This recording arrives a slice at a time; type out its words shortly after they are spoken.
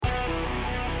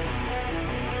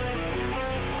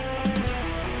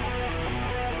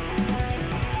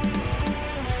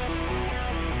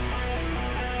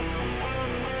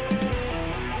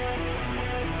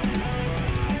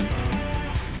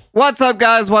What's up,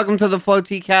 guys? Welcome to the Flow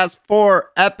T-Cast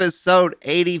for episode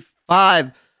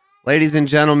 85. Ladies and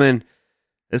gentlemen,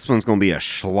 this one's going to be a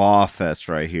schlaw fest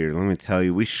right here. Let me tell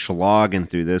you, we slogging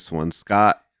through this one.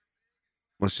 Scott,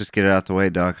 let's just get it out the way,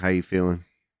 Doc. How you feeling?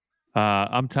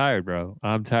 I'm tired, bro.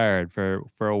 I'm tired. For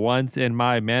once in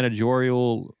my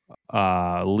managerial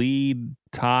lead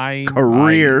time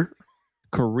Career.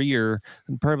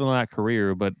 probably not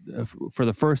career, but for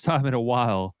the first time in a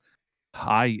while,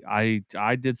 I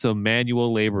did some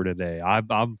manual labor today.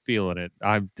 I'm feeling it.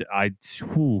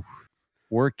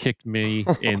 Work kicked me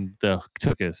in the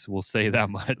tuchus. We'll say that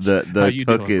much. The How you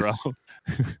doing, bro?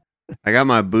 I got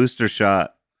my booster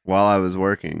shot while I was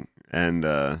working, and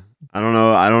I don't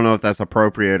know if that's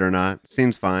appropriate or not.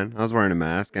 Seems fine. I was wearing a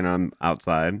mask, and I'm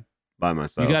outside by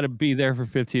myself. You got to be there for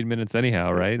 15 minutes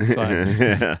anyhow, right? It's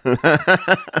fine.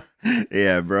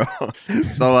 Yeah, bro.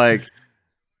 So like,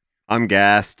 I'm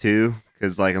gassed too,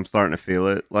 because like I'm starting to feel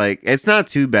it. Like, it's not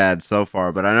too bad so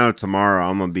far, but I know tomorrow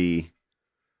I'm gonna be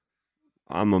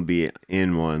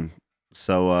in one.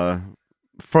 So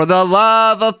for the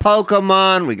love of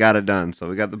Pokemon, we got it done. So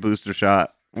we got the booster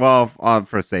shot. Well,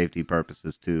 for safety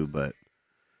purposes too, but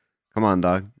come on,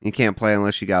 dog. You can't play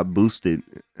unless you got boosted,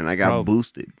 and I got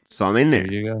boosted. So I'm in there.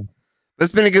 There you go. But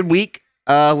it's been a good week.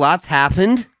 Lots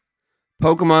happened.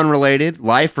 Pokemon related,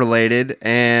 life related,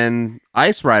 and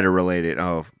Ice Rider related.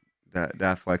 Oh,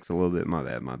 that flex a little bit. My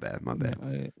bad.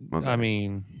 I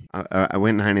mean, I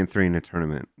went 9-3 in a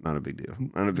tournament. Not a big deal.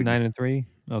 9-3.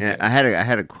 Okay. Yeah, I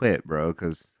had to quit, bro,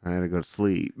 because I had to go to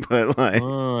sleep. But like,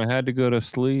 I had to go to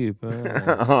sleep.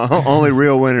 Only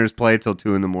real winners play till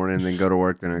 2 a.m. and then go to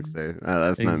work the next day.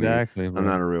 That's not exactly. me. I'm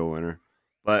not a real winner.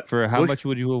 But for how much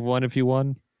would you have won if you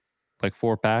won? Like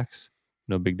 4 packs?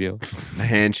 No big deal. A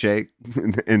handshake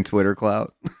and Twitter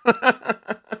clout.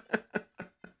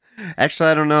 Actually,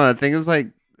 I don't know. I think it was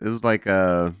like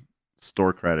a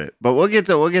store credit, but we'll get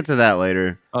to that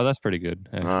later. Oh, that's pretty good.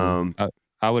 Actually.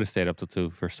 I would have stayed up till 2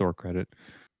 for store credit.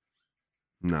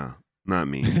 No, not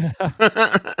me.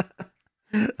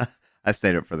 I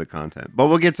stayed up for the content, but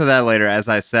we'll get to that later. As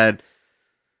I said,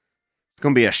 it's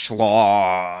gonna be a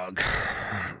slog.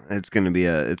 It's gonna be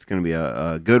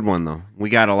a good one though. We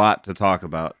got a lot to talk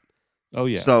about. Oh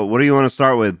yeah. So what do you want to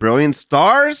start with? Brilliant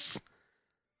Stars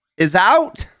is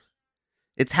out.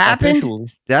 It's happened.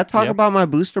 Officially. Did I talk about my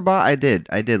booster bot? I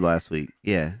did last week.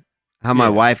 Yeah. How my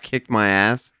wife kicked my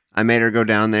ass. I made her go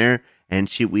down there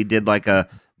and we did like a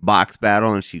box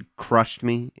battle and she crushed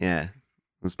me. Yeah.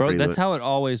 Bro, that's how it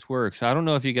always works. I don't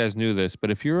know if you guys knew this,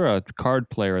 but if you're a card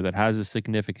player that has a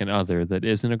significant other that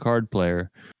isn't a card player,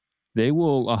 they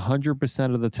will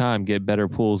 100% of the time get better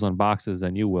pulls on boxes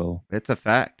than you will. It's a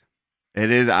fact. It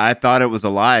is. I thought it was a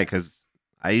lie because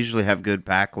I usually have good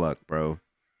pack luck, bro.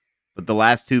 But the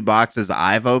last 2 boxes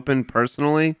I've opened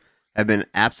personally have been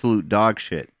absolute dog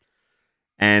shit.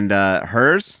 And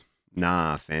hers,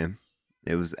 nah, fam.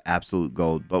 It was absolute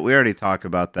gold. But we already talked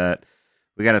about that.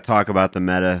 We got to talk about the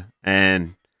meta.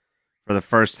 And for the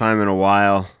first time in a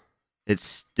while, it's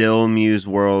still Mew's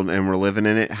world and we're living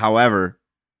in it. However,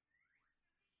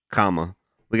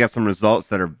 we got some results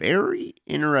that are very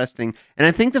interesting. And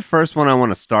I think the first one I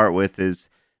want to start with is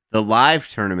the live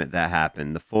tournament that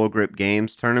happened, the Full Grip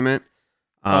Games tournament.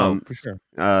 For sure.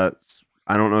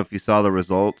 I don't know if you saw the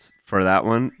results for that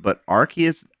one, but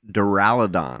Arceus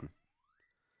Duraludon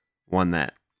won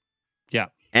that. Yeah.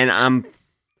 And I'm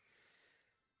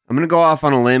going to go off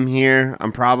on a limb here.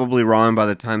 I'm probably wrong by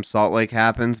the time Salt Lake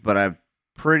happens, but I'm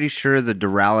pretty sure the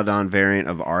Duraludon variant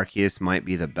of Arceus might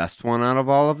be the best one out of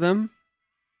all of them.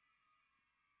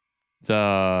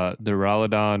 The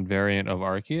Duraludon variant of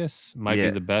Arceus might be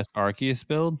the best Arceus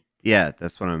build? Yeah,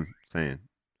 that's what I'm saying.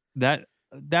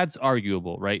 That's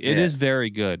arguable, right? It is very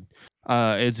good.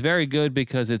 It's very good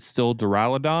because it's still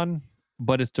Duraludon,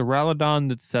 but it's Duraludon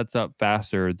that sets up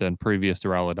faster than previous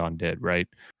Duraludon did, right?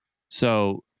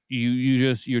 So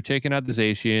you're taking out the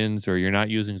Zacians, or you're not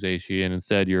using Zacian.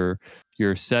 Instead, you're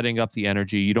setting up the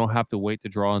energy. You don't have to wait to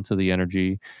draw into the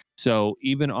energy. So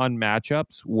even on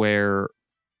matchups where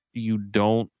you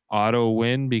don't auto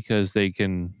win because they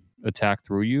can attack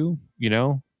through you,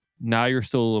 now you're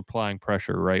still applying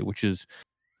pressure, right? Which is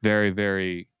very,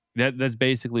 very, that's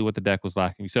basically what the deck was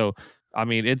lacking. So, I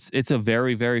mean, it's a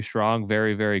very, very strong,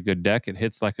 very, very good deck. It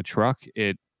hits like a truck.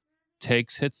 It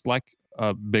takes hits like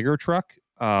a bigger truck.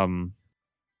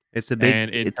 It's a big,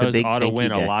 and it it's does a big auto win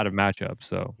deck. a lot of matchups.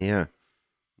 So yeah.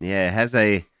 It has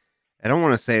I don't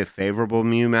want to say a favorable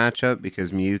Mew matchup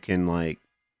because Mew can like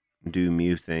do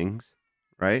Mew things,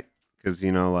 right? Because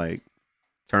like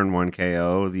turn 1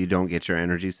 KO. You don't get your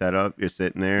energy set up. You're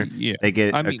sitting there. Yeah. They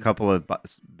get a couple of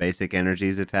basic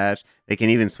energies attached. They can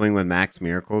even swing with Max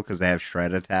Miracle because they have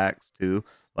shred attacks too.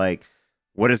 Like,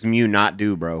 what does Mew not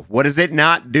do, bro? What does it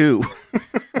not do?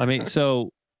 I mean,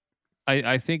 so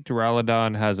I think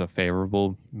Duraludon has a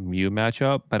favorable Mew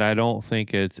matchup, but I don't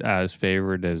think it's as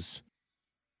favored as.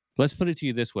 Let's put it to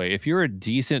you this way: if you're a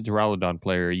decent Duraludon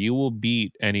player, you will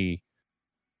beat any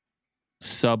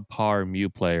subpar Mew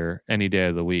player any day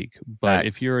of the week. But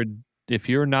Facts. if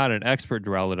you're not an expert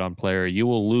Duraludon player, you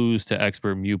will lose to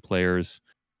expert Mew players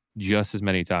just as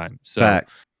many times. So,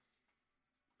 Facts.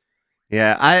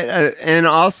 Yeah, and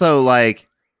also like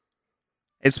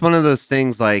it's one of those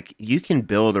things like you can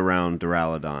build around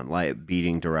Duraludon, like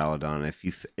beating Duraludon.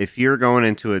 If you're going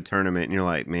into a tournament and you're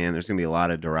like, man, there's gonna be a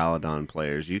lot of Duraludon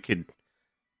players, you could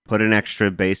put an extra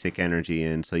basic energy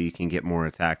in so you can get more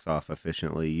attacks off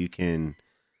efficiently. You can,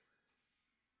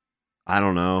 I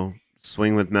don't know,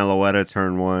 swing with Meloetta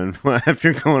turn 1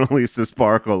 after going to Lisa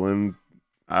Sparkle and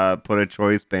put a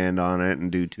choice band on it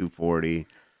and do 240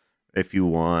 if you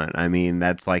want. I mean,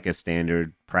 that's like a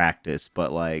standard practice,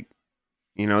 but like,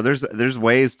 you know, there's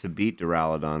ways to beat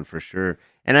Duraludon for sure.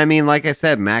 And I mean, like I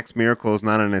said, Max Miracle is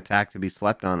not an attack to be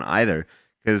slept on either,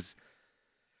 because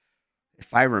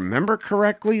if I remember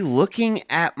correctly, looking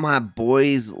at my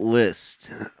boys list,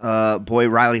 boy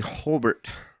Riley Holbert,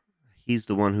 he's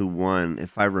the one who won.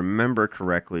 If I remember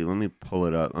correctly, let me pull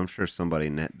it up. I'm sure somebody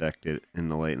net decked it in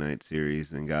the late night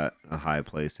series and got a high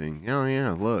placing. Oh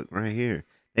yeah, look right here.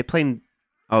 They played.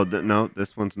 Oh no,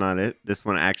 this one's not it. This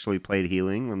one actually played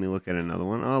healing. Let me look at another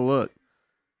one. Oh look,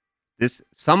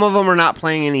 some of them are not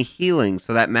playing any healing,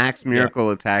 so that Max Miracle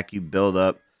attack you build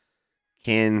up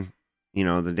can. You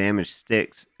know, the damage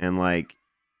sticks, and like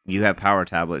you have power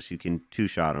tablets, you can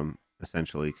 2-shot them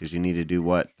essentially because you need to do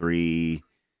what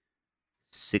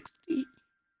 360,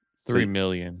 3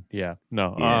 million. Yeah,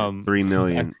 no, yeah, 3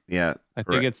 million. Yeah, I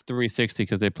think it's 360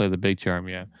 because they play the big charm.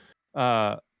 Yeah,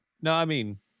 no, I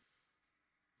mean,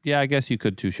 yeah, I guess you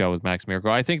could 2-shot with Max Miracle.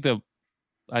 I think the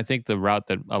route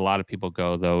that a lot of people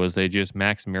go though is they just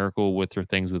Max Miracle with their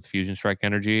things with Fusion Strike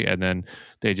energy, and then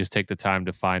they just take the time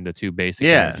to find the 2 basic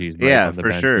energies. Right yeah,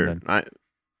 for sure.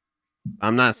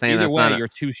 I'm not saying either that's way not you're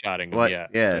 2-shotting them. What?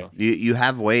 Yeah, so. You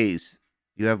have ways.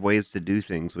 You have ways to do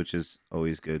things, which is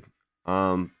always good.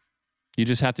 You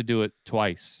just have to do it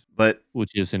twice,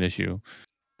 which is an issue.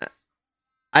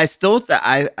 I still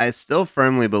I still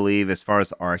firmly believe, as far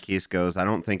as Arceus goes, I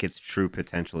don't think its true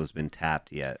potential has been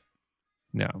tapped yet.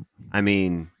 No. I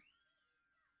mean,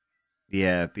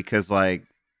 yeah, because like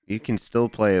you can still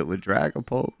play it with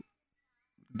Dragapult.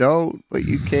 Don't, but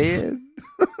you can.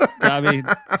 I mean,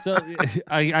 so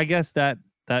I guess that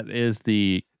is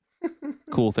the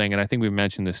cool thing, and I think we've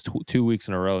mentioned this 2 weeks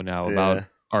in a row now about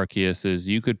Arceus. Is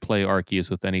you could play Arceus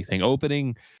with anything.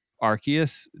 Opening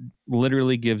Arceus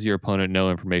literally gives your opponent no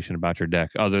information about your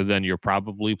deck other than you're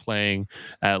probably playing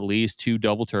at least 2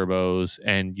 double turbos,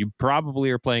 and you probably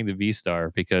are playing the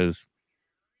V-Star, because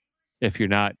if you're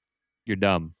not, you're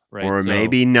dumb, right? Or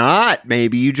maybe not.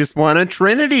 Maybe you just want a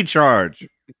Trinity charge.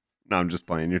 No, I'm just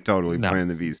playing. You're totally playing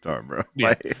the V-Star, bro.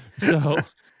 Yeah. So,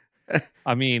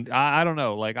 I mean, I don't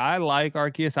know. Like, I like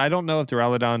Arceus. I don't know if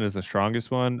Duraludon is the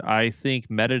strongest one. I think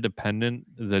meta-dependent,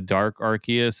 the Dark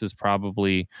Arceus is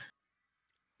probably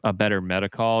a better meta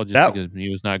call just because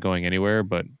Mew's not going anywhere.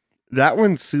 But that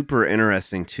one's super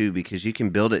interesting too, because you can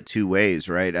build it 2 ways,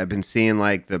 right? I've been seeing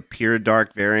like the pure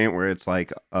dark variant where it's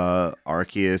like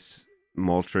Arceus,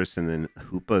 Moltres, and then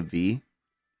Hoopa V,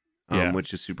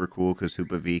 which is super cool because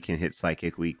Hoopa V can hit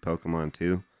Psychic Weak Pokemon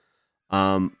too.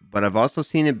 But I've also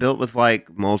seen it built with like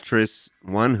Moltres,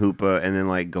 1 Hoopa, and then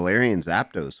like Galarian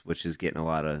Zapdos, which is getting a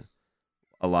lot of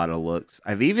looks.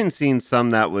 I've even seen some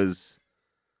that was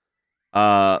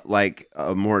like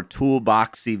a more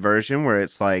toolboxy version where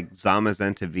it's like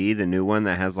Zamazenta V, the new one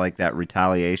that has like that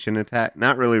retaliation attack.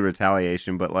 Not really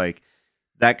retaliation, but like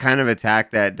that kind of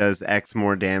attack that does X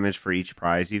more damage for each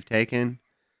prize you've taken.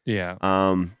 Yeah.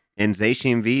 And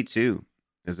Zacian V too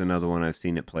is another one I've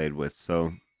seen it played with.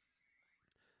 So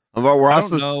we're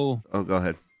also know go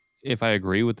ahead. If I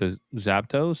agree with the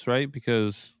Zapdos, right?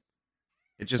 Because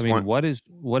it just what is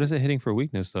it hitting for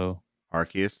weakness though?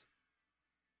 Arceus.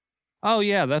 Oh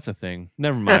yeah, that's a thing.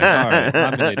 Never mind. All right,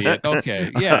 I'm an idiot. Okay,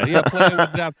 yeah, playing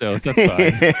with Zapdos. That's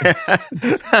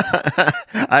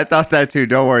fine. I thought that too.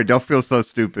 Don't worry. Don't feel so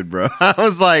stupid, bro. I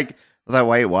was like,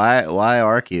 wait, why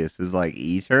Arceus is like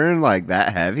E-turn like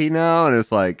that heavy now? And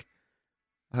it's like,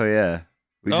 oh yeah,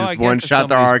 we just one shot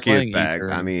the Arceus back.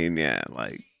 E-turn. I mean, yeah,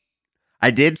 like I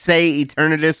did say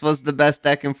Eternatus was the best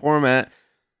deck in format.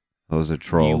 That was a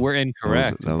troll. You were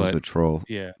incorrect. That was a troll.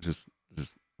 Yeah. Just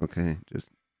okay. Just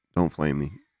don't flame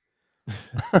me.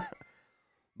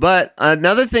 But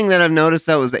another thing that I've noticed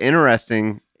that was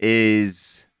interesting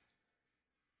is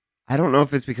I don't know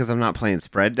if it's because I'm not playing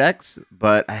spread decks,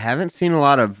 but I haven't seen a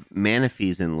lot of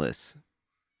Manaphy's in lists,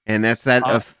 and that's that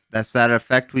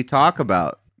effect we talk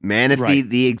about. Manaphy, Right.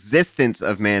 the existence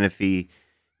of Manaphy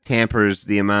tampers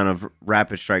the amount of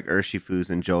Rapid Strike Urshifus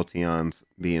and Jolteons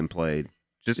being played.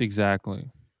 Just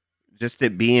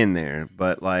it being there,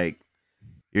 but like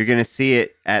you're gonna see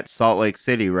it at Salt Lake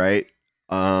City, right?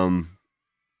 Well,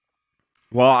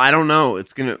 I don't know.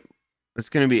 It's gonna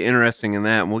be interesting in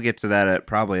that, and we'll get to that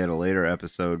probably at a later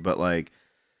episode. But like,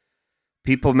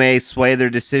 people may sway their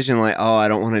decision, like, oh, I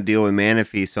don't want to deal with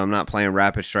Manaphy, so I'm not playing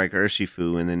Rapid Strike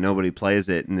Urshifu, and then nobody plays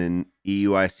it, and then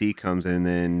EUIC comes in, and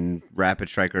then Rapid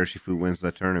Strike Urshifu wins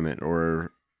the tournament,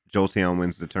 or Jolteon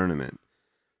wins the tournament.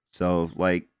 So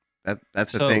like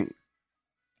that's the thing.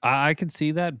 I can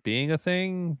see that being a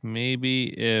thing.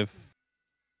 Maybe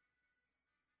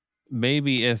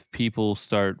if people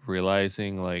start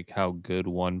realizing like how good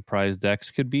one prize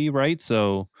decks could be, right?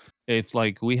 So if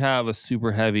like we have a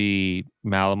super heavy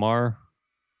Malamar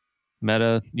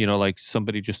meta, like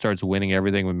somebody just starts winning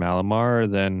everything with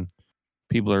Malamar, then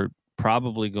people are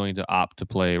probably going to opt to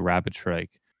play Rapid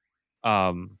Strike,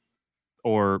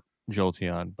 or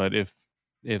Jolteon. But if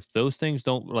those things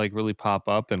don't like really pop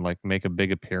up and like make a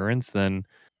big appearance, then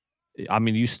I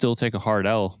mean you still take a hard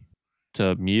L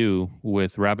to Mew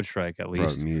with Rapid Strike at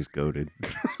least. Bro, Mew's goated.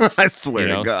 I swear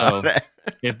to God. So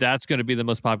if that's going to be the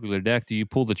most popular deck, do you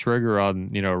pull the trigger on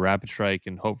Rapid Strike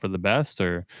and hope for the best,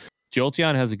 or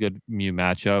Jolteon has a good Mew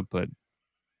matchup,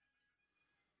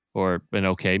 or an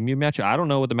okay Mew matchup? I don't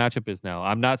know what the matchup is now.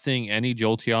 I'm not seeing any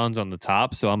Jolteons on the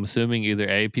top, so I'm assuming either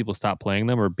A, people stopped playing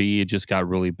them, or B, it just got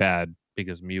really bad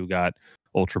because Mew got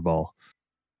Ultra Ball.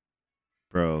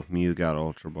 Bro, Mew got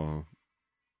Ultra Ball.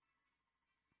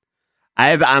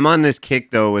 I'm on this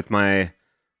kick though with my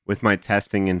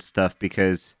testing and stuff,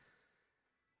 because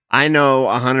I know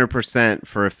 100%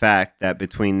 for a fact that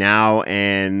between now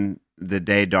and the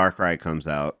day Darkrai comes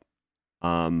out,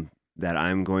 that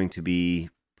I'm going to be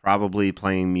probably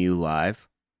playing Mew live.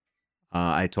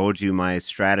 I told you my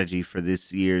strategy for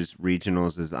this year's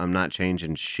regionals is I'm not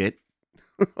changing shit.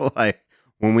 Like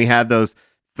when we have those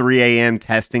 3 a.m.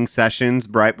 testing sessions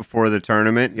right before the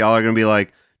tournament, y'all are going to be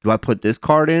like, do I put this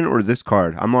card in or this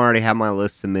card? I'm already have my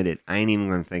list submitted. I ain't even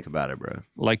going to think about it, bro.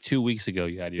 Like 2 weeks ago,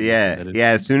 you had your list submitted. Yeah.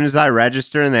 As soon as I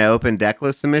register and they open deck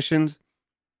list submissions,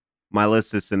 my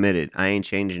list is submitted. I ain't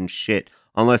changing shit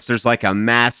unless there's like a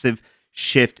massive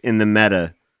shift in the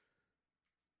meta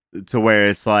to where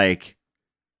it's like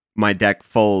my deck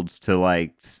folds to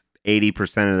like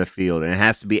 80% of the field, and it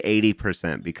has to be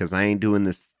 80% because I ain't doing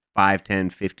this 5, 10,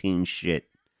 15 shit.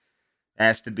 It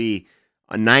has to be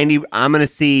a 90. I'm going to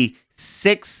see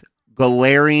 6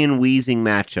 Galarian Weezing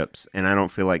matchups, and I don't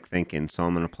feel like thinking, so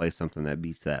I'm going to play something that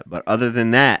beats that. But other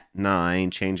than that, nah, I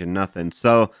ain't changing nothing.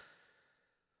 So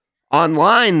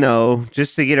online, though,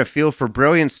 just to get a feel for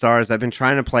Brilliant Stars, I've been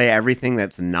trying to play everything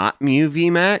that's not Mew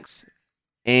VMAX,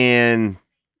 and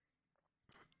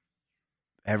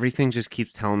everything just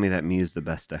keeps telling me that Mew's the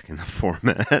best deck in the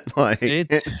format. Like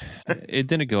it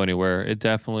didn't go anywhere. It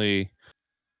definitely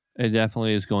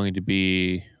is going to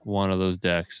be one of those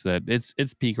decks that it's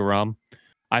Pikarom.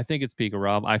 I think it's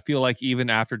Pikarom. I feel like even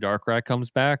after Darkrai comes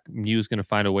back, Mew's going to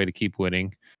find a way to keep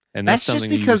winning. And that's just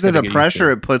because of the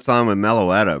pressure it puts on with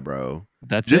Meloetta, bro.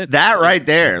 That's just it. That right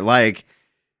there. Like,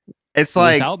 it's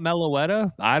like without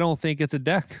Meloetta, I don't think it's a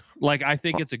deck. Like, I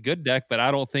think it's a good deck, but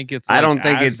I don't think it's. I don't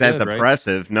think it's as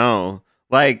oppressive. Right? No,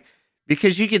 like,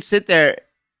 because you could sit there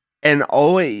and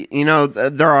always,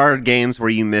 there are games where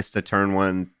you missed a turn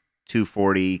 1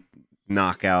 240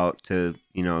 knockout to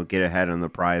get ahead on the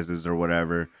prizes or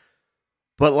whatever.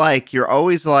 But like, you're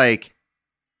always like,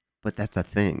 but that's a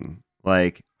thing.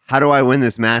 Like, how do I win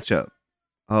this matchup?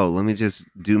 Oh, let me just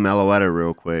do Meloetta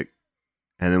real quick,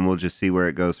 and then we'll just see where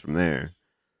it goes from there.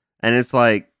 And it's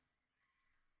like,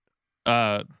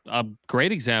 a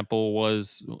great example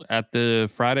was at the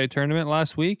Friday tournament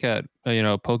last week at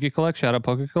Poke Collect. Shout out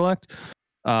Poke Collect.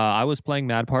 I was playing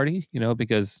Mad Party,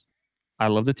 because I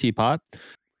love the teapot,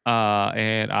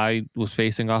 and I was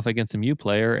facing off against a Mew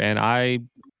player, and I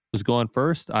was going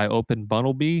first. I opened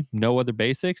Bunnelby, no other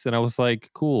basics, and I was like,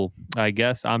 cool, I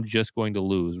guess I'm just going to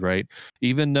lose, right?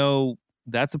 Even though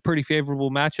that's a pretty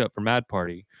favorable matchup for Mad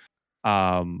Party.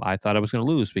 I thought I was going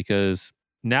to lose because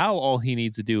now all he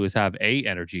needs to do is have a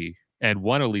energy and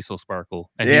 1 Aleasal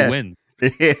Sparkle, and he wins.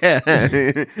 Yeah,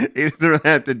 he doesn't really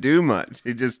have to do much.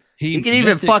 He can even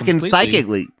missed it fucking completely. psychic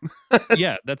leap.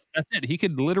 Yeah, that's it. He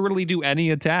could literally do any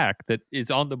attack that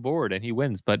is on the board and he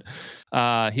wins. But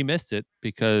he missed it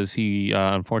because he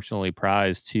unfortunately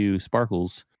prized 2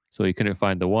 sparkles, so he couldn't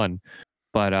find the one.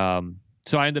 But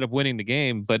so I ended up winning the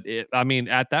game. But I mean,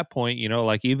 at that point,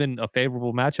 like even a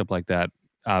favorable matchup like that,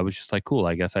 I was just like, cool.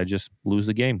 I guess I just lose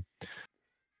the game.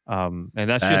 And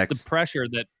that's just the Facts. pressure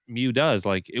that Mew does.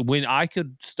 Like when I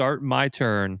could start my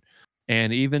turn,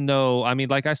 and even though I mean,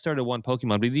 like I started one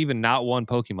Pokemon, but even not one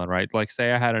Pokemon, right? Like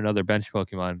say I had another bench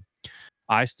Pokemon,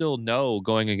 I still know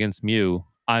going against Mew,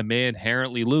 I may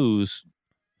inherently lose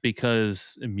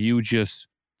because Mew just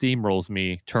steamrolls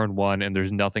me turn 1, and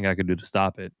there's nothing I could do to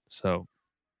stop it. So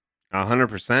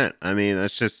 100%. I mean,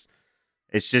 it's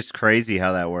just crazy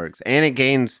how that works, and it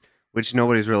gains, which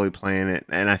nobody's really playing it,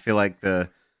 and I feel like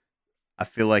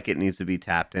it needs to be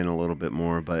tapped in a little bit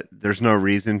more, but there's no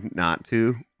reason not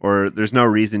to, or there's no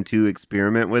reason to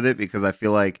experiment with it because I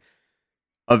feel like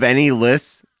of any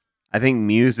lists, I think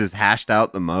Muse is hashed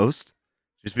out the most,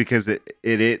 just because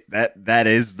that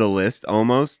is the list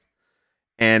almost,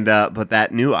 and but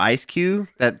that new Ice Cube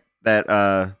that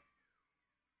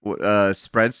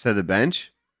spreads to the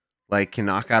bench, like can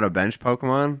knock out a bench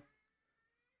Pokemon.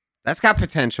 That's got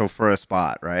potential for a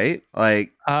spot, right?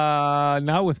 Like,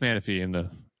 not with Manaphy in the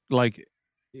like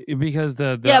because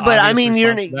the yeah, but I mean,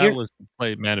 that was to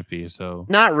play Manaphy, so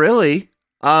not really,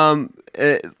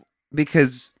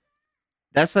 because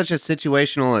that's such a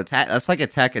situational attack. That's like a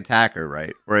tech attacker,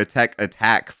 right? Or a tech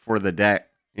attack for the deck.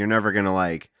 You're never gonna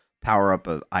like power up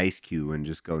a Ice Cube and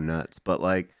just go nuts. But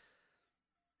like,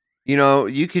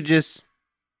 you could just.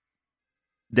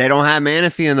 They don't have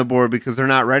Manaphy on the board because they're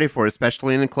not ready for it,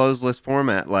 especially in a closed list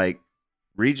format like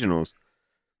regionals.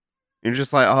 You're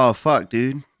just like, oh fuck,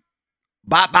 dude.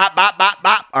 Bop, bop, bop, bop,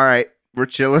 bop. All right, we're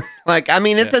chilling. Like, I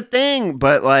mean, it's a thing,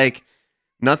 but like,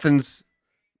 nothing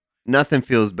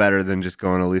feels better than just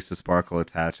going Elisa Sparkle,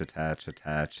 attach, and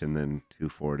then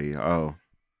 240. Oh,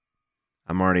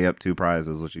 I'm already up 2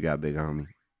 prizes. What you got, big homie?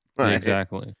 Like,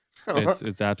 exactly.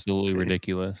 It's absolutely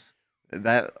ridiculous.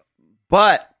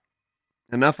 But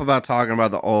enough about talking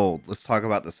about the old. Let's talk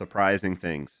about the surprising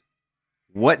things.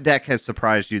 What deck has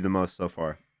surprised you the most so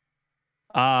far?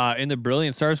 In the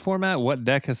Brilliant Stars format, what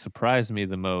deck has surprised me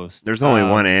the most? There's only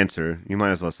one answer. You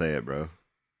might as well say it, bro.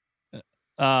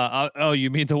 Oh, you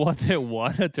mean the one that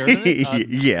won a tournament?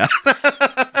 Yeah.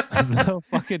 The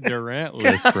fucking Durant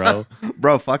list, bro.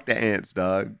 Bro, fuck the ants,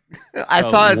 dog. I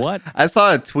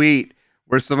saw a tweet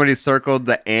where somebody circled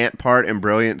the ant part in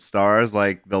Brilliant Stars,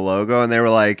 like the logo, and they were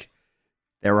like,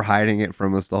 they were hiding it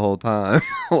from us the whole time.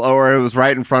 Or it was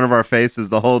right in front of our faces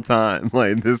the whole time.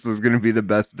 Like, this was going to be the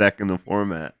best deck in the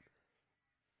format.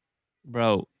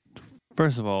 Bro,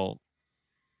 first of all,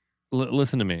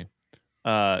 listen to me.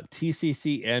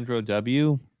 TCC Andro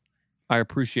W, I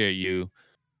appreciate you.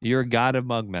 You're a god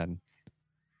among men.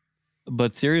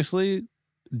 But seriously,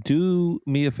 do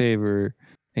me a favor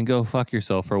and go fuck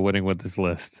yourself for winning with this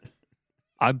list.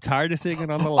 I'm tired of singing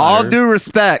on the ladder. All due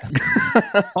respect.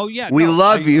 Oh yeah, we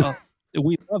love you.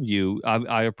 We love you.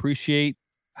 I appreciate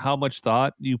how much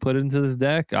thought you put into this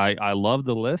deck. I love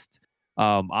the list.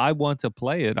 I want to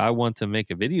play it. I want to make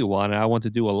a video on it. I want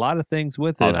to do a lot of things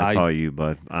with it. That's all you,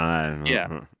 bud.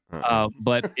 Yeah.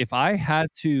 But if I had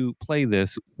to play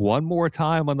this one more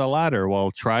time on the ladder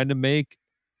while trying to make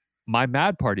my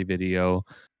Mad Party video,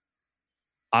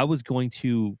 I was going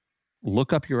to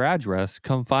look up your address,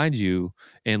 come find you,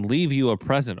 and leave you a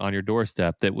present on your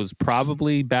doorstep that was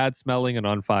probably bad smelling and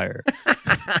on fire.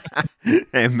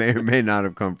 It may or may not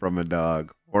have come from a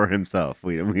dog or himself.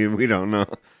 We don't know.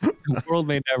 The world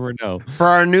may never know. For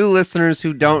our new listeners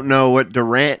who don't know, what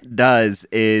Durant does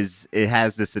is it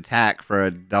has this attack for a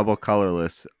double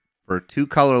colorless, for 2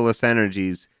 colorless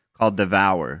energies called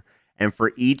Devour. And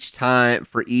for each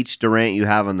Durant you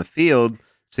have on the field,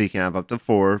 so you can have up to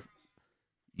 4,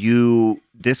 you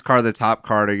discard the top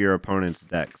card of your opponent's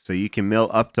deck. So you can mill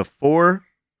up to 4,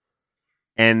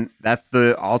 and that's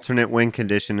the alternate win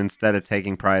condition. Instead of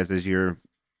taking prizes, you're,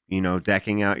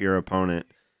 decking out your opponent.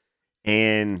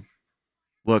 And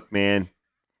look, man.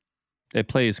 It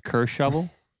plays Curse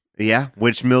Shovel. Yeah,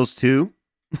 which mills 2.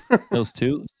 Mills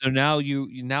 2. So now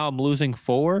now I'm losing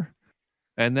 4,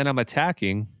 and then I'm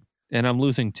attacking, and I'm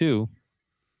losing 2.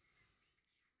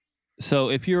 So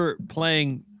if you're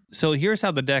playing... So here's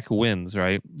how the deck wins,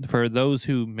 right? For those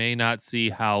who may not see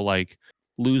how, like,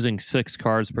 losing 6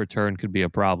 cards per turn could be a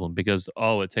problem because,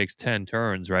 it takes 10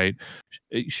 turns, right?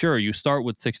 Sure, you start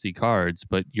with 60 cards,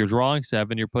 but you're drawing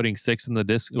 7, you're putting 6 in the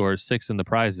disc or 6 in the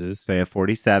prizes. Say a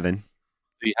 47.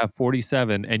 you have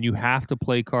 47, and you have to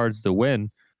play cards to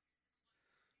win.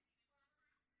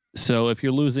 So if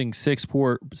you're losing six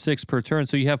per turn,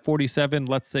 so you have 47.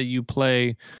 Let's say you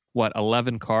play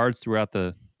 11 cards throughout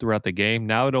the game.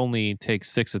 Now it only takes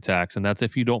 6 attacks, and that's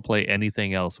if you don't play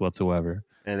anything else whatsoever.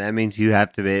 And that means you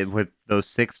have to be with those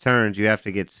 6 turns. You have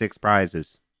to get 6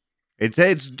 prizes. It's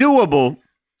doable,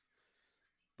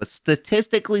 but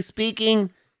statistically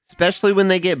speaking, especially when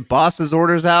they get boss's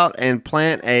orders out and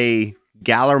plant a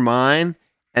Galar mine,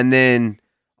 and then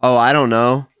I don't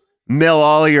know, mill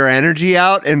all your energy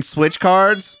out and switch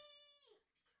cards,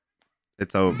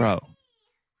 it's over.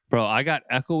 Bro, I got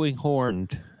Echoing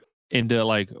Horned into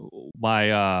like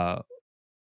my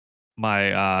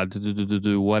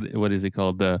what is it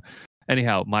called?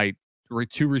 Anyhow, my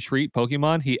 2 retreat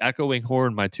Pokemon, he Echoing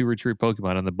Horned my 2 retreat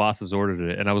Pokemon, and the bosses ordered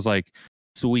it, and I was like,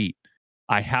 sweet,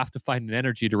 I have to find an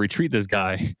energy to retreat this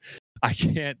guy. I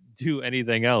can't do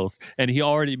anything else, and he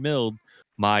already milled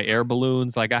my air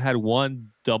balloons. Like, I had 1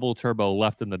 double turbo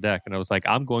left in the deck, and I was like,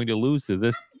 I'm going to lose to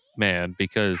this man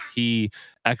because he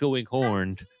Echoing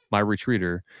Horned my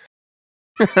retreater.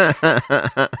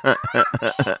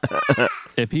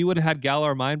 If he would have had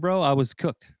Galar Mine, bro, I was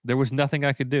cooked. There was nothing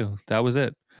I could do. That was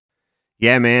it.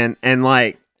 Yeah, man. And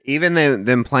like, even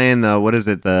them playing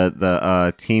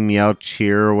the Team Yell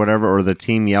Cheer or whatever, or the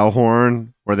Team Yell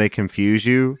Horn, where they confuse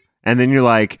you, and then you're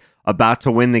like about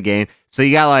to win the game. So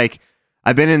you got like,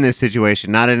 I've been in this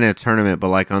situation, not in a tournament, but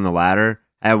like on the ladder.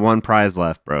 I have 1 prize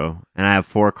left, bro, and I have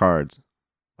 4 cards.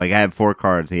 Like, I have 4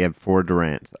 cards. He had 4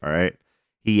 Durants. All right.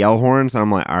 He Yell Horns, and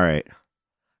I'm like, all right,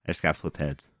 I just got to flip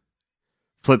heads.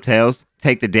 Flip tails,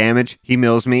 take the damage. He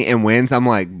mills me and wins. I'm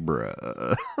like,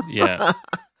 bruh. Yeah.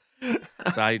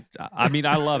 I mean,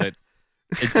 I love it.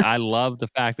 I love the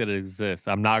fact that it exists.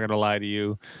 I'm not gonna lie to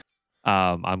you.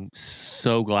 I'm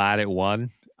so glad it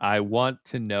won. I want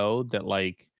to know that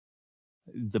like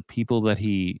the people that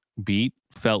he beat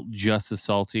felt just as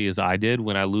salty as I did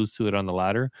when I lose to it on the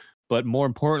ladder. But more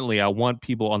importantly, I want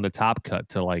people on the top cut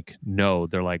to like know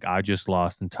they're like, I just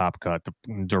lost in top cut to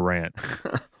Durant.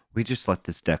 We just let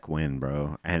this deck win,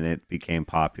 bro, and it became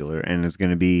popular, and it's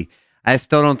going to be. I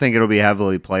still don't think it'll be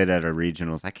heavily played at a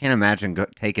regionals. I can't imagine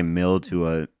taking Mill to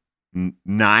a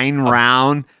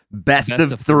 9-round best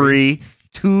of 3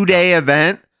 2-day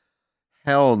event.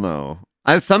 Hell no.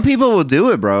 Some people will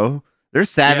do it, bro. There's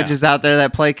savages out there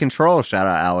that play Control. Shout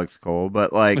out Alex Cole,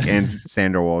 but like, and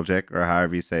Sander Wojcik, or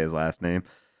however you say his last name.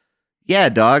 Yeah,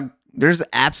 dog. There's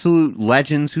absolute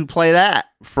legends who play that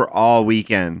for all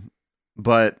weekend,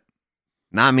 but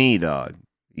not me, dog.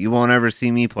 You won't ever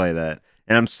see me play that.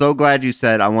 And I'm so glad you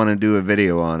said I want to do a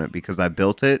video on it, because I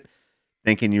built it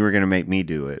thinking you were going to make me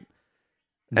do it.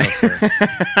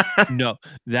 No,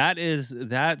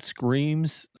 that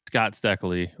screams Scott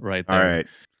Steckley right there. All right.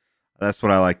 That's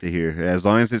what I like to hear. As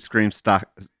long as it screams stock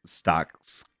Skeckley,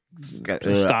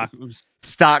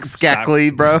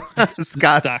 bro.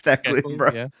 Scott Steckley,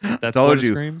 bro. Yeah, that's told what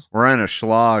you screams. we're in a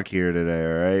slog here today.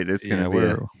 All right, it's gonna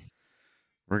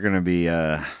be.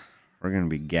 We're gonna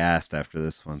be gassed after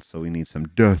this one. So we need some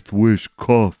Death Wish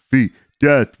coffee.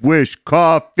 Death Wish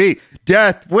coffee.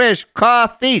 Death Wish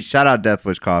coffee. Shout out Death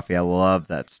Wish coffee. I love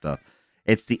that stuff.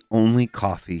 It's the only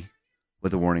coffee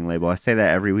with a warning label. I say that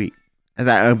every week.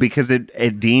 Because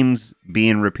it deems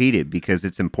being repeated, because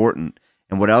it's important.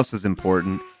 And what else is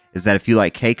important is that if you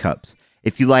like K-Cups,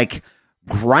 if you like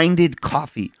grinded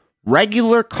coffee,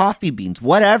 regular coffee beans,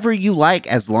 whatever you like,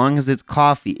 as long as it's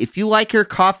coffee. If you like your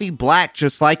coffee black,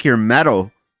 just like your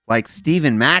metal, like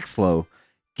Stephen Maxlow,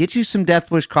 get you some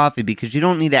Death Wish coffee, because you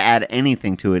don't need to add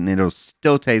anything to it, and it'll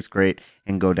still taste great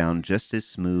and go down just as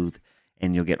smooth,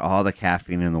 and you'll get all the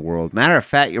caffeine in the world. Matter of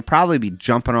fact, you'll probably be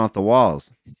jumping off the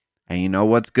walls. And you know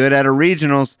what's good at a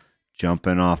regionals?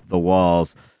 Jumping off the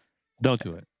walls. Don't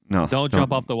do it. No. Don't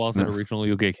jump off the walls at a regional.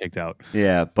 You'll get kicked out.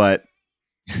 Yeah, but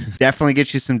definitely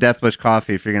get you some Death Wish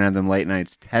coffee if you're going to have them late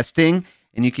nights testing.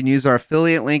 And you can use our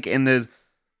affiliate link in the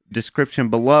description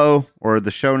below or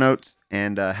the show notes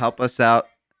and help us out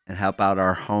and help out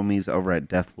our homies over at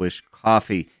Death Wish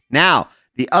Coffee. Now,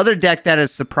 the other deck that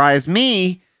has surprised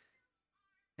me,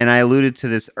 and I alluded to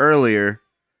this earlier,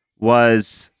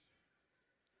 was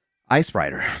Ice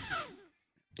Rider.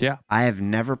 Yeah. I have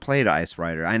never played Ice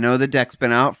Rider. I know the deck's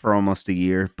been out for almost a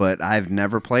year, but I've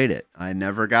never played it. I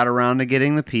never got around to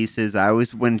getting the pieces.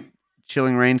 When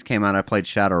Chilling Reigns came out, I played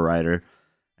Shadow Rider.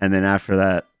 And then after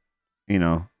that,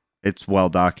 it's well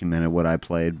documented what I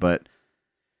played. But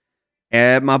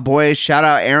my boy, shout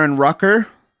out Aaron Rucker,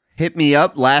 hit me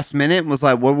up last minute and was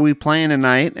like, what were we playing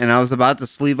tonight? And I was about to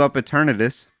sleeve up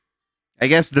Eternatus. I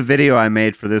guess the video I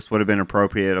made for this would have been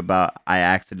appropriate about I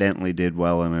accidentally did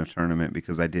well in a tournament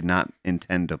because I did not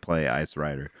intend to play Ice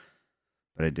Rider,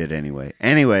 but I did anyway.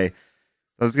 Anyway,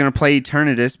 I was going to play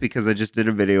Eternatus because I just did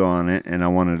a video on it and I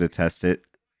wanted to test it.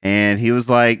 And he was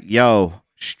like, yo,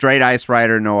 straight Ice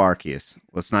Rider, no Arceus.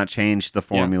 Let's not change the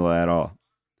formula at all.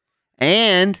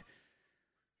 And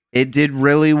it did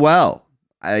really well.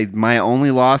 My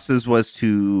only losses was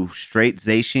to straight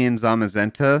Zacian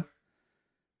Zamazenta.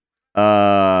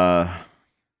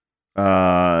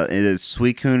 It is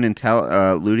Suicune and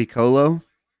Ludicolo.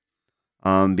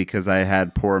 Because I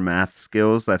had poor math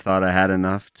skills, I thought I had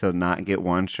enough to not get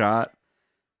one shot.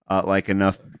 Like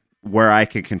enough where I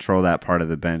could control that part of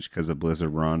the bench because of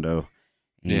Blizzard Rondo.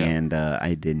 And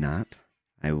I did not.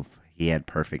 He had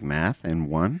perfect math and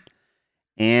won.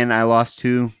 And I lost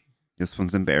to, this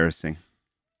one's embarrassing.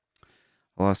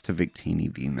 I lost to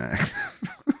Victini VMAX.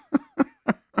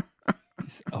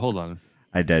 Hold on.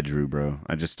 I dead drew, bro.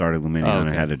 I just started Lumineon and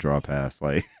I had to draw pass.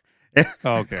 Like,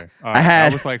 okay. I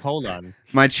was like, hold on.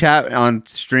 My chat on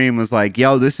stream was like,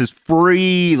 yo, this is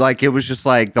free. Like, it was just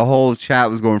like the whole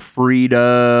chat was going free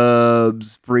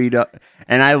dubs.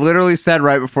 And I literally said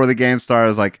right before the game started, I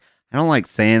was like, I don't like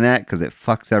saying that because it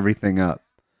fucks everything up.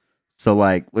 So,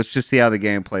 like, let's just see how the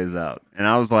game plays out. And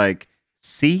I was like,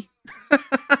 see?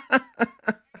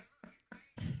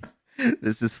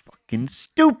 This is fucking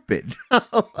stupid.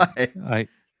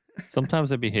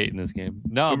 Sometimes I'd be hating this game.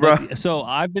 No, but, so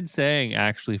I've been saying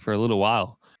actually for a little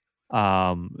while,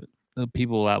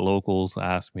 people at locals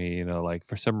ask me, you know, like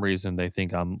for some reason they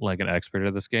think I'm like an expert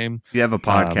at this game. If you have a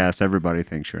podcast, everybody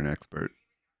thinks you're an expert.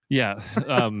 Yeah.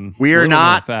 We are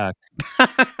not. Fact.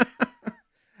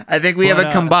 I think we have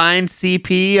a combined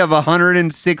CP of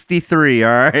 163, all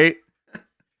right?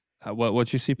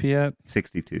 What's your CP at?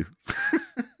 62.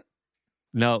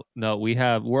 No,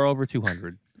 we're over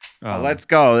 200. Let's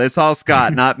go. It's all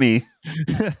Scott, not me.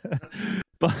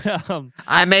 But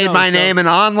I made my name in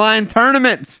online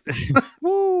tournaments.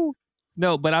 Woo!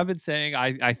 No, but I've been saying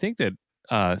I think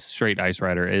that straight Ice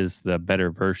Rider is the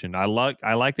better version. I like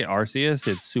the Arceus.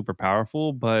 It's super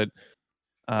powerful, but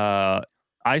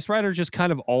Ice Rider just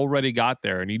kind of already got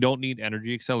there, and you don't need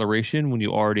energy acceleration when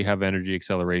you already have energy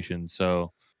acceleration.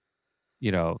 So,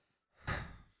 you know,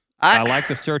 I like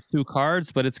the search 2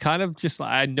 cards, but it's kind of just,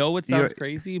 I know it sounds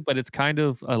crazy, but it's kind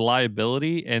of a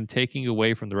liability and taking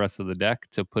away from the rest of the deck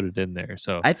to put it in there.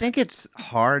 So I think it's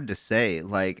hard to say.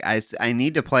 Like, I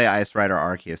need to play Ice Rider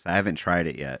Arceus. I haven't tried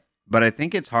it yet, but I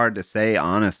think it's hard to say,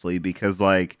 honestly, because,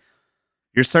 like,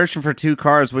 you're searching for 2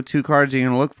 cards. What 2 cards are you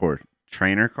going to look for?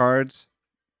 Trainer cards?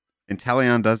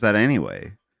 Inteleon does that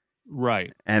anyway.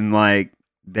 Right. And, like,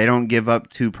 they don't give up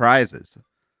 2 prizes.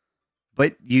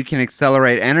 But you can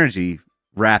accelerate energy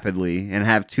rapidly and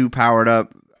have 2 powered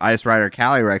up Ice Rider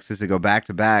Calyrexes to go back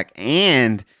to back,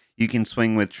 and you can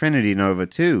swing with Trinity Nova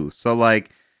too. So,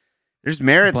 like, there's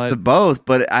merits to both,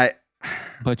 but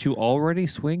But you already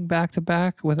swing back to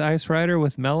back with Ice Rider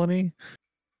with Melanie?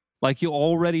 Like, you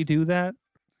already do that?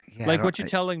 Yeah, like, what you're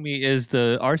telling me is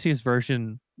the Arceus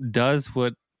version does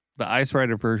what the Ice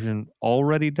Rider version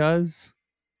already does?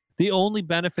 The only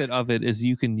benefit of it is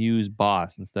you can use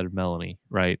Boss instead of Melanie,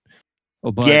 right?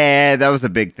 But yeah, that was a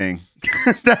big thing.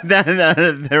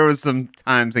 There was some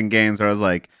times in games where I was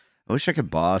like, I wish I could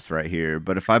Boss right here,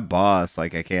 but if I Boss,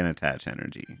 like, I can't attach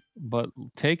energy. But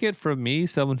take it from me,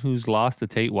 someone who's lost to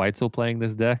Tate Weitzel playing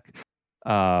this deck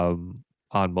on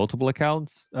multiple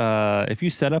accounts. If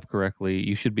you set up correctly,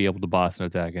 you should be able to Boss and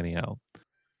attack anyhow.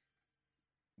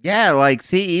 Yeah, like,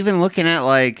 see, even looking at,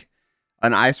 like,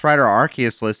 an Ice Rider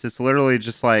Arceus list, it's literally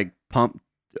just like pump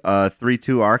 3-2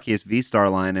 Arceus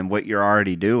V-Star line and what you're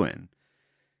already doing.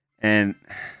 And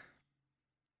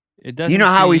it doesn't, you know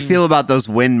how we feel about those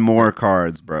win more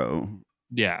cards, bro.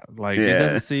 Yeah, like it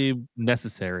doesn't seem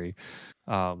necessary.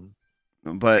 But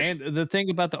and the thing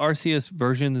about the Arceus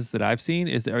versions that I've seen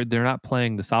is they're not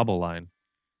playing the Sabo line,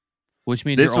 which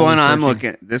means this one I'm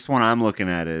looking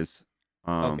at is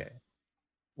okay.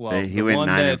 Well, he went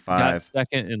 9-5. Got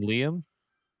second in Liam.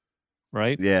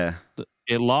 Right? Yeah.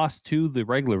 It lost to the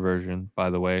regular version, by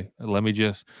the way. Let me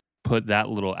just put that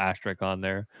little asterisk on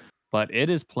there. But it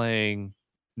is playing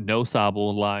no Sabo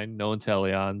line, no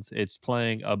Inteleons. It's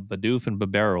playing a Bidoof and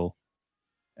Bibarel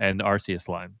and the Arceus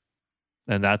line.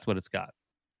 And that's what it's got.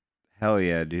 Hell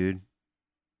yeah, dude.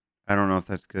 I don't know if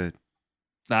that's good.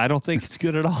 I don't think it's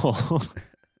good at all.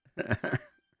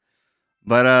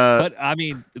 But I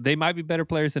mean, they might be better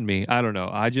players than me. I don't know.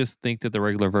 I just think that the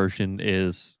regular version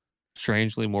is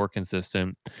strangely more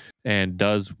consistent and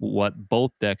does what both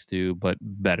decks do, but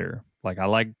better. Like, I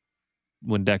like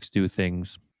when decks do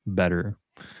things better.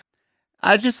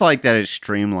 I just like that it's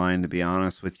streamlined, to be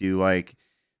honest with you. Like,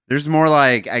 there's more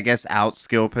like, I guess, out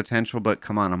skill potential, but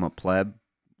come on, I'm a pleb.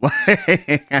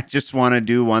 Like, I just want to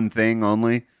do one thing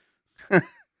only.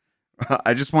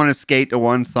 I just want to skate to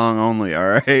one song only,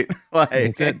 all right?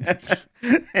 Like, That's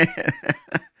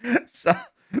so,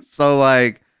 so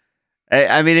like,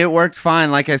 I mean, it worked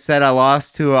fine. Like I said, I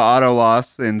lost to an auto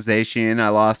loss in Zacian. I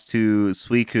lost to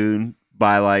Suicune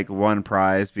by like one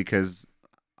prize because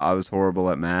I was horrible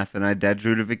at math, and I dead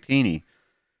drew to Victini.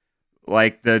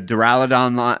 Like the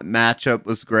Duraludon matchup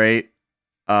was great.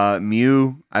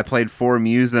 Mew, I played 4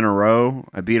 Mews in a row.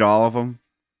 I beat all of them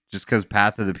just because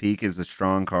Path of the Peak is a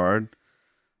strong card.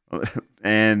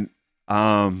 And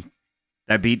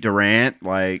I beat Durant.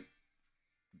 Like,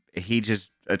 he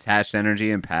just attached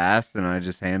energy and passed, and I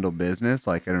just handled business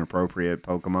like an appropriate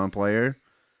Pokemon player.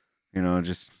 You know,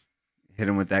 just hit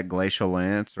him with that Glacial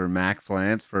Lance or Max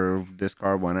Lance for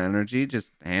discard 1 energy.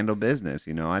 Just handle business.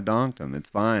 You know, I donked him. It's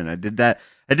fine. I did that.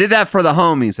 I did that for the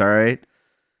homies. All right.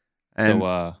 And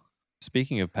so.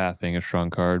 Speaking of Path being a strong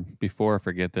card, before I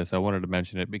forget this, I wanted to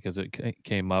mention it because it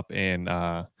came up in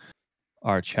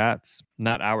our chats,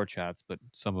 not our chats, but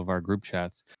some of our group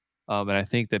chats. And I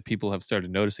think that people have started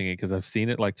noticing it because I've seen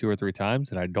it like 2 or 3 times,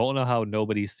 and I don't know how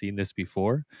nobody's seen this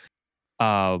before.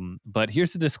 But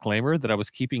here's a disclaimer that I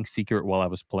was keeping secret while I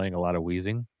was playing a lot of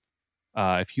Weezing.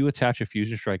 If you attach a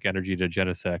Fusion Strike energy to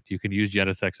Genesect, you can use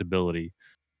Genesect's ability.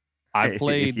 I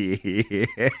played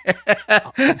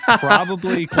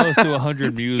probably close to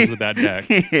 100 Mews with that deck,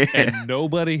 and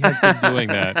nobody has been doing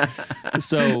that.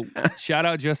 So shout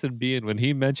out Justin Bean when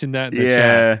he mentioned that in the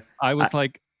chat. I was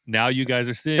like, now you guys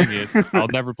are seeing it. I'll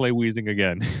never play Weezing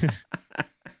again.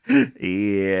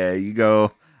 Yeah, you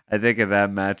go. I think in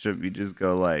that matchup, you just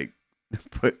go like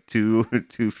put two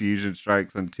Fusion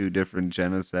Strikes on 2 different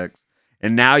Genesects,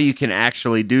 and now you can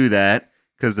actually do that.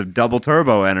 Because of double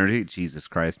turbo energy. Jesus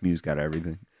Christ, Mew's got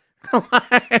everything.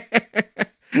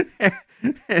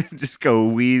 Just go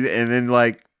wheeze, and then,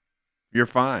 like, you're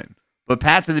fine. But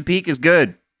Path to the Peak is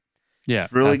good. Yeah.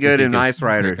 It's really good in Ice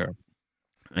Rider.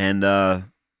 And, I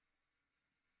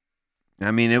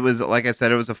mean, it was, like I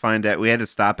said, it was a fine deck. We had to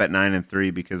stop at 9 and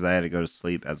 3 because I had to go to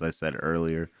sleep, as I said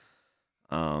earlier.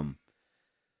 But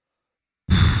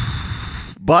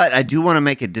I do want to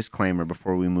make a disclaimer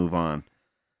before we move on.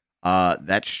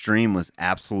 That stream was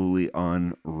absolutely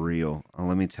unreal.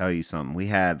 Let me tell you something. We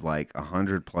had like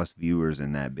 100+ viewers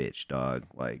in that bitch, dog.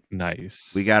 Like, nice.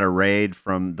 We got a raid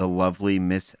from the lovely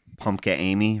Miss Pumpkin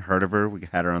Amy. Heard of her? We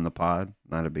had her on the pod.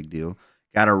 Not a big deal.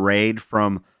 Got a raid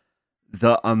from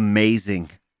the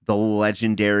amazing, the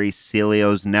legendary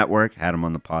Celios Network. Had him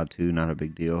on the pod too. Not a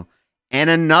big deal. And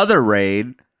another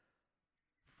raid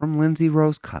from Lindsay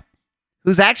Rose Cup,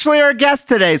 who's actually our guest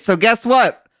today. So guess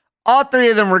what? All 3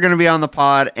 of them were going to be on the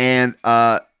pod, and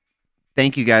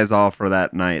thank you guys all for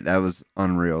that night. That was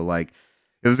unreal. Like,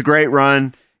 it was a great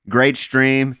run, great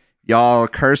stream. Y'all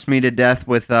cursed me to death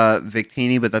with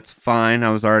Victini, but that's fine. I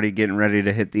was already getting ready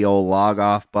to hit the old log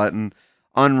off button.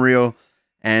 Unreal.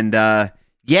 And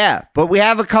yeah, but we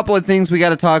have a couple of things we got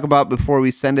to talk about before we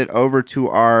send it over to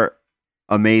our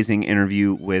amazing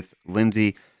interview with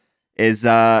Lindsay. Is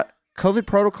COVID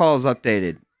protocols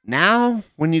updated? Now,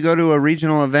 when you go to a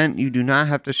regional event, you do not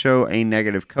have to show a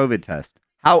negative COVID test.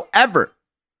 However,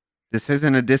 this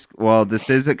isn't this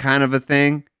is a kind of a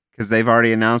thing because they've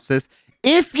already announced this.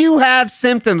 If you have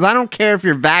symptoms, I don't care if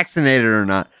you're vaccinated or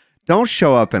not, don't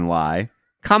show up and lie.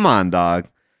 Come on, dog.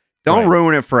 Don't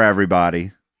ruin it for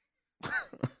everybody.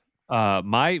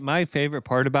 My favorite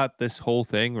part about this whole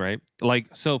thing, right? Like,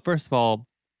 so first of all,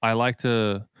 I want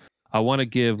to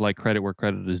give like credit where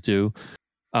credit is due.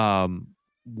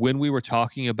 When we were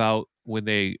talking about when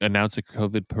they announced the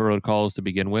COVID protocols to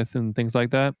begin with and things like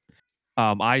that,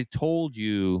 I told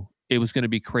you it was going to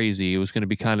be crazy. It was going to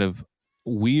be kind of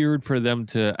weird for them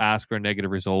to ask for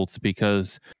negative results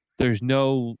because there's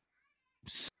no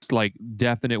like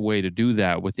definite way to do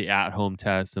that with the at-home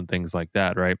test and things like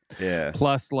that, right? Yeah.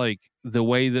 Plus, like the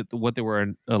way that what they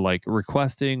were like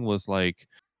requesting was like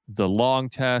the long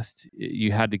test.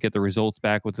 You had to get the results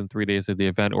back within 3 days of the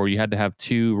event, or you had to have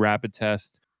 2 rapid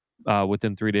tests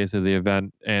within 3 days of the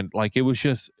event, and like it was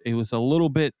a little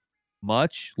bit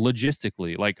much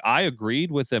logistically. Like, I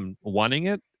agreed with them wanting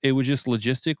it. It would just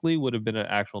logistically would have been an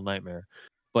actual nightmare.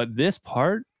 But this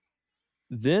part,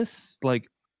 like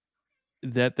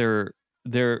that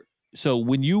they're so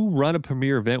when you run a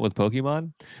premier event with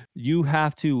Pokemon, you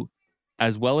have to,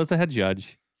 as well as a head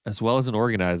judge, as well as an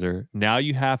organizer, now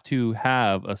you have to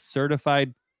have a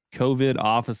certified COVID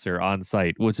officer on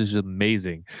site, which is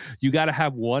amazing. You got to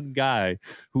have one guy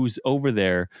who's over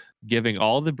there giving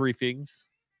all the briefings,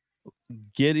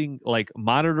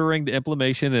 monitoring the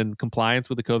implementation and compliance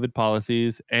with the COVID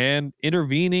policies and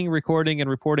intervening, recording, and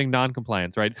reporting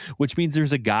non-compliance, right? Which means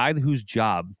there's a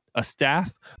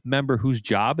staff member whose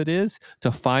job it is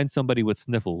to find somebody with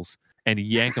sniffles and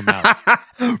yank them out.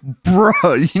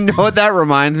 Bro, you know what that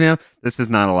reminds me of? This is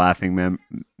not a laughing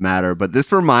matter, but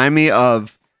this reminds me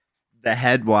of the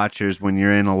head watchers when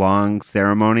you're in a long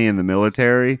ceremony in the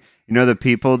military. You know, the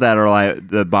people that are like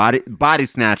the body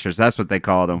snatchers. That's what they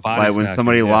call them. Like when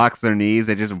somebody locks their knees,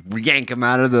 they just yank them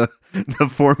out of the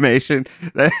formation.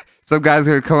 Some guy's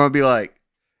gonna come up and be like,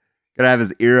 gonna have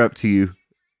his ear up to you,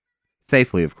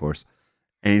 safely, of course,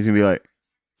 and he's gonna be like,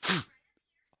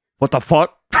 "What the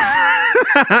fuck?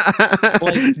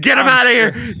 Get him out of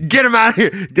here! Get him out of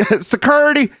here!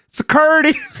 Security!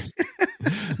 Security!"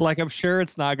 Like, I'm sure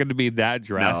it's not going to be that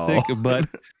drastic, but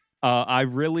I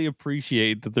really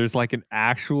appreciate that there's like an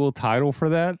actual title for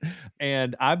that.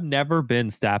 And I've never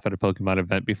been staff at a Pokemon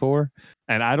event before,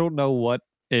 and I don't know what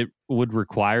it would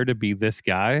require to be this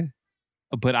guy,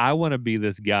 but I want to be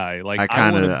this guy. Like, I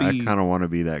kind of want to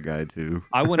be that guy too.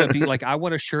 I want to be like, I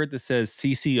want a shirt that says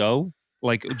CCO.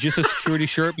 Like just a security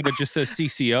shirt, but it just says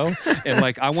CCO, and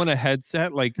like I want a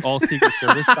headset, like all Secret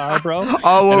Service style, bro.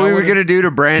 Oh, what we were gonna do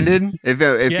to Brandon if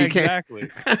yeah, you can't.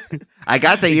 Exactly. I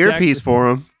got the earpiece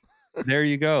for him. There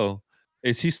you go.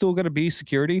 Is he still gonna be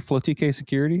security? FloTK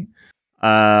security?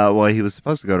 Well, he was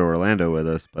supposed to go to Orlando with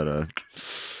us, but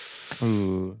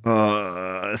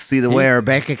see the way our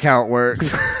bank account works.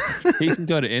 He can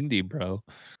go to Indy, bro.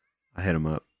 I hit him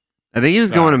up. I think he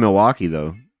was going to Milwaukee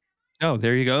though. Oh,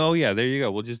 there you go. Oh, yeah, there you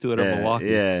go. We'll just do it in Milwaukee.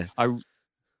 Yeah,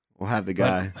 we'll have the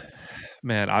guy.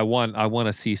 Man, I want a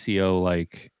CCO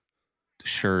like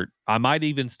shirt. I might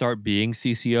even start being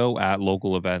CCO at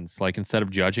local events. Like instead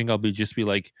of judging, I'll just be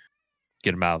like,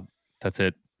 get him out. That's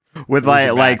it. With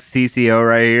like CCO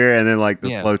right here, and then like the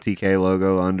FloTK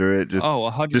logo under it. Just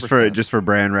 100%. just for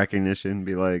brand recognition.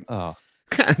 Be like, oh,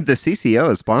 the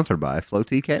CCO is sponsored by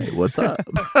FloTK. What's up?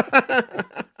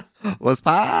 What's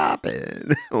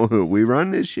poppin'? We run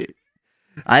this shit.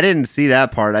 I didn't see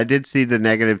that part. I did see the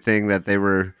negative thing that they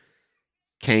were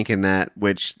kanking that,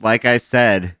 which, like I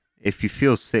said, if you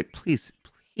feel sick, please,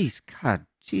 God,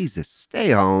 Jesus,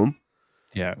 stay home.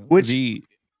 Yeah. Which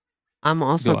I'm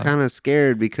also kind of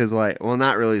scared because,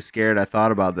 not really scared. I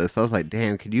thought about this. I was like,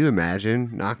 damn, could you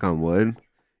imagine, knock on wood,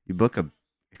 you book a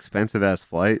expensive ass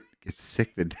flight, get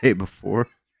sick the day before?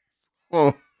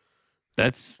 Oh,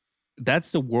 that's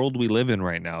the world we live in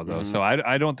right now, though. Mm-hmm. So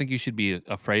I don't think you should be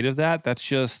afraid of that. That's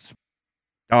just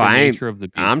the nature of the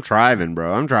beast. I'm driving,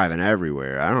 bro. I'm driving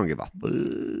everywhere. I don't give a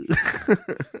fuck.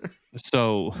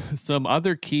 So some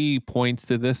other key points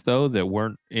to this, though, that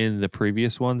weren't in the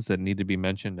previous ones that need to be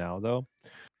mentioned now, though,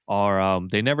 are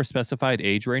they never specified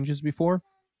age ranges before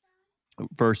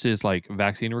versus like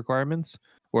vaccine requirements.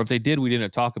 Or if they did, we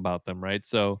didn't talk about them, right?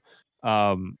 So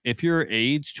if you're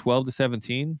age 12 to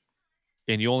 17,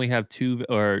 and you only have two,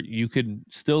 or you can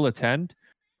still attend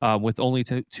with only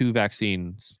two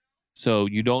vaccines. So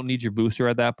you don't need your booster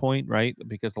at that point, right?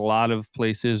 Because a lot of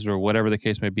places or whatever the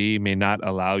case may be may not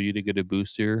allow you to get a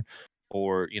booster,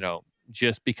 or,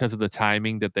 just because of the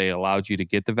timing that they allowed you to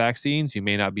get the vaccines, you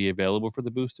may not be available for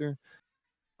the booster.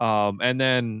 And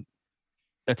then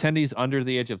attendees under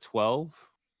the age of 12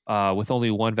 with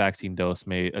only one vaccine dose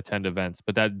may attend events.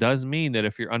 But that does mean that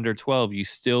if you're under 12, you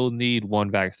still need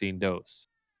one vaccine dose.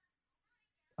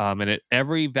 And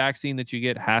every vaccine that you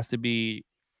get has to be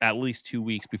at least 2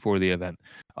 weeks before the event,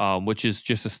 which is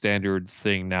just a standard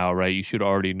thing now, right? You should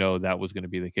already know that was going to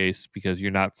be the case because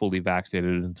you're not fully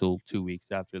vaccinated until 2 weeks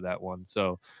after that one.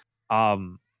 So I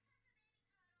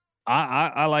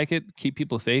like it. Keep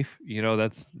people safe.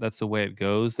 That's the way it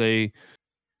goes. They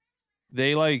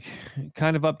like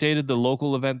kind of updated the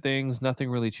local event things. Nothing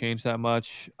really changed that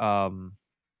much. But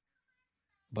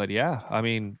yeah, I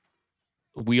mean,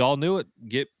 we all knew it.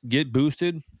 Get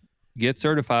boosted, get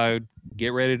certified,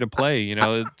 get ready to play.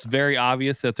 It's very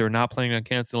obvious that they're not planning on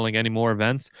canceling any more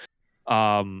events.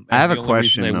 I have a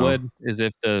question. They would is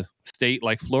if the state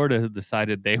like Florida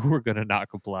decided they were going to not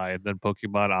comply, and then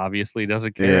Pokemon obviously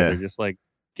doesn't care. Yeah. They're just like,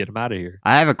 get them out of here.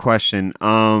 I have a question.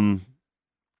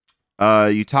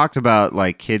 You talked about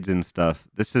like kids and stuff.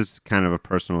 This is kind of a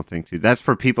personal thing too. That's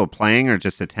for people playing or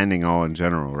just attending all in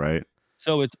general, right?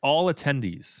 So it's all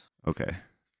attendees. Okay.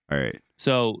 All right.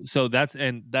 So that's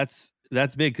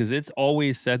big because it's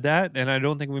always said that, and I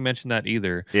don't think we mentioned that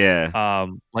either. Yeah.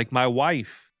 Like my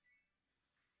wife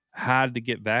had to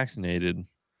get vaccinated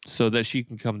so that she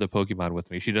can come to Pokemon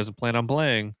with me. She doesn't plan on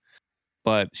playing,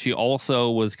 but she also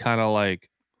was kind of like,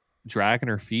 dragging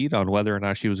her feet on whether or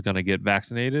not she was going to get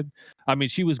vaccinated. I mean,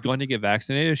 she was going to get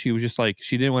vaccinated. She was just like,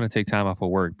 she didn't want to take time off of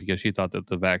work because she thought that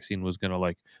the vaccine was going to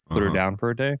like put her Uh-huh. down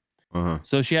for a day. Uh-huh.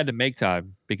 So she had to make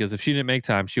time, because if she didn't make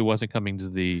time, she wasn't coming to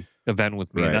the event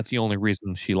with me. And Right. that's the only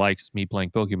reason she likes me playing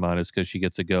Pokemon, is because she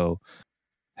gets to go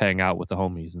hang out with the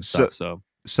homies and stuff.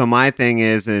 So my thing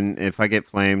is, and if I get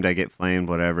flamed, I get flamed,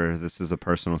 whatever. This is a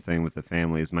personal thing with the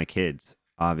family, is my kids,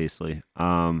 obviously.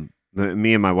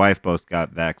 Me and my wife both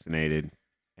got vaccinated,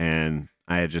 and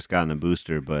I had just gotten a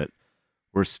booster, but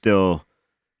we're still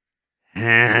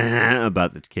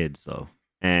about the kids though.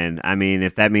 And I mean,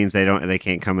 if that means they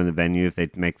can't come in the venue, if they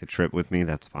make the trip with me,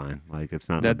 that's fine. Like, it's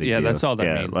not a big deal. That's all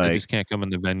that means. Like, They just can't come in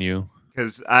the venue.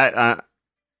 because I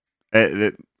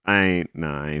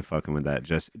ain't fucking with that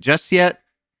just yet.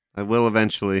 I will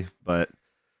eventually, but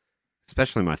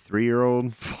especially my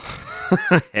 3-year-old.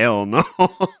 Hell no.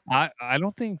 I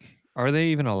don't think, are they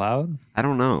even allowed? I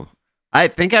don't know. I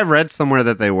think I read somewhere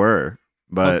that they were,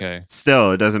 but Okay.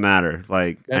 still, it doesn't matter.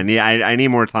 Like, I need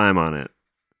more time on it.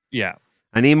 Yeah.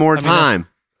 I need more time.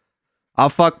 I'll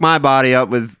fuck my body up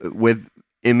with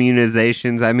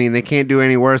immunizations. I mean, they can't do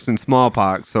any worse than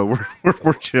smallpox, so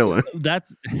we're chilling.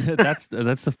 That's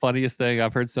the funniest thing.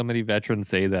 I've heard so many veterans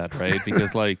say that, right?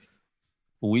 Because like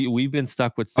we've been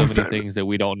stuck with so many things that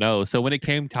we don't know. So when it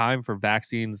came time for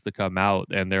vaccines to come out,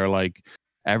 and they're like,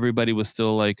 everybody was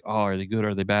still like, "Oh, are they good?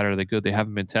 Are they bad? Are they good? They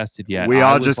haven't been tested yet." We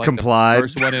all just complied. The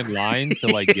first one in line to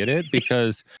like get it,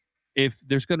 because if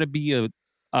there's gonna be a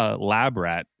lab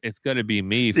rat, it's gonna be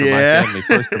me for my family,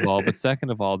 first of all. But second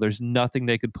of all, there's nothing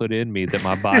they could put in me that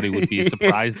my body would be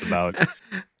surprised about.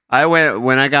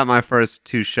 When I got my first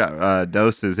 2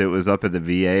 doses, it was up at the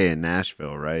VA in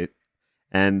Nashville, right?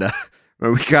 And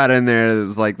when we got in there, it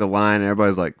was like the line.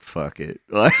 Everybody's like, "Fuck it!"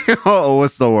 Like, oh,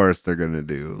 what's the worst they're gonna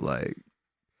do? Like,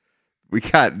 we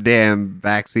got damn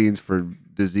vaccines for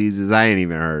diseases I ain't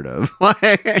even heard of.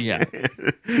 Yeah.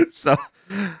 So,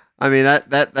 I mean,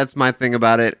 that's my thing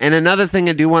about it. And another thing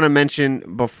I do want to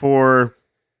mention before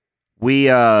we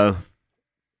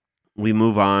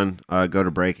move on, go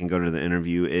to break and go to the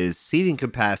interview, is seating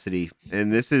capacity.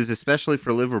 And this is especially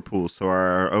for Liverpool. So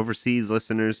our overseas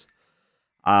listeners,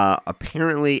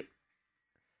 apparently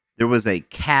there was a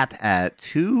cap at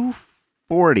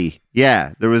 240.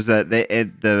 Yeah, there was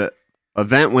the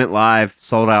event went live,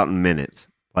 sold out in minutes.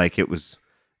 Like, it was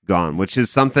gone, which is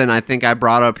something I think I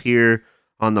brought up here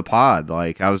on the pod.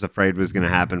 Like, I was afraid was going to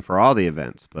happen for all the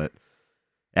events, but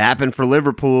it happened for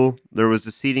Liverpool. There was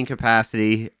a seating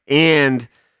capacity, and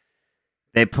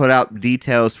they put out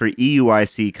details for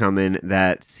EUIC coming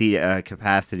that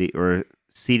capacity or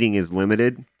seating is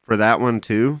limited for that one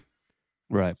too.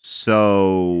 Right.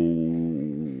 So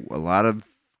a lot of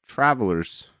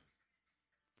travelers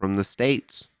from the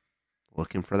States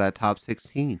looking for that top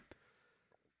 16.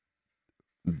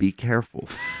 Be careful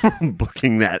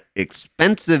booking that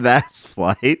expensive ass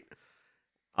flight.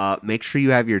 Make sure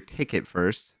you have your ticket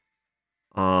first.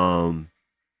 Yeah,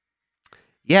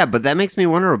 but that makes me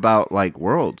wonder about like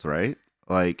Worlds, right?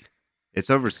 Like,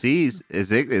 it's overseas. Is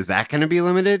that going to be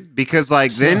limited? Because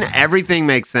like then everything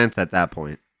makes sense at that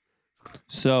point.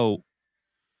 So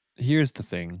here's the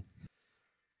thing.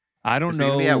 I don't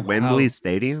know. Be at Wembley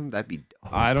Stadium? That'd be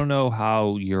dope. I don't know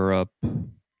how Europe,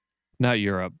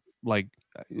 like,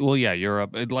 well, yeah,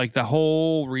 Europe, like the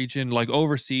whole region, like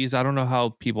overseas. I don't know how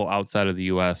people outside of the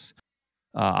U.S.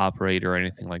 Operate or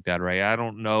anything like that, right? I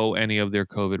don't know any of their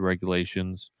COVID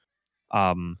regulations.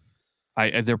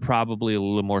 They're probably a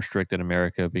little more strict than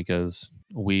America because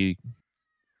we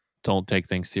don't take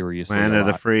things seriously. Land of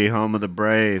the free, home of the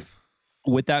brave.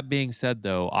 With that being said,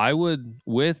 though, I would,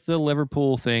 with the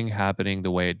Liverpool thing happening the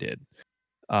way it did,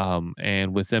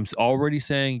 and with them already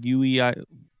saying EUIC,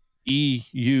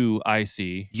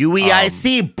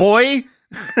 boy,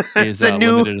 is a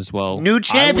new limited as well. New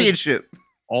championship.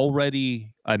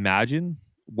 Already imagine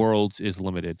Worlds is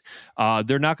limited.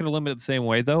 They're not going to limit it the same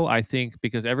way, though. I think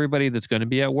because everybody that's going to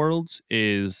be at Worlds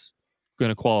is going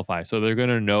to qualify, so they're going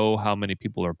to know how many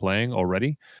people are playing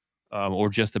already, or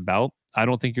just about. I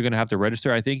don't think you're going to have to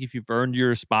register. I think if you've earned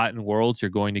your spot in Worlds,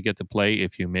 you're going to get to play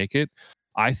if you make it.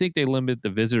 I think they limit the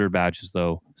visitor badges,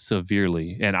 though,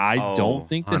 severely. And I don't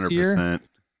think this 100%. Year,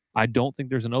 I don't think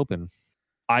there's an open.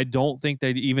 I don't think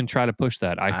they'd even try to push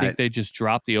that. I think they just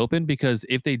drop the open, because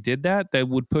if they did that, they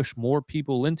would push more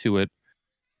people into it.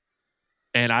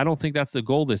 And I don't think that's the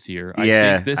goal this year. I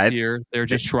think this year they're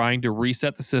just trying to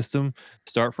reset the system,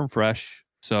 start from fresh.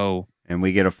 So, and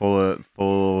we get a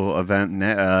full event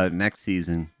next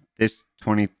season. This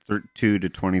 22 to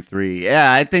 23.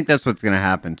 Yeah, I think that's what's going to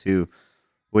happen too,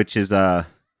 which is I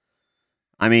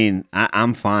I mean,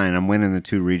 I'm fine. I'm winning the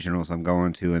 2 regionals I'm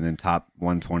going to, and then top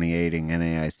 128ing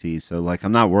NAIC. So like,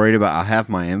 I'm not worried about. I'll have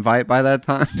my invite by that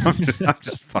time. I'm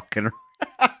just fucking.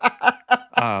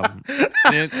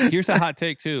 And here's a hot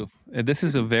take too. And this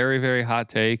is a very, very hot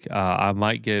take. I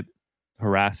might get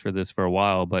harassed for this for a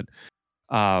while, but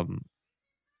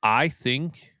I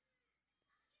think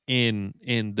in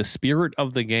the spirit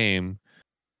of the game,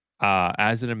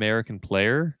 as an American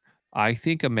player, I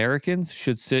think Americans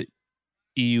should sit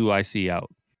EUIC out.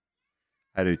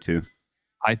 I do too.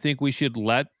 I think we should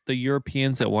let the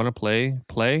Europeans that want to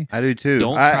play. I do too.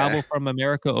 Don't travel from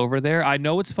America over there. I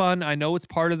know it's fun. I know it's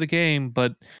part of the game,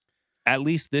 but at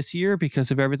least this year, because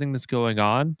of everything that's going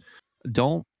on,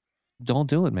 don't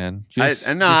do it, man. I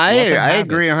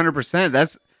agree 100%.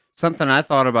 That's something I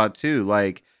thought about too.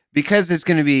 Like, because it's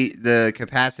going to be, the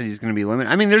capacity is going to be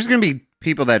limited. I mean, there's going to be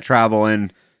people that travel,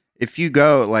 and if you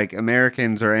go, like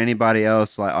Americans or anybody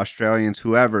else, like Australians,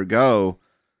 whoever go,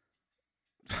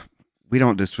 we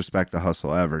don't disrespect the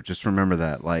hustle ever. Just remember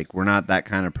that. Like, we're not that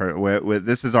kind of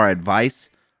this is our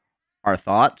advice, our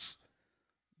thoughts,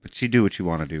 but you do what you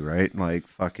want to do, right? Like,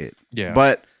 fuck it. Yeah.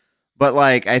 But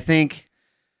like, I think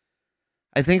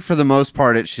for the most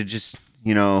part, it should just,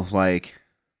 like,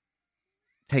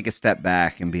 take a step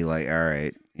back and be like, all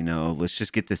right, let's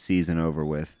just get the season over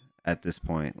with at this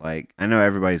point. Like, I know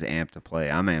everybody's amped to play.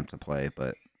 I'm amped to play,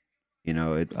 but,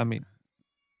 it's... I mean,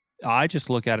 I just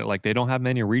look at it like they don't have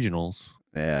many regionals.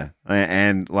 Yeah.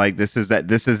 And, like, this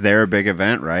is their big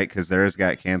event, right? Because theirs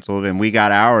got canceled, and we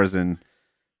got ours in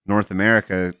North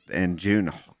America in June.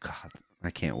 Oh, God,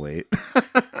 I can't wait.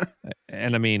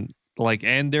 And, I mean... Like,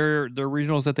 and their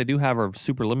regionals that they do have are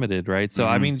super limited, right? So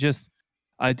I mean, just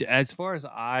as far as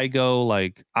I go,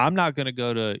 like, I'm not gonna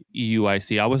go to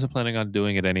EUIC. I wasn't planning on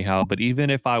doing it anyhow. But even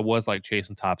if I was like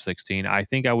chasing top 16, I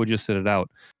think I would just sit it out,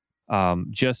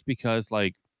 just because,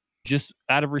 like, just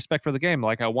out of respect for the game.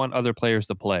 Like, I want other players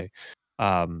to play.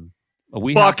 Fuck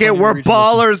it, we're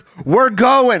ballers. We're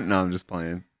going. No, I'm just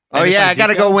playing. Oh yeah, I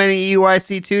gotta go win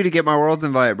EUIC too to get my Worlds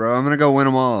invite, bro. I'm gonna go win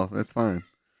them all. That's fine.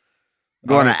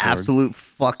 Going to absolute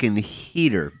fucking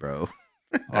heater, bro.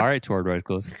 All right, Tord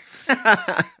Redcliffe.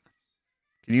 Can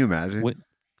you imagine?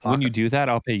 When you do that,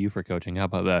 I'll pay you for coaching. How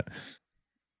about that?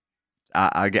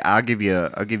 I'll give you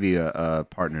a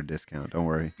partner discount. Don't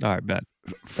worry. All right, bet.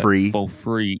 Free. For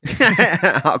free.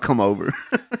 I'll come over.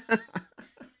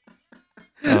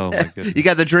 Oh my goodness. You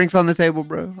got the drinks on the table,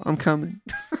 bro? I'm coming.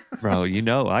 Bro,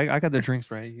 I got the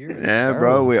drinks right here. Yeah,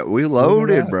 bro. We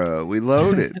loaded, bro. We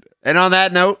loaded. And on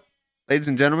that note, ladies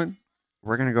and gentlemen,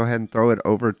 we're going to go ahead and throw it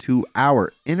over to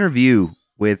our interview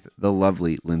with the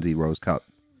lovely Lindsay Rose Cup.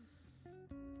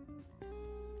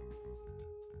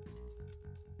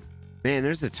 Man,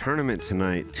 there's a tournament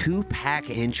tonight. 2-pack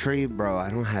entry, bro. I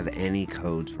don't have any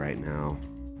codes right now.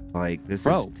 Like, this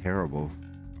is terrible.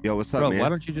 Yo, what's up, man? Why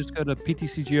don't you just go to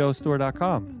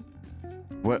ptcgostore.com?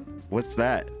 What's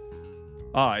that?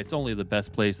 It's only the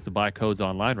best place to buy codes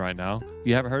online right now.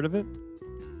 You haven't heard of it?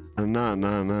 No.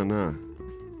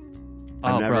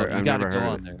 Oh, bro, you gotta go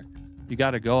on there. You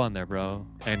gotta go on there, bro.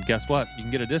 And guess what? You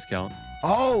can get a discount.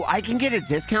 Oh, I can get a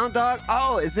discount, dog?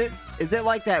 Oh, is it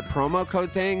like that promo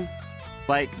code thing?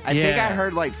 Like, I think I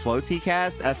heard like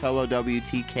FlowTcast,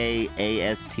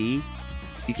 FLOWTKAST.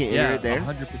 You can enter it there?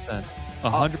 100%.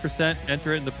 100%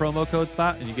 enter it in the promo code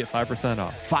spot and you get 5%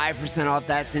 off. 5% off.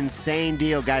 That's insane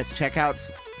deal, guys. Check out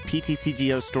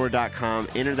ptcgostore.com.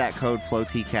 Enter that code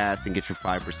FlowTcast and get your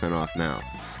 5% off now.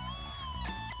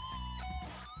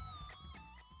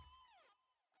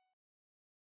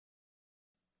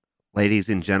 Ladies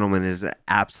and gentlemen, it is an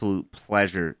absolute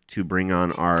pleasure to bring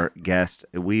on our guest.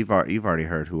 You've already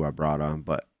heard who I brought on,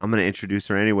 but I'm going to introduce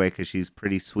her anyway because she's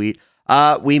pretty sweet.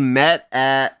 We met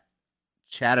at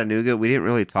Chattanooga. We didn't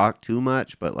really talk too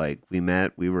much, but like we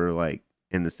met. We were like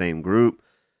in the same group.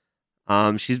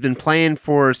 She's been playing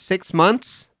for 6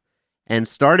 months and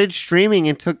started streaming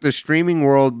and took the streaming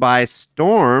world by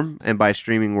storm. And by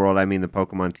streaming world, I mean the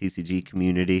Pokemon TCG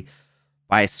community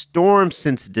by storm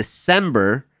since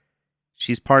December.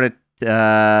 She's part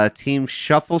of Team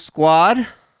Shuffle Squad,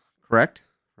 correct?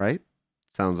 Right?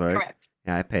 Sounds right. Correct.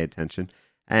 Yeah, I pay attention.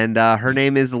 And her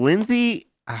name is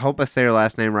Lindsay. I hope I say her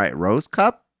last name right. Rose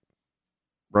Cup?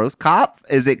 Rose Cup?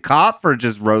 Is it Cop or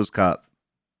just Rose Cup?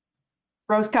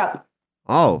 Rose Cup.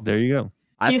 Oh. There you go.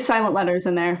 A few silent letters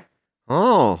in there.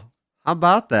 Oh, how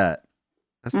about that?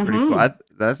 That's pretty cool.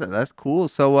 That's cool.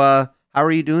 So how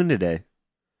are you doing today?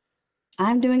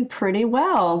 I'm doing pretty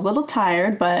well. A little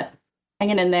tired, but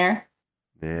hanging in there.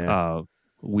 Yeah.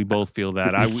 We both feel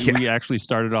that. We actually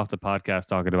started off the podcast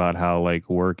talking about how like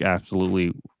work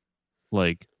absolutely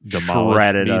like demolished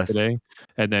Shredded me us. today,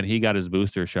 and then he got his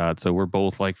booster shot, so we're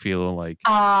both like feeling like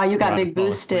You got gotta big fall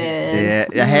asleep.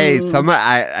 boosted. Yeah. Hey,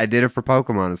 I did it for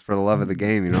Pokemon. It's for the love of the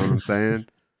game. You know what I'm saying?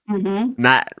 Mm-hmm.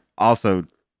 Not also,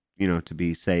 to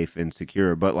be safe and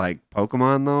secure, but like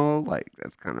Pokemon though, like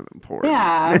that's kind of important.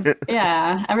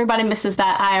 Yeah. Everybody misses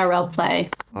that IRL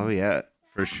play. Oh yeah,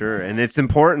 for sure. And it's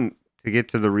important to get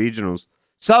to the regionals.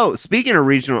 So speaking of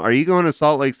regional, are you going to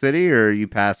Salt Lake City or are you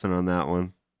passing on that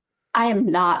one? I am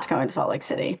not going to Salt Lake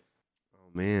City. Oh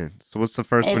man. So what's the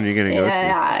first one you're going to go to?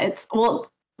 Yeah,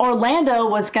 Orlando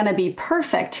was going to be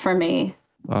perfect for me.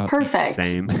 Perfect.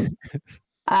 Same.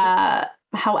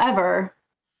 However,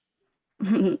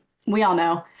 we all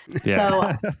know. Yeah.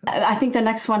 So I think the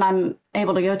next one I'm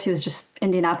able to go to is just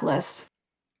Indianapolis.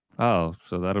 Oh,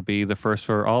 so that'll be the first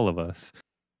for all of us.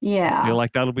 Yeah. I feel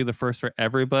like that'll be the first for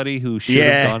everybody who should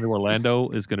have gone to Orlando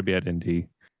is going to be at Indy.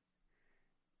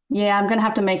 Yeah, I'm gonna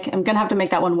have to make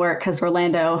that one work because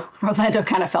Orlando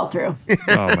kind of fell through.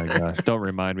 Oh my gosh! Don't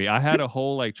remind me. I had a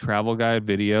whole like travel guide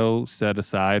video set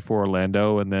aside for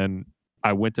Orlando, and then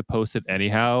I went to post it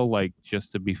anyhow, like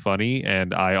just to be funny,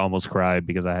 and I almost cried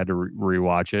because I had to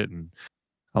rewatch it, and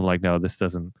I'm like, no, this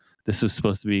isn't. This is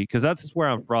supposed to be because that's where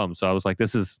I'm from. So I was like,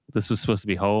 this was supposed to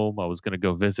be home. I was gonna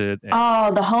go visit.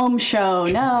 And the home show.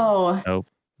 No. Nope.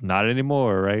 Not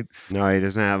anymore, right? No, he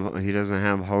doesn't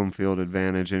have home field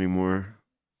advantage anymore.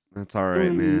 That's all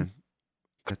right, man.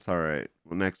 That's all right.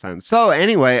 Well, next time. So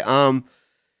anyway,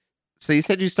 so you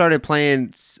said you started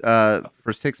playing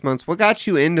for 6 months. What got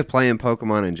you into playing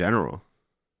Pokemon in general?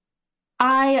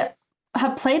 I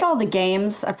have played all the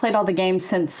games. I played all the games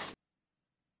since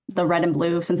the Red and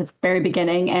Blue, since the very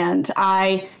beginning, and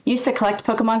I used to collect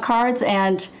Pokemon cards,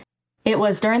 and it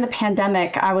was during the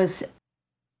pandemic. I was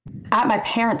at my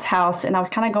parents' house, and I was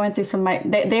kind of going through some of my,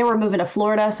 they were moving to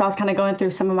Florida, so I was kind of going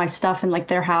through some of my stuff in like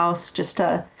their house just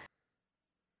to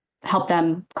help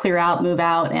them clear out, move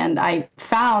out. And I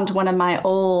found one of my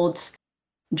old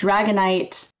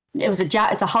Dragonite. It's a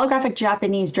holographic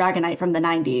Japanese Dragonite from the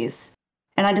 90s.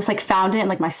 And I just like found it in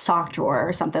like my sock drawer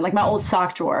or something, like my old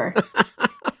sock drawer.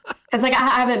 Cause like I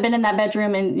haven't been in that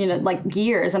bedroom in, like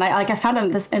years. And I found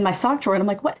it in my sock drawer, and I'm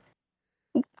like, what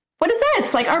is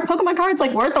this? Like, are Pokemon cards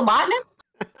like worth a lot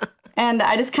now? And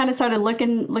I just kind of started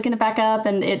looking it back up,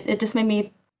 and it just made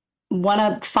me want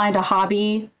to find a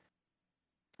hobby.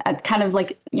 Kind of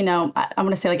like, I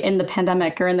want to say like in the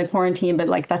pandemic or in the quarantine, but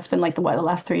like that's been like the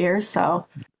last 3 years. So,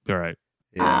 all right.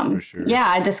 Yeah, for sure. Yeah,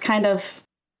 I just kind of,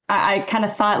 I kind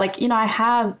of thought like, I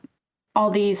have all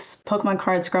these Pokemon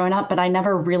cards growing up, but I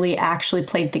never really actually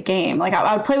played the game. Like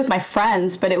I would play with my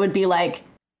friends, but it would be like,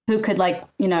 who could like,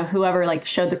 whoever like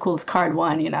showed the coolest card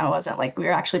won, it wasn't like we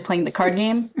were actually playing the card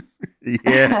game.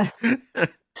 Yeah.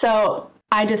 So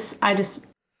I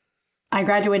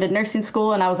graduated nursing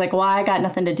school, and I was like, well, I got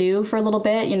nothing to do for a little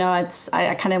bit.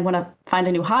 I kind of want to find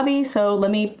a new hobby. So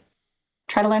let me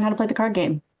try to learn how to play the card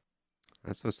game.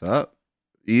 That's what's up.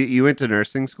 You went to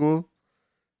nursing school?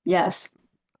 Yes.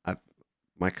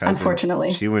 My cousin,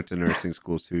 unfortunately, she went to nursing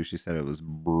school too. She said it was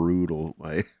brutal.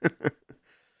 Like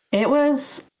it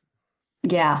was,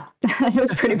 yeah, it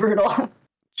was pretty brutal.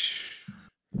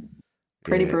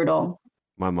 Pretty brutal.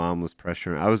 My mom was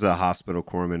pressuring. I was a hospital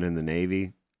corpsman in the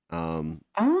Navy. So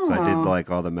I did like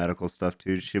all the medical stuff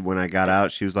too. When I got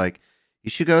out, she was like,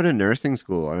 "You should go to nursing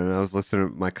school." And I was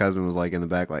listening. My cousin was like in the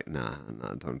back, like, "Nah,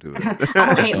 don't do it."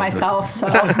 I hate myself. So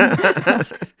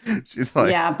she's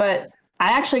like, yeah, but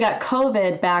I actually got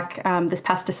COVID back this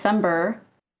past December,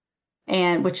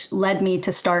 and which led me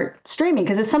to start streaming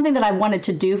because it's something that I wanted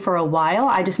to do for a while.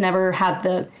 I just never had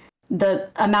the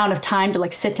amount of time to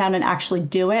like sit down and actually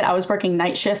do it. I was working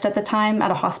night shift at the time at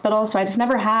a hospital, so I just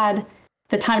never had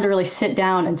the time to really sit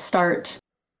down and start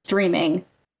streaming.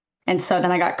 And so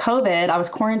then I got COVID. I was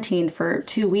quarantined for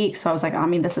 2 weeks, so I was like,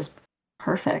 this is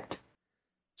perfect.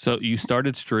 So you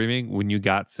started streaming when you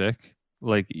got sick?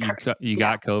 Like you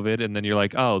got COVID, and then you're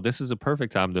like, oh, this is a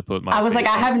perfect time to put my. I was like,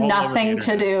 I have nothing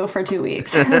to do for 2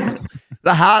 weeks.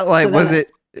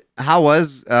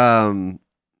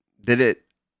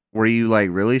 Were you like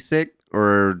really sick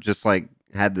or just like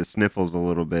had the sniffles a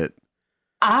little bit?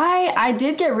 I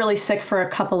did get really sick for a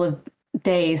couple of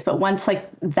days, but once like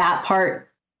that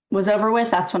part was over with,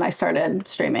 that's when I started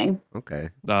streaming. Okay.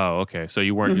 Oh, okay. So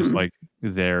you weren't just like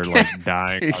there, like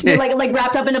dying. You're like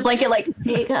wrapped up in a blanket, like,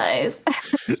 hey guys.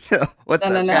 What's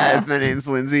up, guys? My name's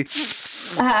Lindsay.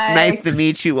 Hi. Nice to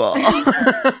meet you all.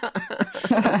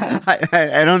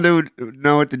 I don't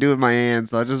know what to do with my hands,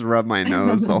 so I'll just rub my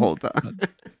nose the whole time.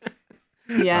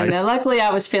 Yeah, no, luckily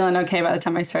I was feeling okay by the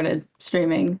time I started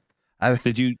streaming.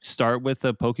 Did you start with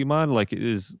a Pokemon?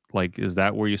 Is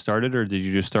that where you started, or did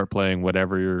you just start playing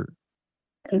whatever you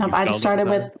I just started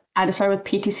with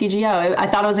PTCGO. I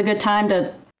thought it was a good time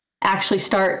to actually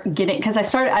start getting, because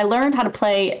I learned how to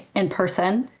play in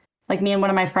person. Like me and one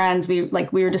of my friends, we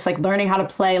were just like learning how to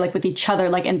play like with each other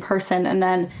like in person, and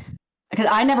then because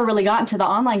I never really got into the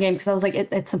online game because I was like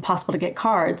it's impossible to get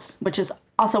cards, which is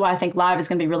also why I think live is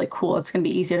going to be really cool. It's going to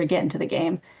be easier to get into the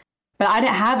game. But I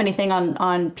didn't have anything on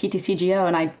PTCGO,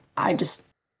 and I just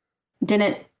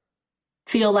didn't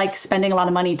feel like spending a lot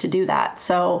of money to do that.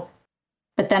 So,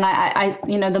 but then I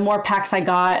the more packs I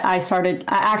got, I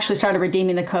actually started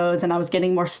redeeming the codes, and I was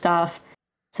getting more stuff.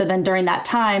 So then during that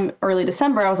time, early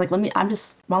December, I was like,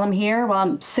 while I'm here, while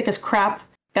I'm sick as crap,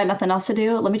 got nothing else to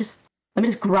do, let me just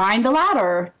grind the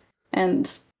ladder.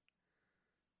 And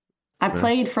I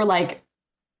played for like,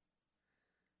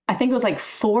 I think it was like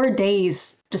 4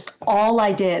 days. Just all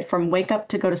I did from wake up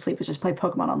to go to sleep was just play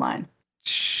Pokemon Online.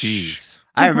 Jeez.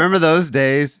 I remember those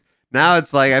days. Now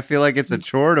it's like, I feel like it's a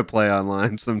chore to play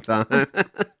online sometimes.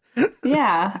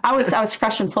 Yeah, I was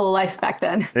fresh and full of life back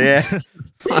then. Yeah.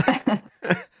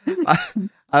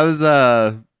 I was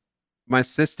my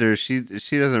sister, she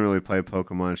doesn't really play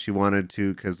Pokemon. She wanted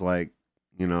to because like,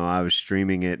 I was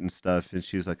streaming it and stuff, and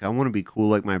she was like, I want to be cool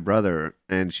like my brother,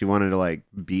 and she wanted to like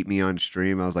beat me on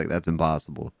stream. I was like, that's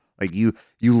impossible. Like you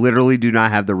literally do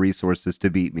not have the resources to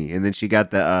beat me. And then she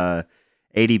got the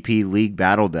ADP League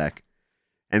Battle deck.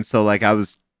 And so like I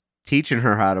was teaching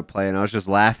her how to play, and I was just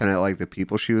laughing at like the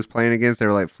people she was playing against. They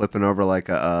were like flipping over like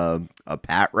a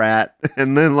pat rat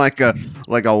and then like a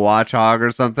watch hog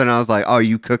or something. I was like, oh,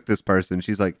 you cooked this person.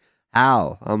 She's like,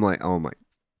 how? I'm like, oh my,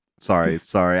 sorry.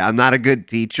 I'm not a good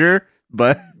teacher,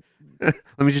 but let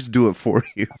me just do it for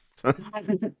you.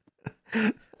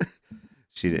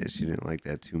 She didn't like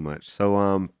that too much.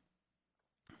 So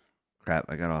crap,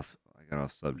 I got off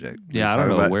subject. Yeah, I don't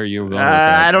know where you were going with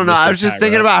that. I don't know. I was just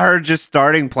thinking about her just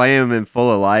starting playing in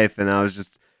full of life, and I was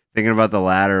just thinking about the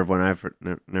ladder when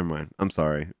never mind. I'm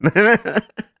sorry.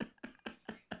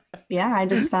 Yeah, I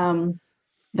just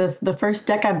the first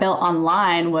deck I built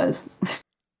online was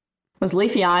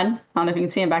Leafeon. I don't know if you can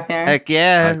see him back there. Heck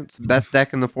yeah, it's the best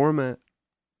deck in the format.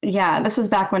 Yeah, this was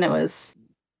back when it was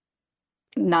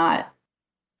not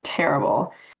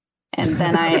terrible. And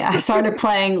then I started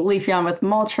playing Leafeon with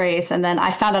Moltres, and then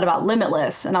I found out about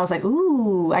Limitless, and I was like,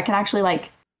 ooh, I can actually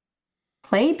like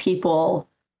play people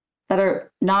that are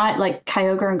not like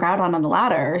Kyogre and Groudon on the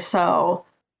ladder. So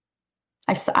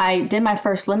I did my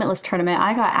first Limitless tournament.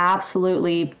 I got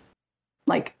absolutely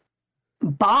like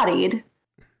bodied.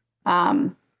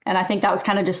 And I think that was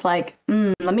kind of just like,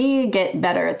 let me get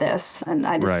better at this. And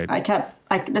I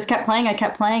just kept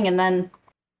playing. And then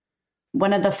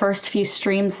one of the first few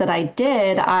streams that I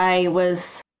did, and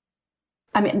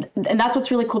that's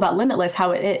what's really cool about Limitless,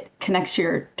 how it connects to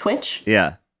your Twitch.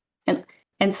 Yeah.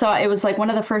 And so it was like one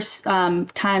of the first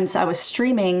times I was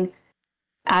streaming,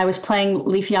 I was playing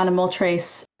Leafeon and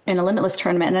Moltres in a Limitless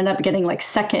tournament and ended up getting like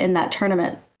second in that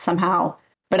tournament somehow.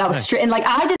 But I was and like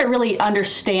I didn't really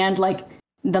understand like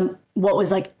what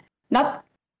was like, not,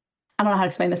 I don't know how to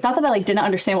explain this. Not that I like didn't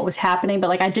understand what was happening, but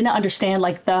like I didn't understand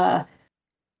like the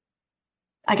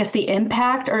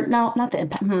impact, or no, not the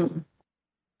impact.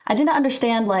 I didn't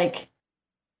understand like,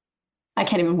 I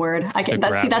can't even word.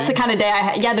 That's the kind of day I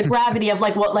had. Yeah, the gravity of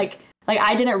like what like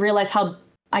I didn't realize how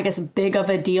I guess big of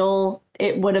a deal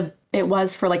it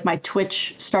was for like my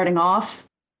Twitch starting off.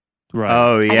 Right.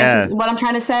 Oh yeah. I guess is what I'm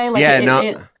trying to say. Like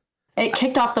yeah, it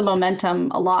kicked off the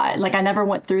momentum a lot. Like I never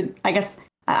went through. I guess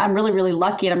I'm really, really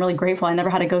lucky, and I'm really grateful. I never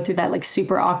had to go through that like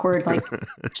super awkward like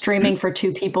streaming for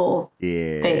two people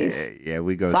phase. Yeah,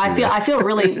 we go. So I feel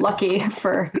really lucky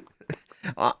for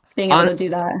being able to do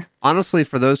that. Honestly,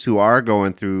 for those who are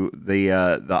going through the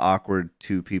awkward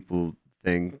two people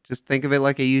thing, just think of it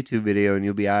like a YouTube video, and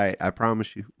you'll be all right. I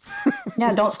promise you.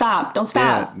 Yeah, don't stop.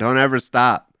 Yeah, don't ever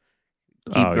stop.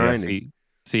 Keep grinding. Yeah,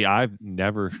 see, I've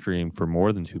never streamed for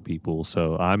more than two people,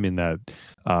 so I'm in that.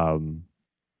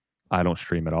 I don't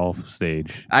stream at all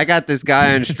stage. I got this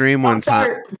guy on stream one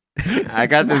time.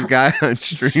 Because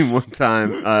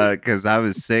I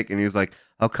was sick, and he was like,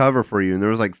 I'll cover for you. And there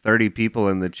was like 30 people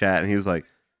in the chat, and he was like,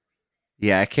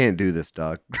 yeah, I can't do this,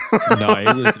 dog. No,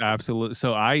 it was absolute.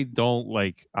 So I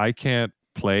can't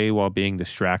play while being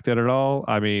distracted at all.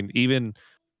 I mean, even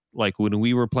like when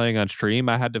we were playing on stream,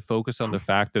 I had to focus on the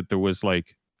fact that there was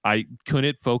like, I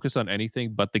couldn't focus on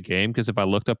anything but the game, because if I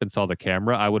looked up and saw the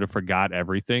camera, I would have forgot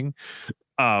everything.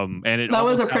 And that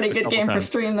was a pretty good game for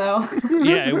stream, though.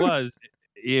 Yeah, it was.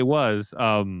 It was.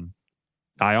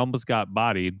 I almost got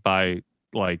bodied by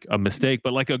like a mistake,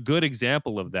 but like a good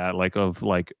example of that, like of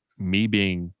like me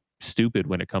being stupid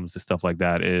when it comes to stuff like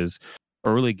that is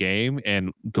early game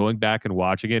and going back and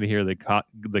watching it and hear the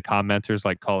commenters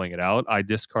like calling it out. I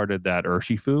discarded that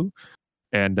Urshifu,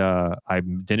 and I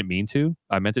didn't mean to.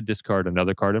 I meant to discard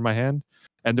another card in my hand.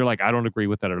 And they're like, I don't agree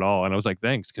with that at all. And I was like,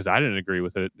 thanks, because I didn't agree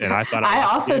with it. And I thought I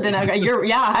also didn't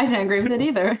agree. I didn't agree with it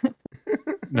either.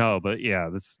 No, but yeah,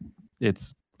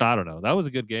 it's I don't know. That was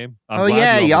a good game.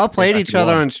 Y'all played each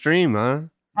other on stream, huh?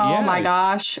 Oh my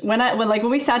gosh. When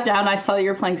we sat down, I saw that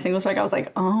you were playing singles strike. I was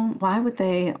like, oh, why would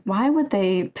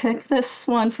they pick this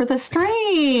one for the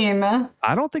stream?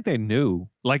 I don't think they knew.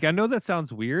 Like, I know that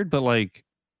sounds weird, but like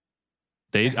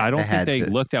I don't think they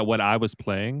looked at what I was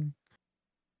playing.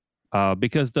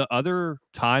 Because the other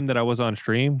time that I was on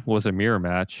stream was a mirror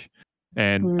match.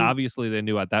 And obviously they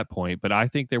knew at that point, but I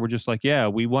think they were just like, yeah,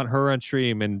 we want her on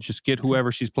stream and just get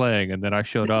whoever she's playing. And then I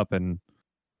showed up and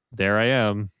there I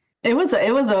am. It was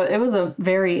a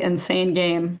very insane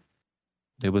game.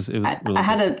 It was really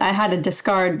I had to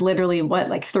discard literally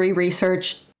 3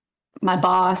 research, my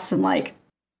boss, and 2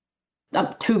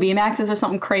 VMAXs or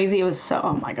something crazy. It was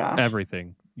oh my gosh.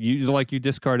 Everything. You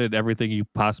discarded everything you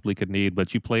possibly could need,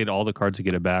 but you played all the cards to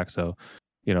get it back. So,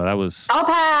 that was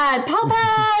Palpad,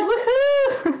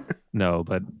 woohoo! No,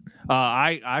 but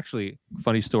I actually,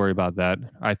 funny story about that.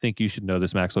 I think you should know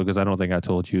this, Maxwell, because I don't think I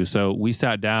told you. So we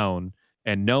sat down,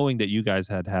 and knowing that you guys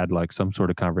had some sort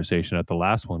of conversation at the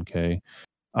last 1K,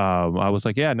 I was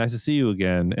like, yeah, nice to see you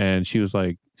again. And she was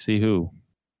like, see who?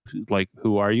 Like,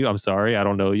 who are you? I'm sorry, I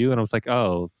don't know you. And I was like,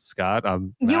 oh, Scott,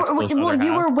 I'm you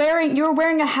were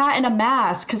wearing a hat and a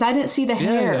mask because I didn't see the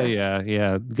hair.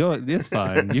 Yeah. Go, it's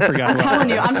fine. You forgot. I'm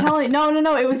telling you.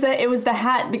 No. It was the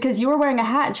hat, because you were wearing a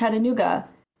hat in Chattanooga,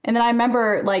 and then I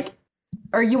remember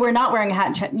or you were not wearing a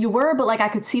hat. You were, but I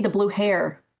could see the blue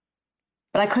hair,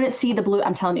 but I couldn't see the blue.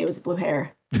 I'm telling you, it was the blue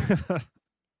hair.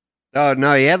 Oh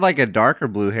no, he had a darker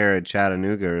blue hair at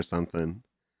Chattanooga or something.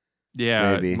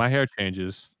 Yeah, maybe. My hair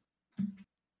changes.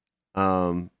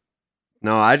 No,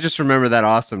 I just remember that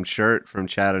awesome shirt from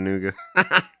Chattanooga.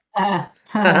 How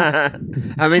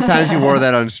many times you wore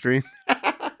that on stream?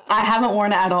 I haven't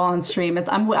worn it at all on stream.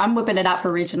 I'm whipping it out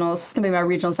for regionals. It's gonna be my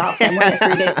regionals outfit. I'm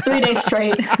wearing it 3 days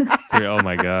straight. Oh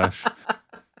my gosh.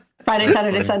 Friday,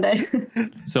 Saturday, Sunday.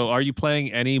 So, are you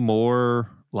playing any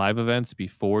more live events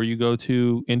before you go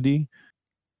to Indy?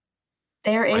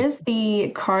 There is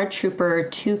the Card Trooper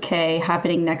 2K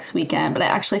happening next weekend, but I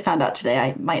actually found out today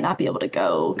I might not be able to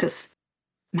go because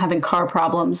I'm having car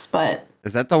problems. But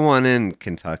is that the one in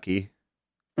Kentucky?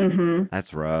 Mm-hmm.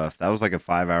 That's rough. That was a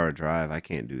 5-hour drive. I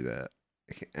can't do that.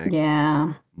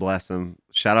 Yeah. Bless him.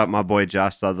 Shout out my boy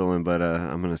Josh Sutherland, but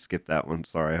I'm gonna skip that one.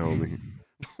 Sorry, homie.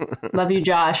 Love you,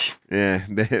 Josh. Yeah,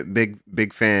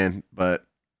 big fan, but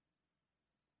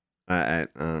it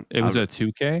was a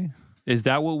 2K. Is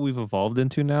that what we've evolved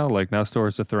into now? Now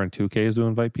stores are throwing 2Ks to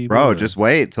invite people? Bro, just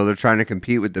wait till they're trying to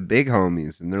compete with the big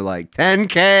homies. And they're like,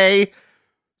 10K,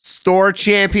 store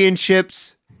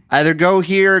championships. Either go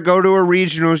here or go to a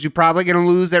regionals. You're probably going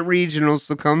to lose at regionals,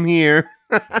 so come here.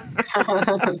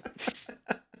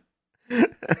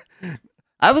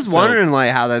 I was wondering,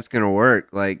 how that's going to work.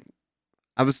 I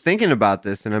was thinking about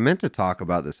this, and I meant to talk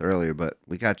about this earlier, but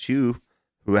we got you,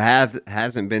 who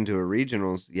hasn't been to a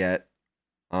regionals yet.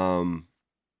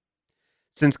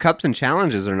 Since cups and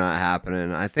challenges are not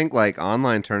happening, I think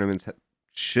online tournaments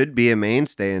should be a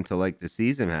mainstay until the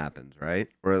season happens, right?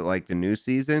 Or the new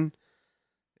season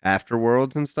after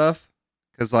Worlds and stuff.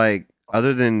 Because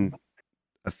other than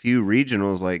a few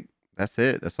regionals, that's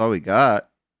it. That's all we got.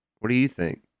 What do you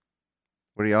think?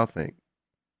 What do y'all think?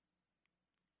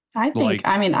 I think.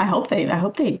 I hope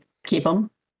they keep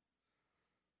them.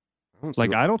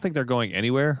 I don't think they're going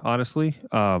anywhere, honestly.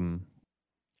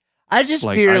 I just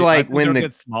fear I when they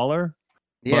get smaller.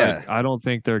 Yeah, I don't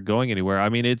think they're going anywhere. I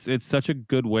mean, it's such a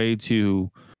good way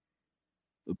to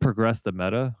progress the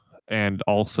meta and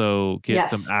also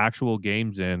get some actual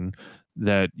games in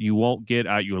that you won't get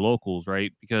at your locals,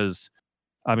 right? Because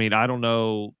I don't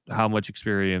know how much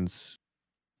experience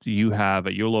you have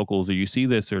at your locals, or you see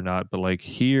this or not, but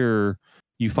here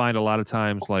you find a lot of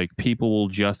times people will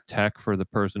just tech for the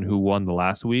person who won the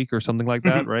last week or something like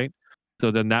that, right? So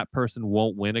then that person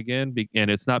won't win again. And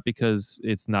it's not because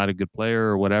it's not a good player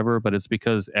or whatever, but it's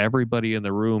because everybody in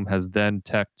the room has then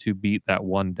tech to beat that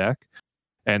one deck.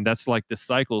 And that's the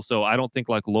cycle. So I don't think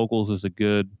locals is a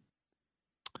good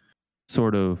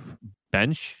sort of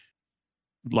benchmark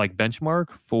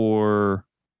for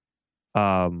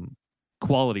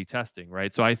quality testing,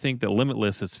 right? So I think that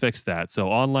Limitless has fixed that. So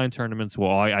online tournaments,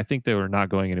 I think they were not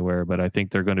going anywhere, but I think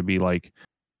they're going to be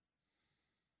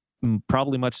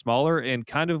probably much smaller and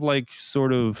kind of like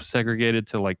sort of segregated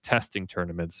to like testing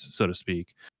tournaments, so to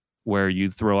speak, where you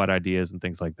throw out ideas and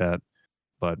things like that.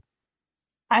 But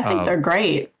I think they're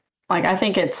great. Like, I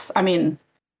think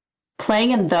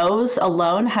playing in those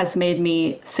alone has made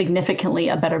me significantly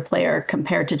a better player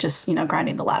compared to just,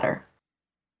 grinding the ladder.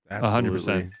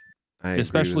 100%.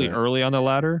 Especially early on the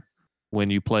ladder when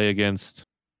you play against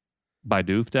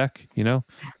Bidoof deck,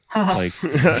 like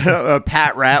a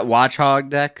Pat Rat Watchhog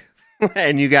deck.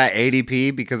 And you got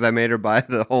ADP because I made her buy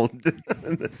the whole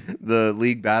the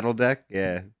League Battle deck.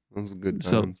 Yeah, those are good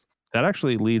times. So that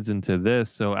actually leads into this.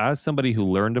 So as somebody who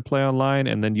learned to play online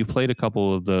and then you played a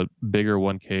couple of the bigger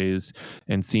 1Ks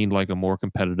and seen like a more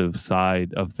competitive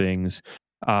side of things,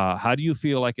 how do you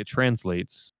feel like it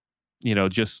translates?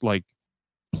 Just like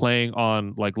playing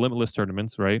on like limitless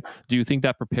tournaments, right? Do you think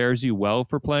that prepares you well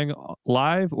for playing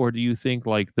live, or do you think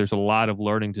like there's a lot of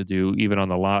learning to do even on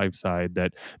the live side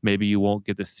that maybe you won't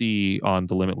get to see on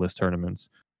the limitless tournaments?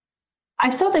 I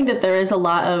still think that there is a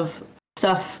lot of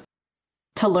stuff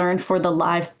to learn for the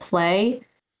live play.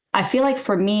 I feel like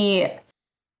for me,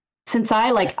 since I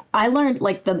learned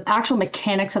like the actual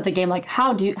mechanics of the game, like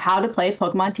how to play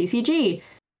Pokemon TCG.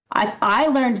 I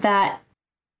learned that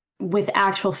with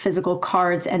actual physical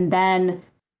cards and then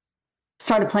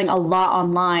started playing a lot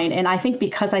online. And I think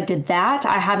because I did that,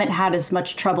 I haven't had as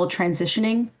much trouble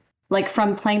transitioning like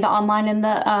from playing the online and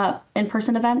the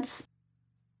in-person events.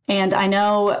 And I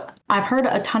know I've heard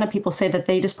a ton of people say that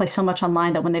they just play so much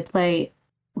online that when they play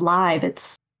live,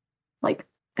 it's like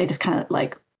they just kind of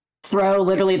like throw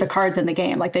literally the cards in the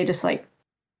game. Like they just like,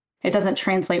 it doesn't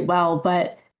translate well.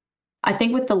 But I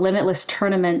think with the limitless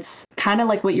tournaments, kind of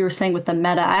like what you were saying with the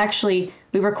meta,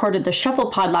 we recorded the Shuffle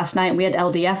Pod last night and we had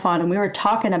LDF on and we were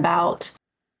talking about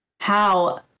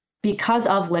how because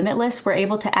of limitless, we're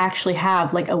able to actually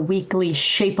have like a weekly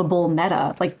shapeable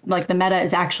meta. Like the meta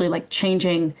is actually like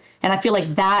changing. And I feel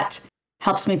like that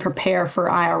helps me prepare for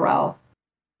IRL.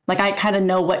 Like I kind of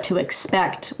know what to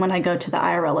expect when I go to the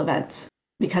IRL events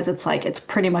because it's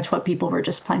pretty much what people were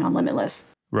just playing on limitless.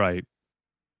 Right.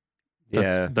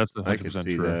 That's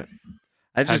 100% true.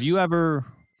 Have you ever?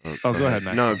 Go ahead,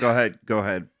 Matt. No, go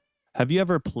ahead. Have you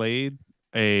ever played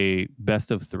a best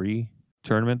of 3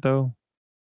 tournament though?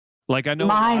 Like I know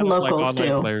my locals like online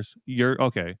do. Players. You're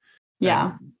okay.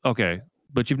 Yeah. Okay,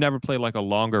 but you've never played like a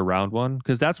longer round one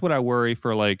because that's what I worry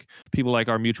for like people like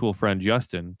our mutual friend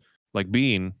Justin, like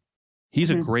Bean. He's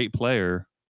a great player,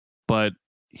 but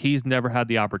he's never had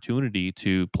the opportunity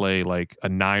to play like a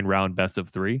 9-round best of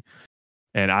 3.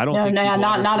 And I don't think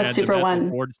not a super one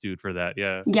fortitude for that.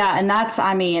 Yeah. Yeah, and that's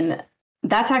actually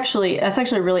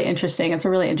really interesting. It's a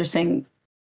really interesting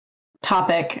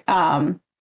topic. I'm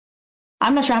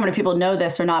not sure how many people know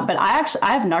this or not, but I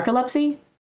have narcolepsy.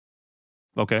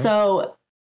 Okay. So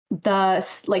the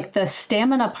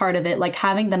stamina part of it, like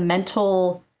having the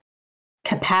mental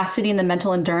capacity and the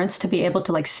mental endurance to be able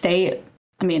to like stay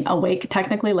awake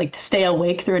technically, like to stay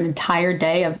awake through an entire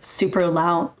day of super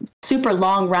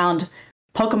long round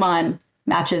Pokemon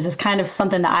matches is kind of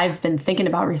something that I've been thinking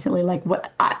about recently. Like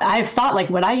what I've thought, like,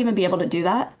 would I even be able to do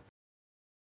that?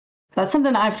 That's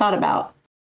something that I've thought about.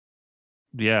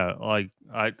 Yeah, like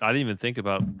I didn't even think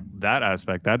about that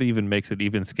aspect. That even makes it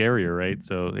even scarier, right?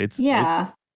 So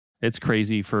it's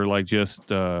crazy for like just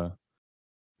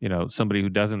somebody who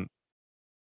doesn't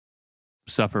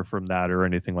suffer from that or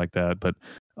anything like that. But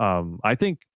I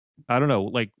think I don't know,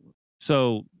 like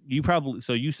so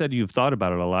you said you've thought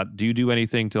about it a lot. Do you do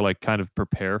anything to like kind of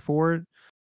prepare for it?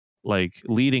 Like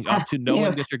leading up to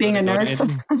knowing that you're being a nurse.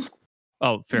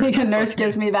 Oh, fair. Being a nurse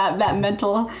gives me that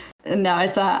mental. No,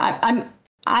 it's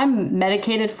I'm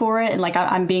medicated for it and like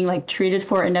I'm being like treated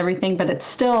for it and everything, but it's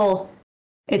still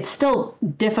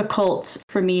difficult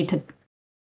for me to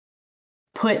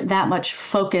put that much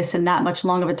focus and that much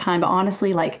long of a time. But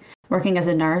honestly, like working as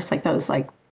a nurse, like those like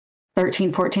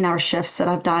 13, 14-hour shifts that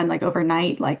I've done like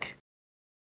overnight, like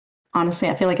honestly,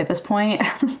 I feel like at this point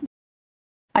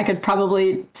I could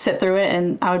probably sit through it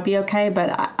and I would be okay.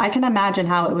 But I can imagine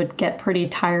how it would get pretty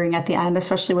tiring at the end,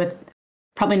 especially with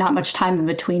probably not much time in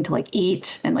between to like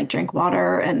eat and like drink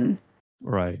water and.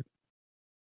 Right.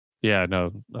 Yeah,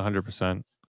 no, 100%.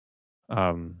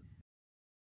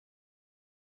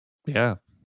 Yeah.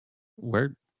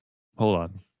 Hold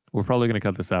on. We're probably going to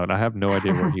cut this out. I have no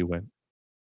idea where he went.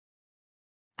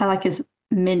 I like his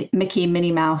Mickey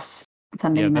Minnie Mouse. It's a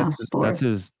Minnie Mouse board. That's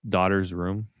his daughter's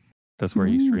room. That's where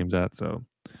he streams at. So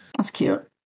that's cute.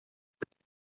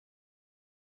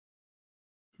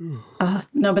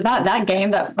 No, but that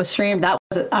game that was streamed, that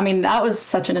was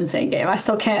such an insane game. I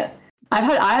still can't. I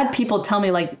had people tell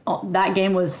me like that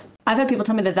game was I've had people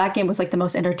tell me that game was like the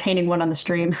most entertaining one on the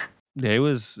stream. Yeah, it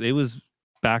was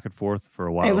back and forth for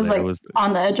a while. It was there. like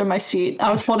on the edge of my seat.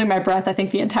 I was holding my breath, I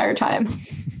think, the entire time.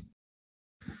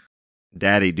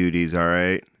 Daddy duty's all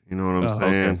right. You know what I'm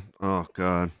saying? Okay. Oh,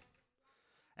 God.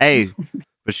 Hey,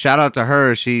 but shout out to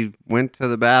her. She went to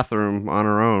the bathroom on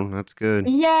her own. That's good.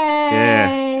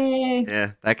 Yay!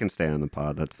 Yeah, that can stay on the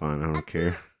pod. That's fine. I don't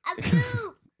care.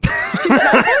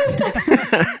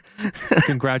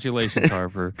 Congratulations,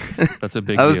 Harper. That's a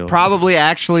big That was deal. probably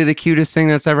actually the cutest thing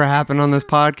that's ever happened on this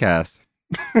podcast.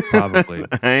 Probably.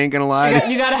 I ain't gonna lie.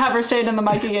 You gotta have her say it in the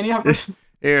mic again. You have her...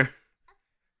 Here.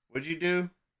 What'd you do?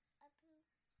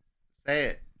 Say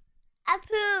it. I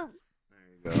poop.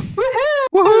 There you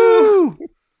go. Woohoo!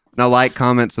 Now like,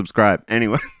 comment, subscribe.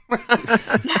 Anyway.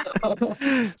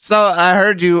 So I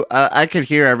heard you. I could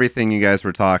hear everything you guys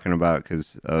were talking about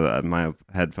because my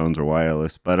headphones are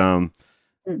wireless. But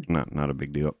not a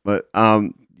big deal. But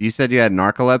you said you had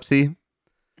narcolepsy.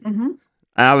 Mm-hmm.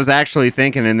 I was actually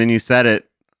thinking, and then you said it.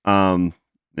 It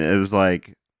was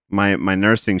like my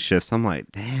nursing shifts. I'm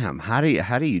like, damn, how do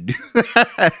you do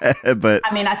that? But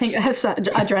I mean, I think it's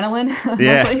adrenaline.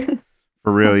 Yeah. Mostly.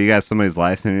 for real, you got somebody's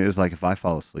life, and it's like if I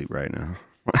fall asleep right now.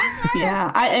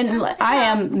 Yeah, I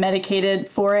am medicated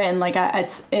for it, and like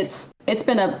it's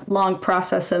been a long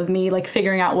process of me like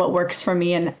figuring out what works for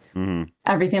me and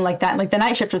everything like that. And, like the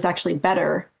night shift was actually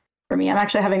better for me. I'm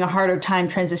actually having a harder time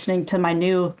transitioning to my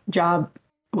new job,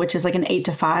 which is like an 8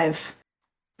 to 5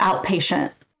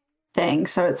 outpatient thing.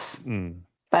 So it's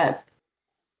but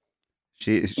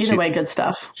either way, good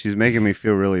stuff. She's making me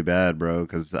feel really bad, bro,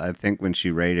 because I think when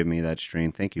she rated me that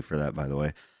stream, thank you for that, by the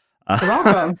way. You're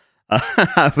welcome.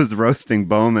 I was roasting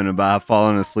Bowman about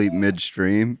falling asleep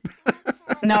midstream.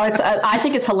 No, I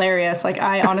think it's hilarious. Like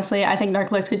I think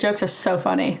narcolepsy jokes are so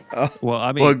funny. Well,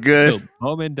 I mean, well, good. So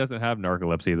Bowman doesn't have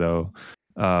narcolepsy though.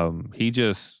 He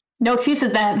just No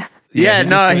excuses then. Yeah,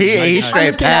 no, he I'm straight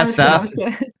just kidding, passed out.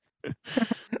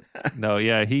 No,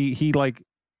 yeah, he like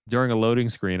during a loading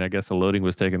screen, I guess the loading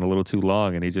was taking a little too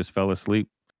long, and he just fell asleep.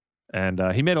 And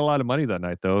he made a lot of money that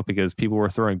night, though, because people were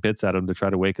throwing bits at him to try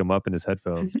to wake him up in his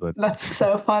headphones. But That's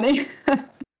so funny.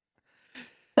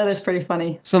 That is pretty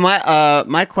funny. So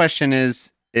my question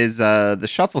is the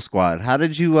Shuffle Squad. How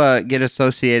did you get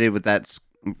associated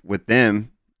with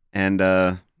them? And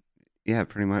yeah,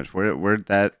 pretty much where'd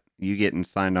that you getting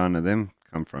signed on to them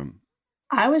come from?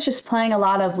 I was just playing a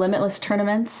lot of Limitless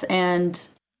tournaments and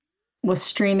was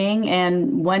streaming,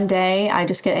 and one day I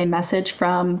just get a message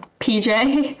from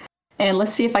PJ. And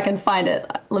let's see if I can find it.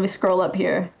 Let me scroll up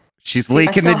here. She's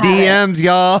leaking the DMs,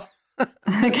 y'all.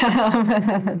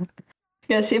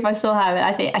 Yeah, see if I still have it.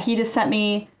 I think he just sent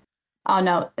me. Oh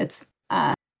no, it's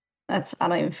that's. I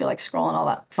don't even feel like scrolling all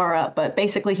that far up. But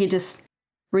basically, he just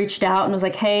reached out and was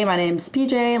like, "Hey, my name's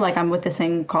PJ. Like, I'm with this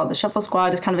thing called the Shuffle Squad."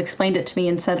 Just kind of explained it to me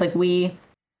and said, like, we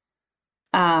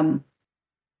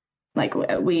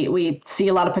see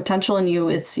a lot of potential in you.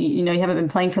 It's you haven't been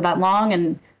playing for that long,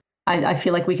 and I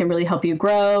feel like we can really help you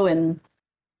grow, and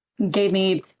gave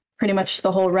me pretty much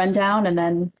the whole rundown, and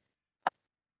then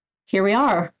here we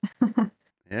are.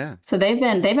 Yeah. So they've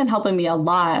been helping me a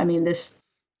lot. I mean, this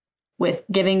with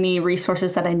giving me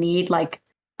resources that I need, like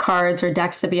cards or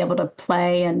decks to be able to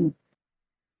play, and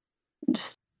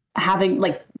just having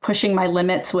like pushing my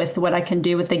limits with what I can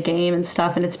do with the game and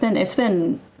stuff. And it's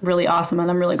been really awesome, and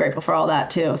I'm really grateful for all that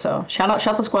too. So shout out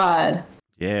Shuffle Squad.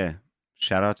 Yeah.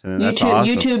 Shout out to them. That's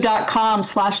awesome.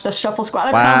 YouTube.com/the Shuffle Squad.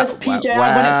 I promised PJ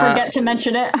I wouldn't forget to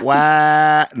mention it.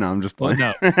 Wow. No, I'm just playing.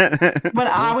 no. But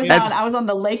I was on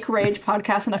the Lake Rage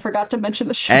podcast, and I forgot to mention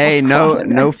the Shuffle Hey, Squad.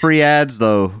 no free ads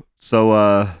though.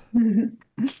 So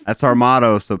that's our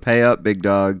motto. So pay up, big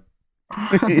dog.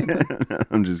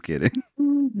 I'm just kidding.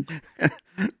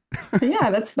 Yeah,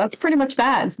 that's pretty much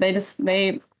that.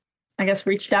 They I guess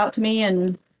reached out to me,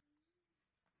 and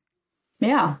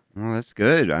yeah. Well, that's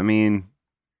good. I mean,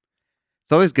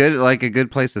 it's always good, like a good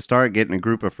place to start, getting a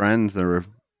group of friends or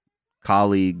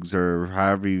colleagues or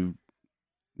however you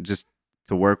just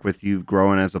to work with you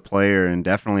growing as a player, and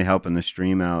definitely helping the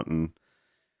stream out and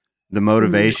the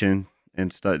motivation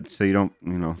and stuff, so you don't,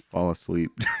 fall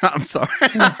asleep. I'm sorry.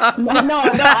 No,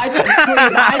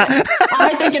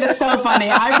 I think it is so funny.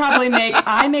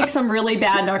 I make some really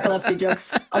bad narcolepsy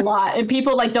jokes a lot, and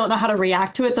people like don't know how to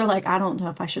react to it. They're like, I don't know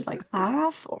if I should like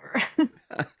laugh or.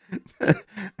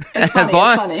 It's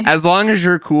funny. As long as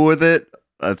you're cool with it,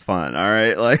 that's fine. All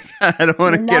right, like I don't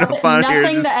want to get up on here.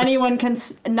 Nothing that anyone can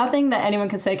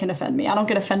say can offend me. I don't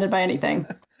get offended by anything.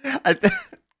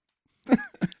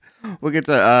 We'll get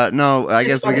to no. I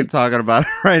guess we can talk about it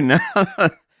right now.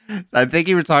 I think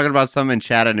you were talking about something in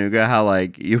Chattanooga, how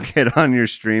like you get on your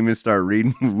stream and start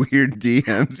reading weird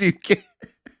DMs. You get.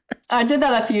 I did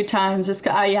that a few times.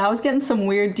 I was getting some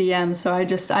weird DMs, so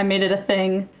I made it a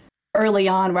thing early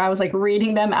on where I was like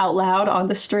reading them out loud on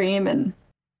the stream, and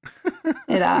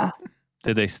it.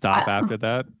 Did they stop after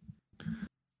that?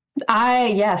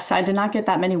 Yes, I did not get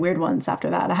that many weird ones after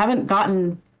that. I haven't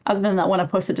gotten, other than that one I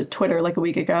posted to Twitter like a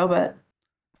week ago, but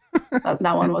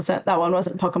that one wasn't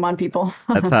Pokemon people.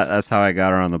 That's how I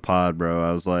got her on the pod, bro.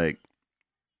 I was like,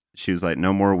 she was like,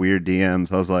 no more weird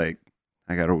DMs. I was like,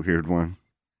 I got a weird one.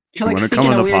 You're like, want to come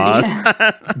on the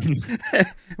pod?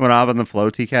 When I'm on the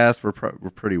Floaty cast, we're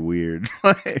pretty weird.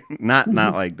 not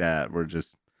like that. We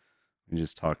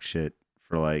just talk shit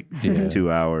for like 2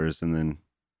 hours, and then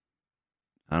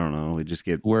I don't know. We just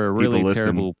get. We're a really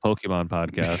terrible Pokemon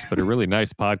podcast, but a really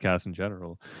nice podcast in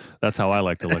general. That's how I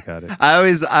like to look at it. I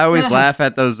always laugh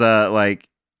at those like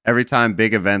every time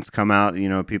big events come out. You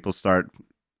know, people start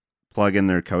plugging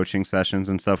their coaching sessions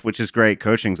and stuff, which is great.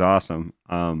 Coaching's awesome.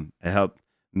 It helped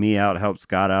me out, helped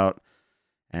Scott out,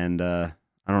 and I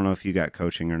don't know if you got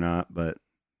coaching or not, but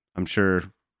I'm sure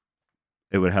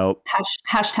it would help.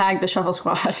 Hashtag the Shuffle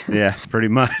Squad. Yeah, pretty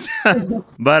much.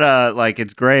 But like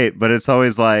it's great, but it's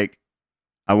always like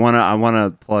I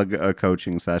wanna plug a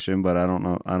coaching session, but I don't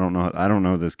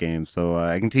know this game, so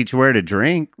I can teach you where to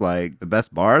drink, like the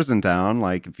best bars in town.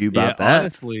 Like if you about that.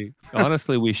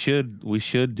 Honestly, we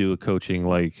should do a coaching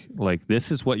like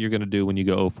this is what you're gonna do when you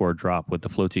go 0-4 drop with the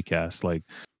Floaty cast. Like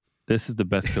this is the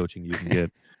best coaching you can get.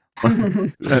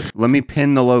 Let me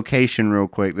pin the location real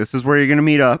quick. This is where you're gonna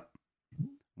meet up.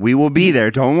 We will be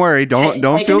there. Don't worry.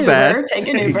 Don't feel bad. Take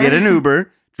an Uber. Get an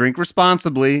Uber. Drink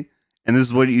responsibly, and this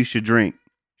is what you should drink.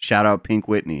 Shout out Pink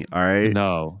Whitney. All right.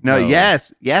 No.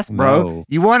 Yes, bro. No.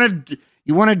 You want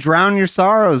to drown your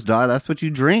sorrows, dog. That's what you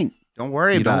drink. Don't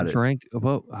worry about it. Drink.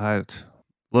 Well,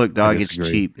 Look, dog. It's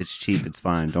cheap. It's cheap. It's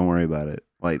fine. Don't worry about it.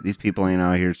 Like these people ain't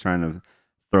out here trying to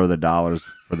throw the dollars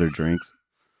for their drinks.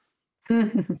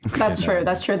 That's true.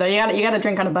 That's true. Though you got to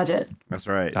drink on a budget. That's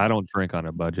right. I don't drink on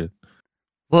a budget.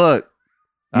 Look,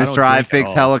 Mr. I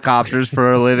fix all. helicopters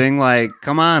for a living. Like,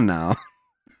 come on now.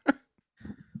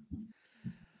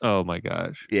 Oh my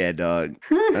gosh. Yeah, dog.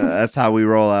 That's how we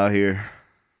roll out here.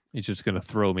 He's just gonna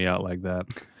throw me out like that.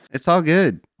 It's all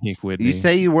good. Pink Whitney. You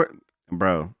say you were,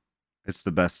 bro. It's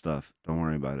the best stuff. Don't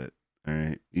worry about it. All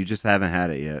right. You just haven't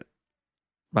had it yet.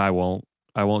 I won't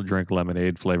drink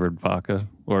lemonade flavored vodka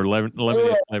or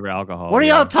lemonade flavored alcohol. What are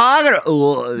y'all talking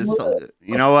about?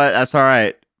 You know what? That's all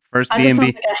right. First I just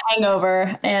B&B. like a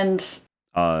hangover, and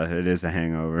It is a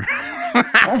hangover.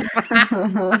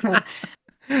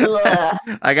 ugh.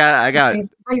 I got.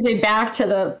 Brings me back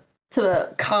to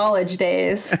the college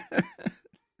days.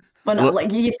 When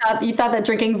like you thought that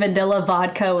drinking vanilla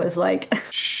vodka was like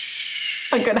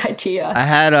a good idea. I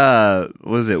had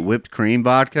was it whipped cream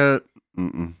vodka?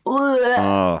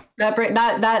 Oh,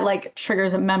 that like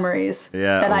triggers memories.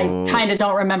 Yeah, that I kind of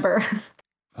don't remember.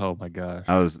 Oh my gosh.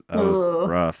 I was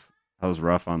rough. I was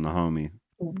rough on the homie.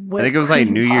 Whipped I think it was like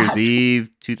cream New Year's vodka. Eve,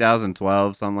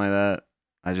 2012, something like that.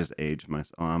 I just aged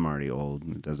myself. Oh, I'm already old.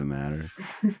 It doesn't matter.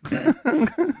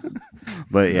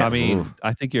 But yeah, I mean,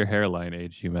 I think your hairline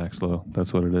aged you, Maxlow.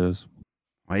 That's what it is.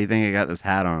 why do you think I got this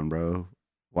hat on, bro?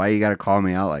 Why you got to call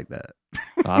me out like that?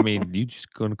 I mean, you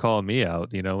just gonna call me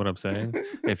out. You know what I'm saying?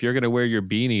 If you're gonna wear your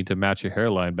beanie to match your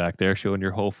hairline back there, showing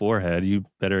your whole forehead, you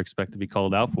better expect to be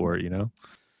called out for it. You know.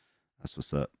 That's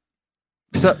what's up.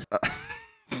 So,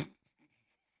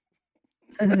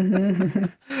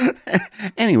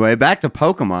 anyway, back to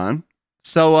Pokemon.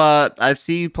 So, I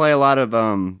see you play a lot of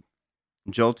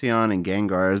Jolteon and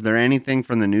Gengar. Is there anything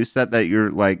from the new set that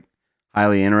you're like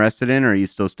highly interested in, or are you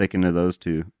still sticking to those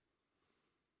two?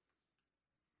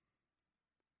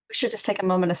 We should just take a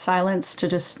moment of silence to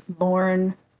just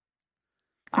mourn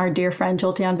our dear friend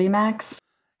Jolteon VMAX.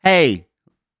 Hey,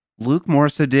 Luke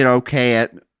Morsa did okay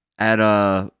at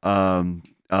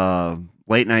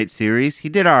late night series. He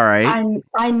did all right.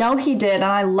 I know he did, and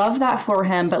I love that for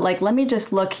him. But like, let me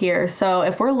just look here. So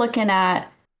if we'll look at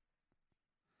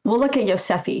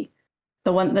Yosefi,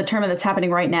 the tournament that's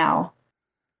happening right now,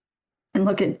 and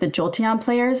look at the Jolteon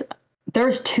players.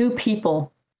 There's two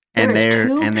people. And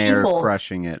they're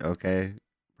crushing it. Okay,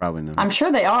 probably not. I'm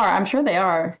sure they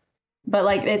are. But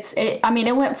like,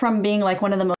 it went from being like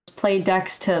one of the most played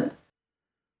decks to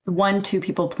 1-2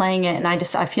 people playing it, and I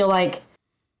feel like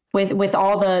with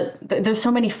all there's so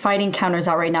many fighting counters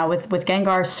out right now with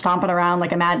Gengar stomping around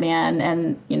like a madman,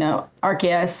 and you know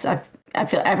Arceus. I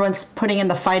feel everyone's putting in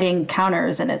the fighting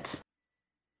counters, and it's.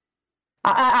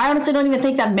 I honestly don't even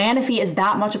think that Manaphy is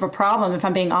that much of a problem. If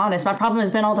I'm being honest, my problem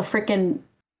has been all the freaking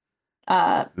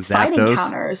fighting Zapdos?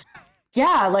 counters.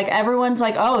 Yeah, like everyone's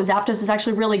like, "Oh, Zapdos is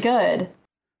actually really good."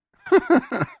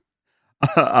 So-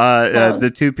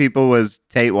 The two people was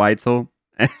Tate Weitzel.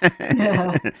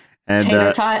 Yeah. And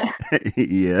Tater Tot.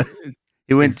 yeah,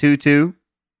 he went 2-2,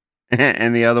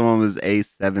 and the other one was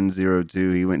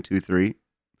A702. He went 2-3.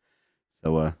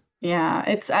 So Yeah,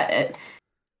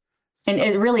 and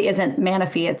it really isn't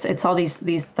Manaphy. It's all these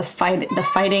the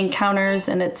fighting counters,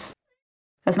 and it's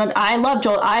as much. I love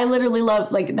Jolt. I literally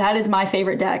love, like, that is my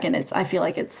favorite deck, and I feel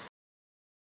like it's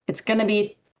gonna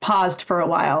be paused for a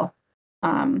while.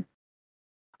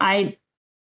 I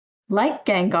like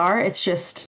Gengar. It's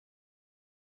just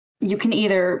you can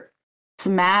either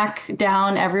smack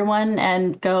down everyone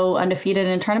and go undefeated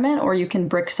in a tournament, or you can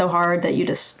brick so hard that you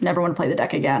just never want to play the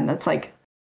deck again. That's like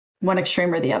one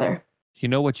extreme or the other. You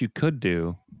know what you could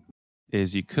do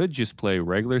is you could just play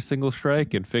regular single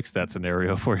strike and fix that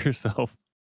scenario for yourself.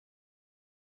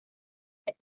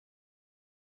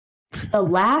 The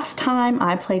last time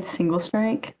I played single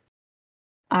strike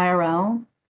IRL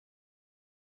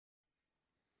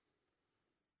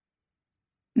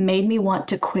made me want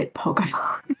to quit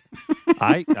Pokemon.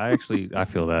 I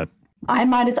feel that. I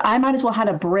might as well had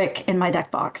a brick in my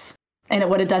deck box, and it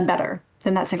would have done better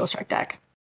than that single strike deck.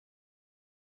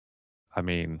 I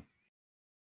mean,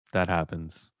 that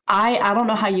happens. I don't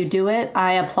know how you do it.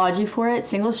 I applaud you for it.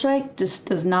 Single strike just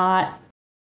does not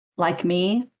like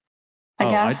me,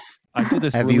 I guess. I do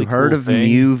this. have really you heard cool of thing.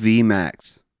 Mew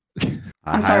VMAX?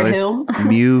 I'm sorry, who?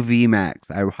 Mew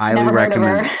VMAX. I highly Never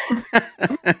recommend. heard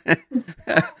of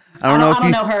her. I don't know if I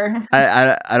don't know her.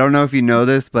 I don't know if you know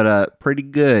this, but pretty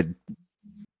good.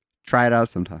 Try it out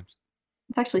sometimes.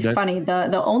 It's actually funny.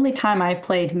 The only time I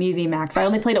played Mew VMAX, I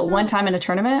only played it one time in a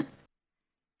tournament.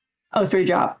 Oh,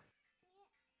 3-drop.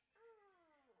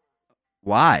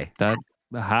 Why? That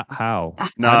how?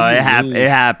 No, How do you it lose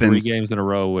happens. 3 games in a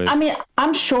row with. I mean,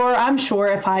 I'm sure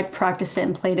if I practiced it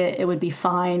and played it, it would be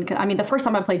fine. I mean, the first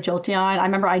time I played Jolteon, I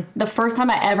remember the first time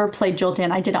I ever played Jolteon,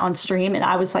 I did it on stream, and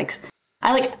I was like,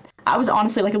 I was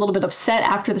honestly like a little bit upset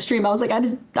after the stream. I was like,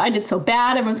 I did so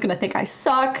bad. Everyone's gonna think I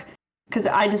suck, because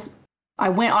I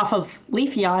went off of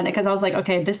Leafeon because I was like,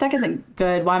 okay, this deck isn't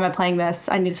good. Why am I playing this?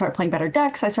 I need to start playing better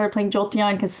decks. I started playing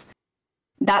Jolteon because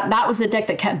that was the deck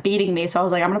that kept beating me. So I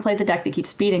was like, I'm gonna play the deck that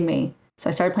keeps beating me. So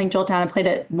I started playing Jolteon. I played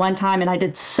it one time and I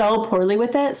did so poorly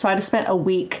with it. So I just spent a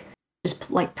week just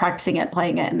like practicing it,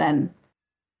 playing it, and then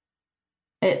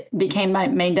it became my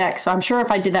main deck. So I'm sure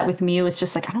if I did that with Mew, it's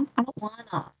just like I don't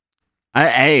wanna.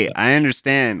 I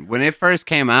understand. When it first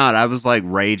came out, I was like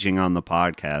raging on the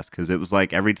podcast because it was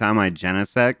like every time I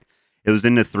Genesect, it was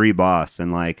into 3 boss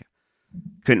and like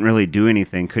couldn't really do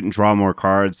anything, couldn't draw more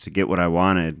cards to get what I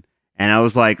wanted. And I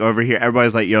was like, over here,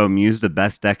 everybody's like, yo, Mew's the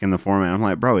best deck in the format. I'm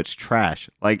like, bro, it's trash.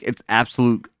 Like, it's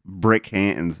absolute brick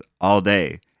hands all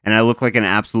day. And I look like an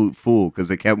absolute fool because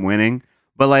it kept winning.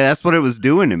 But like, that's what it was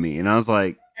doing to me. And I was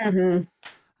like, I don't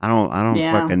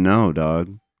fucking know,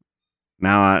 dog.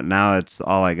 Now it's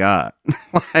all I got.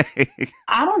 Like,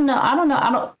 I don't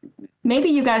know. Maybe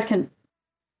you guys can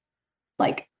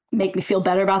like make me feel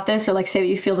better about this, or like say that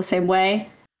you feel the same way.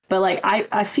 But like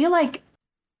I feel like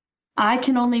I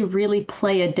can only really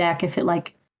play a deck if it,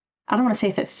 like, I don't want to say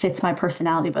if it fits my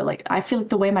personality, but like I feel like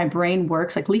the way my brain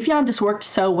works, like Leafeon just worked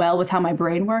so well with how my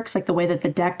brain works, like the way that the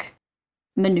deck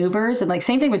maneuvers. And like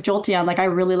same thing with Jolteon. Like I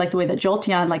really like the way that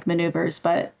Jolteon like maneuvers,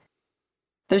 but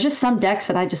there's just some decks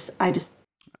that I just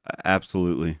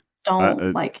absolutely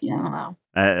don't like. Yeah, I don't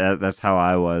know. That's how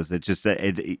I was. It just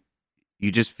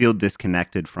you just feel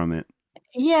disconnected from it.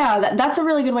 Yeah, that's a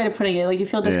really good way to putting it. Like you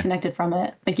feel disconnected from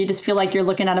it. Like you just feel like you're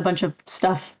looking at a bunch of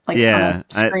stuff like on a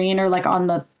screen or like on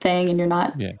the thing, and you're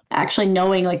not actually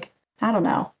knowing. Like I don't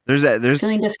know. There's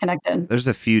feeling disconnected. There's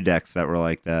a few decks that were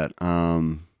like that.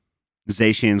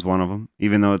 Zacian's one of them.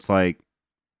 Even though it's like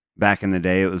back in the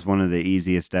day, it was one of the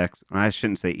easiest decks. I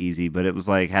shouldn't say easy, but it was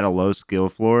like had a low skill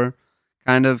floor,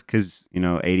 kind of, because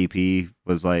ADP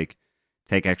was like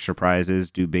take extra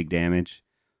prizes, do big damage,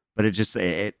 but it just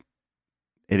I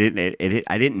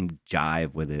didn't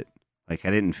jive with it. Like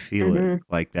I didn't feel it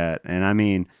like that. And I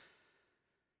mean,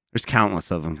 there's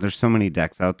countless of them. There's so many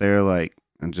decks out there, like,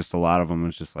 and just a lot of them.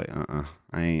 It's just like,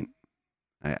 I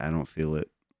don't feel it.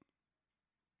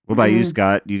 What about you,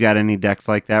 Scott? You got any decks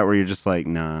like that where you're just like,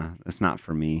 nah, that's not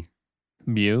for me?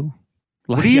 Mew?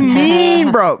 What do you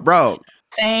mean, bro?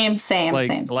 Same.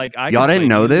 Like y'all didn't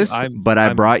know this, but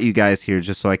I brought you guys here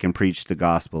just so I can preach the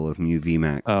gospel of Mew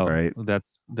VMAX. Oh, right?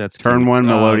 That's turn 1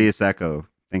 Melodious Echo.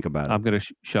 Think about it. I'm gonna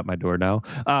shut my door now.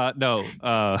 No.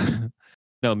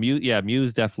 No, Mew. Yeah, Mew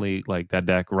is definitely like that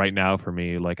deck right now for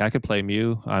me. Like I could play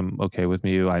Mew. I'm okay with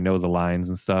Mew. I know the lines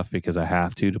and stuff because I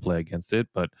have to play against it.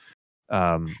 But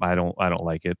I don't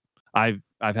like it. I've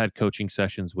had coaching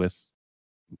sessions with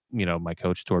my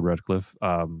coach Tord Redcliffe.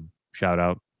 Shout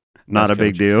out, Not best a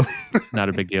big coach. deal. Not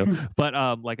a big deal. But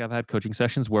like I've had coaching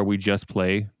sessions where we just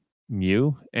play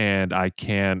Mew, and I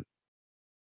can't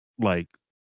like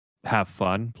have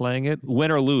fun playing it,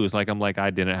 win or lose. Like I'm like I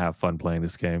didn't have fun playing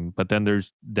this game. But then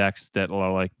there's decks that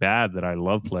are like bad that I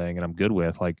love playing and I'm good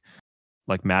with, like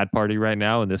Mad Party right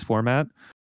now in this format.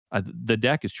 The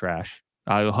deck is trash.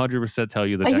 I 100% tell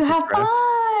you the But deck you is have trash.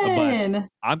 But fun.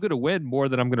 I'm gonna win more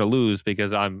than I'm gonna lose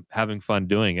because I'm having fun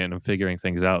doing it and I'm figuring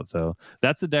things out. So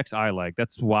that's the decks I like.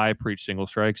 That's why I preach Single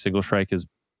Strike. Single Strike is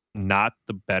not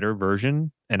the better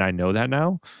version, and I know that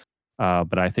now.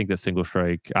 But I think that Single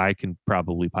Strike, I can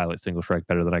probably pilot Single Strike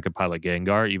better than I could pilot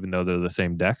Gengar, even though they're the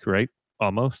same deck, right?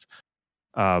 Almost.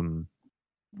 And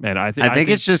I think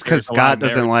it's just because there's a lot Scott of merit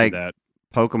doesn't to like that.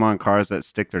 Pokemon cards that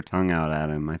stick their tongue out at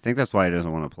him. I think that's why he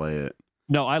doesn't want to play it.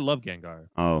 No, I love Gengar.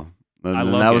 Oh, I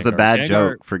then love that was a Gengar. bad Gengar-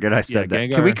 joke. Forget I said that.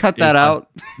 Can we Gengar cut is that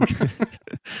fun. out?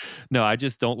 No, I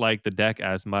just don't like the deck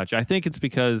as much. I think it's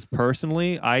because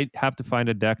personally, I have to find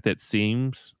a deck that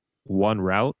seems one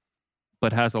route,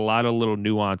 but has a lot of little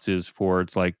nuances for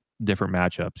its like different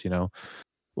matchups,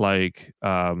 Like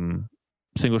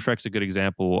Single Strike's a good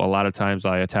example. A lot of times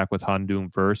I attack with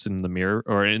Houndoom first in the mirror,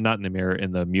 or not in the mirror,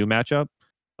 in the Mew matchup.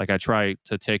 Like I try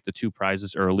to take the 2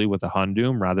 prizes early with a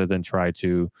Houndoom rather than try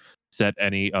to set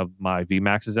any of my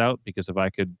VMAXs out, because if I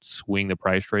could swing the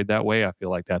price trade that way, I feel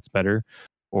like that's better.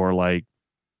 Or like,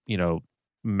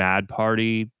 Mad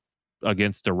Party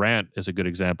against Durant is a good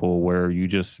example where you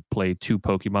just play 2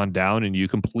 Pokemon down and you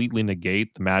completely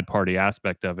negate the Mad Party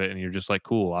aspect of it. And you're just like,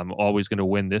 cool, I'm always going to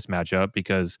win this matchup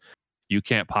because you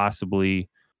can't possibly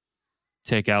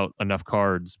take out enough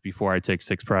cards before I take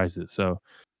 6 prizes. So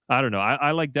I don't know.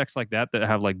 I like decks like that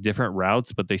have like different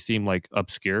routes, but they seem like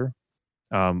obscure.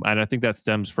 And I think that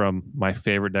stems from my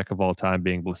favorite deck of all time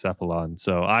being Blacephalon.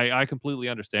 So I completely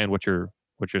understand what you're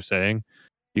saying.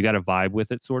 You got to vibe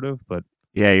with it, sort of, but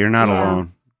Yeah, you're not Yeah.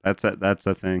 alone. That's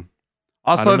a thing.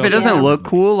 I Also, don't if know it if doesn't Yeah. look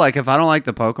cool, like if I don't like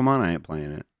the Pokemon, I ain't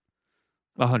playing it.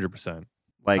 100%.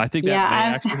 Like, I think Yeah, that may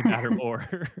I've- actually matter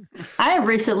more. I have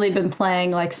recently been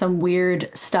playing like some weird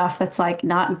stuff that's like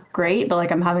not great, but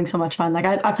like I'm having so much fun. Like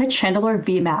I played Chandelure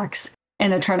VMAX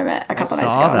in a tournament a couple nights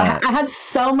saw ago. and that. I had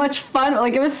so much fun.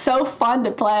 Like it was so fun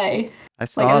to play. I Like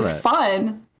saw it was that.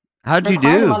 fun. How'd you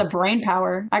Required do? a lot of brain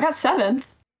power. I got 7th.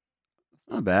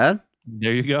 Not bad.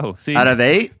 There you go. See, Out of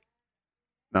 8?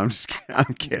 No, I'm just kidding.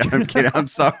 I'm kidding. I'm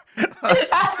sorry.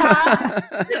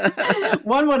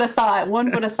 One would have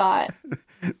thought.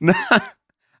 No.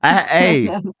 Hey,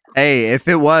 if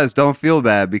it was, don't feel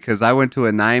bad because I went to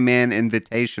a 9-man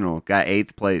invitational, got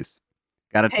 8th place.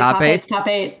 Got a Hey, top 8, eight's top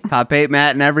 8. top 8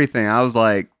 mat and everything. I was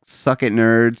like, suck it,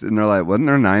 nerds. And they're like, wasn't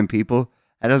there 9 people?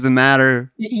 That doesn't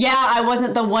matter. Yeah, I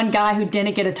wasn't the one guy who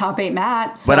didn't get a top 8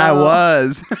 mat. So. But I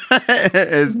was.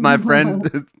 As my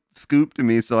friend scooped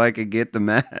me so I could get the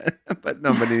mat. But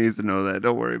nobody needs to know that.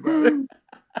 Don't worry about it.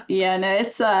 Yeah, no,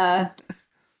 it's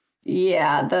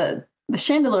yeah, the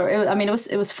Chandelure.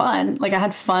 It was fun. Like I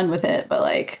had fun with it, but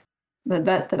like the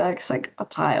deck's like a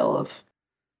pile of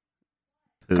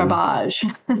Poo. garbage.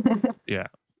 yeah.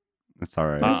 That's all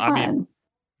right. It was I mean, fun.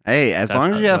 Hey, as That's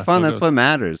long as you have still fun, that's good. what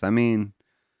matters. I mean,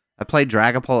 I played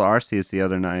Dragapult Arceus the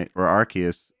other night, or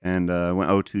Arceus, and went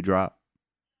 0-2 drop.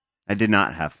 I did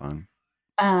not have fun.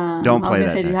 Don't I was play gonna that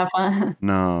say, did you deck. have fun?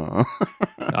 No.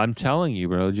 I'm telling you,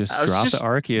 bro. Just I was drop just- the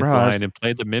Arceus bro, I was- line and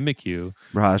play the Mimikyu.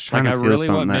 Bro, I was trying Like I to feel really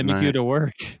something want that Mimikyu night. to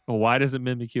work. Why doesn't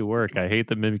Mimikyu work? I hate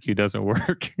that Mimikyu doesn't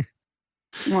work.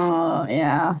 Oh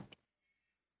yeah.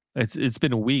 It's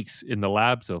been weeks in the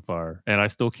lab so far, and I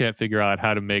still can't figure out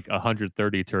how to make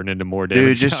 130 turn into more damage.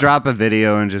 Dude, just drop a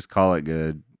video and just call it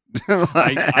good.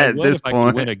 I At would this if I point,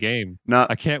 could win a game. no.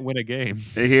 I can't win a game.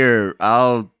 Here,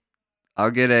 I'll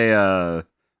get a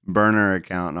burner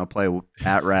account and I'll play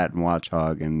At Rat and Watch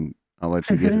Hog, and I'll let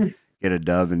you get a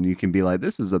dub, and you can be like,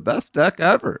 "This is the best deck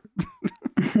ever."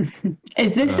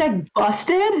 Is this deck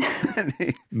busted?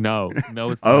 No, it's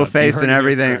Oh, not. You face heard and me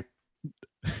everything.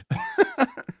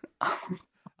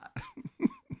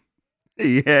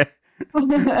 Yeah.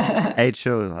 Hey,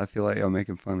 chill. I feel like y'all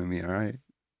making fun of me. All right.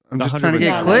 I'm just trying to 100%.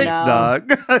 get No, clicks, no. dog.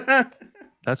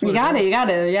 That's what You it got is. it. You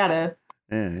got it.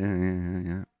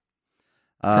 Yeah.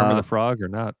 Kermit the Frog or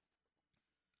not?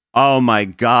 Oh my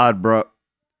God, bro.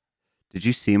 Did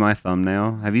you see my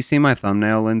thumbnail? Have you seen my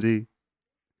thumbnail, Lindsay?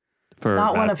 For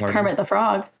Not one Mad of Party? Kermit the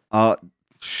Frog. Oh,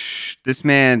 This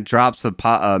man drops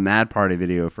a Mad Party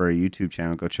video for a YouTube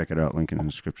channel. Go check it out. Link in the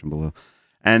description below.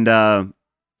 And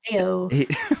he,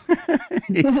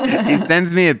 he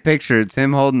sends me a picture. It's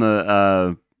him holding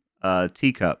the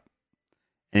teacup,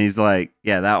 and he's like,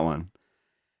 "Yeah, that one."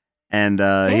 And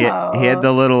he had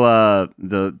the little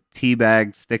the tea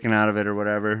bag sticking out of it or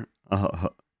whatever.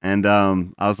 And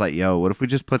I was like, "Yo, what if we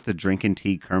just put the drinking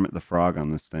tea Kermit the Frog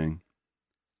on this thing?"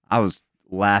 I was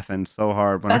laughing so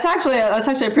hard when that's actually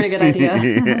a pretty good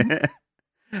idea.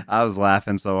 I was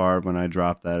laughing so hard when I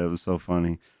dropped that. It was so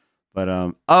funny.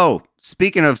 But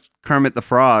speaking of Kermit the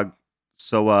Frog,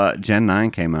 so Gen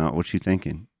 9 came out. What you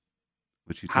thinking?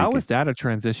 How was that a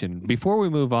transition? Before we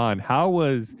move on,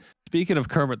 speaking of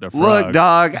Kermit the Frog? Look,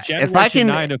 dog, if I can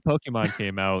 9 of Pokemon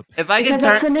came out. Because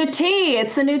it's the new tea.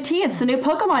 It's the new tea. It's the new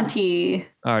Pokemon tea.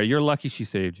 All right, you're lucky she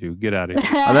saved you. Get out of here.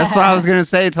 That's what I was gonna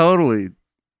say. Totally.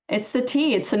 It's the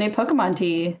tea. It's the new Pokemon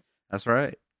tea. That's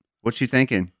right. What you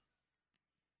thinking?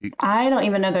 I don't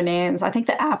even know their names. I think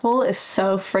the apple is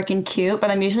so freaking cute, but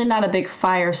I'm usually not a big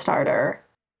fire starter.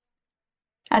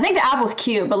 I think the apple's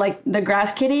cute, but like the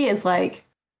grass kitty is like,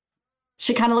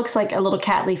 she kind of looks like a little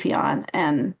cat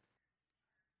Leafeon,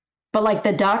 but like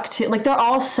the duck too, like they're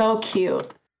all so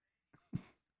cute.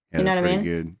 Yeah, you know what I mean?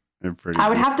 Good. They're pretty. I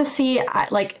would have to see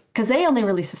because they only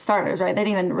release the starters, right? They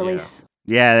didn't even release.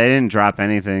 Yeah, they didn't drop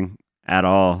anything at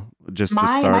all. Just the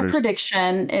starters. My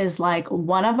prediction is like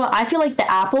one of them. I feel like the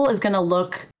apple is going to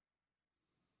look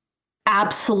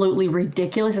absolutely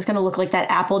ridiculous. It's going to look like that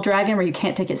apple dragon where you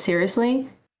can't take it seriously.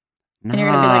 Nah. And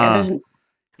you're going to be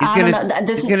like,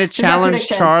 he's going to challenge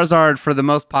Charizard for the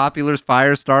most popular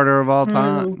fire starter of all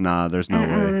time. Nah, there's no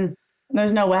way.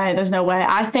 There's no way. There's no way.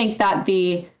 I think that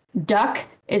the duck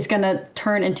is going to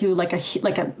turn into like a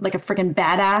freaking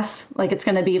badass. Like it's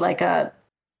going to be like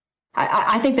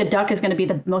I think the duck is going to be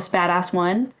the most badass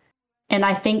one. And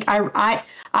I think I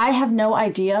have no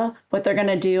idea what they're going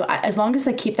to do. As long as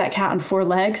they keep that cat on 4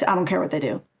 legs, I don't care what they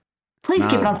do. Please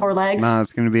keep it on 4 legs. No,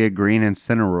 it's going to be a green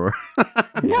Incineroar.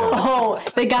 No,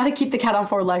 they got to keep the cat on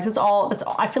 4 legs. That's all.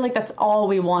 I feel like that's all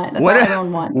we want. That's all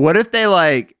everyone wants. What if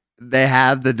they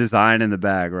have the design in the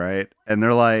bag, right? And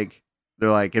they're like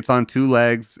it's on 2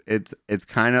 legs. It's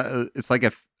kind of it's like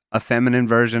a feminine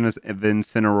version of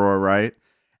Incineroar, right?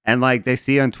 And like they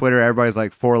see on Twitter, everybody's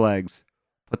like 4 legs.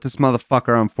 Put this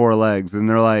motherfucker on 4 legs, and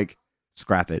they're like,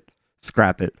 scrap it,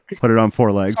 put it on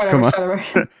 4 legs. Come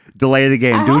on, delay the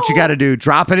game. Do what you got to do.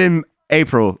 Drop it in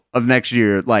April of next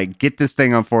year. Like, get this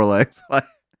thing on 4 legs.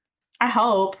 I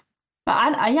hope, but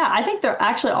I think they're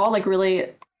actually all like really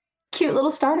cute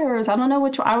little starters. I don't know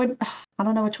which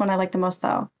one I like the most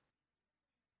though.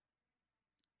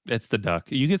 It's the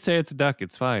duck. You could say it's a duck.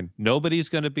 It's fine. Nobody's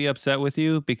going to be upset with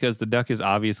you because the duck is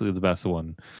obviously the best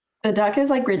one. The duck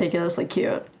is like ridiculously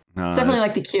cute. No, it's definitely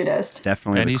like the cutest. It's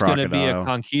definitely and the he's going to be a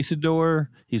conquistador.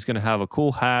 He's going to have a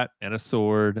cool hat and a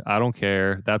sword. I don't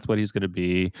care. That's what he's going to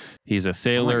be. He's a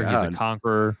sailor. He's a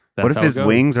conqueror. That's what if his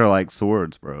wings are like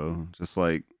swords, bro? Just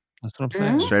like that's what I'm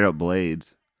saying. Straight up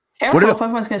blades. Careful,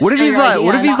 what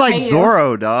if he's like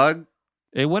Zoro, dog?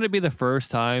 It wouldn't be the first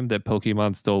time that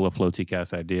Pokemon stole a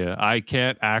Floaty-Cast idea. I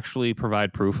can't actually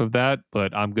provide proof of that,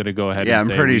 but I'm going to go ahead and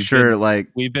say I'm pretty sure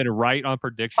we've been right on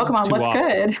predictions. Pokemon, what's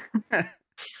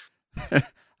good?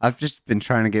 I've just been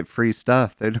trying to get free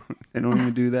stuff. They don't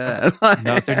even do that.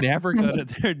 No, they're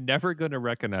never gonna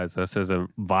recognize us as a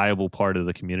viable part of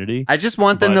the community. I just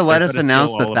want them to let us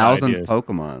announce the 1,000th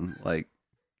Pokemon. Like,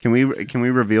 can we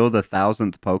reveal the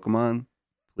 1,000th Pokemon,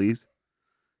 please?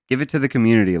 Give it to the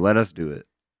community. Let us do it.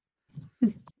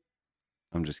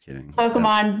 I'm just kidding.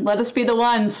 Pokemon, let us be the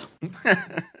ones.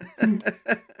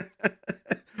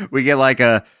 We get like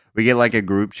a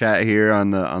group chat here on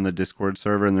the Discord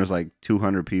server, and there's like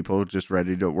 200 people just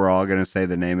ready to. We're all gonna say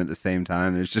the name at the same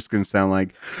time, and it's just gonna sound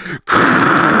like,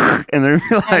 and they're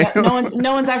like,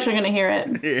 no one's actually gonna hear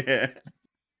it. Yeah.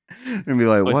 And be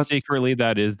like, but what? Secretly,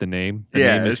 that is the name. The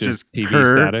yeah, name it's just TV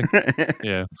static.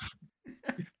 Yeah.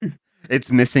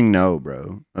 It's missing no,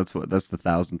 bro. That's the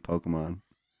 1,000th Pokemon.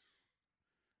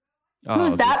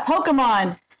 Who's that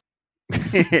Pokemon?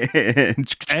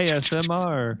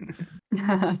 ASMR.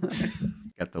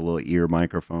 Got the little ear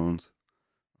microphones.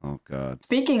 Oh God.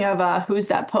 Speaking of who's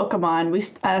that Pokemon, we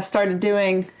started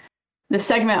doing the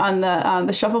segment on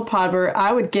the Shuffle Pod where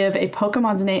I would give a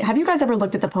Pokemon's name. Have you guys ever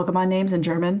looked at the Pokemon names in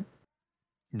German?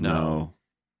 No.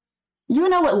 You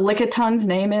know what Lickitung's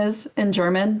name is in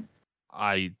German?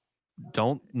 I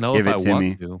don't know if I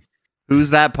want to.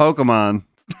 Who's that Pokemon?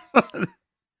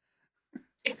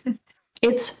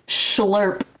 It's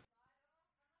Schlurp.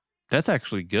 That's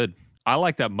actually good. I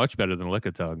like that much better than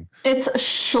Lickitung. It's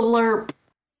Schlurp.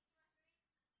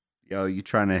 Yo, you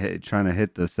trying to hit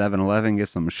the 7-Eleven, get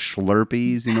some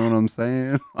Slurpees, you know what I'm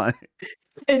saying? Like,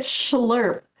 It's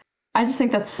Schlurp. I just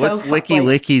think that's so what's Licky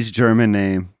Licky's German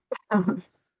name? I don't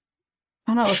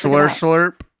know. Let's look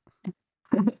Slurp?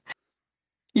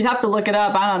 You'd have to look it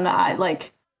up. I don't know.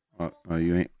 Oh,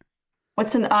 you ain't.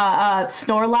 What's an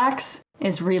Snorlax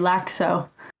is Relaxo.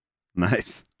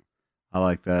 Nice. I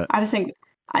like that. I just think,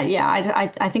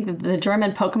 I think that the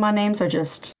German Pokemon names are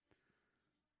just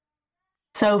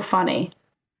so funny.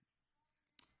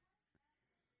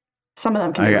 Some of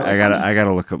them can be really funny. I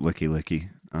gotta look up Licky Licky.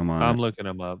 I'm looking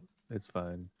them up. It's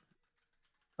fine.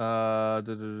 It's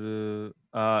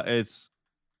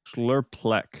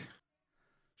Slurplek.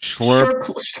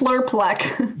 Slurplek.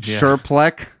 Yeah.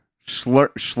 Slurplek?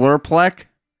 Slurplek?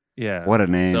 Yeah. What a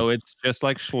name. So it's just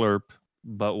like Slurp,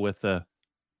 but with a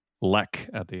lek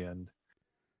at the end.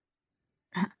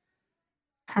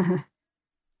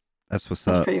 That's what's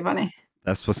That's up. pretty funny.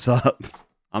 That's what's up.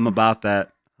 I'm about that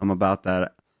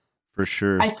for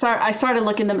sure. I started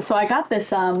looking them. So I got this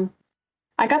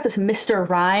Mr.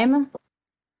 Rhyme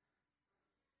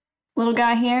little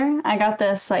guy here. I got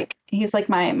this, like, he's like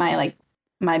my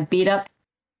beat up.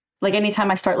 Like, anytime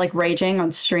I start like raging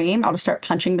on stream, I'll just start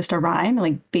punching Mr. Rhyme and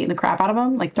like beating the crap out of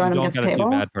him, like throwing him against the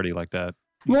table. Do Mad Party like that.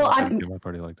 Well,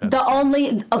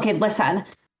 listen,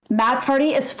 Mad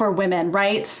Party is for women,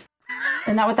 right?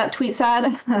 Isn't that what that tweet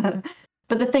said?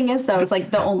 But the thing is, though, is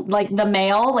like the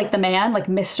male, like the man, like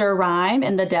Mr. Rhyme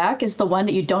in the deck is the one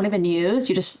that you don't even use.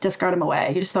 You just discard him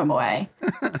away. You just throw him away.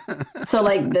 So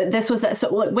like this was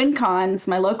WinCons,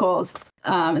 my locals,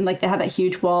 and like they had that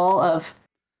huge wall of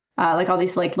like all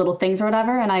these like little things or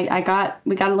whatever. And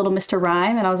we got a little Mr.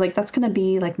 Rhyme, and I was like, that's gonna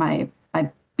be like my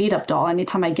beat up doll.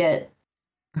 Anytime I get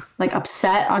like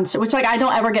upset on, which like I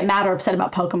don't ever get mad or upset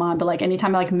about Pokemon, but like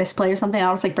anytime I like misplay or something,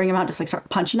 I'll just like bring him out, just like start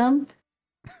punching him.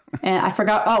 And I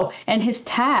forgot. Oh, and his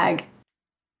tag.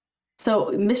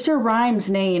 So Mr. Rhyme's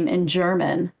name in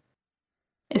German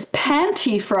is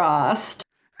Pantyfrost.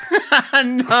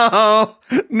 No,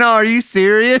 are you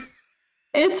serious?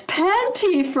 It's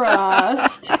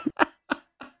Pantyfrost.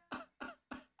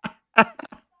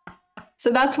 So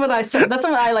that's what I said. That's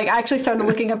when I like actually started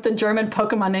looking up the German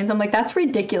Pokemon names. I'm like, that's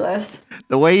ridiculous.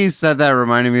 The way you said that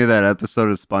reminded me of that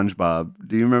episode of SpongeBob.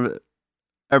 Do you remember?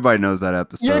 Everybody knows that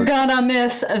episode. You're gonna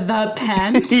miss the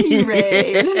panty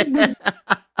raid.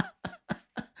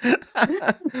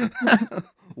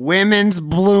 Women's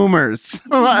bloomers.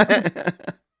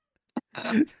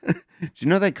 Did you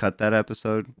know they cut that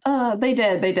episode? They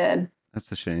did. That's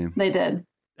a shame. They did.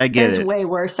 I get There's way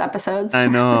worse episodes. I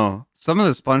know. Some of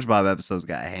the SpongeBob episodes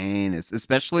got heinous,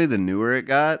 especially the newer it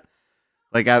got.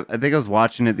 Like, I think I was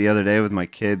watching it the other day with my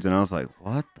kids, and I was like,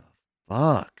 what the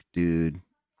fuck, dude?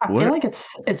 I feel like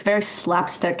it's very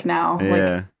slapstick now.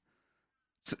 Yeah. Like,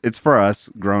 it's for us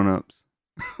grown-ups.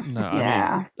 No,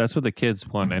 yeah. I mean, that's what the kids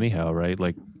want anyhow, right?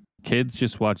 Like, kids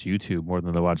just watch YouTube more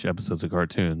than they watch episodes of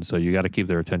cartoons, so you got to keep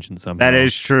their attention somehow. That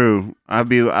is true. I'd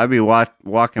be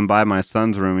walking by my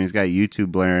son's room. He's got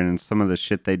YouTube blaring, and some of the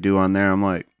shit they do on there, I'm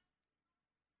like,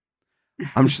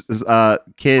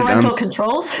 kid, parental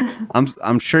controls.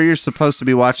 I'm sure you're supposed to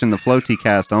be watching the Floaty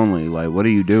Cast only. Like, what are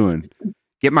you doing?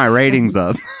 Get my ratings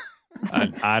up.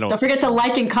 I don't. Don't forget to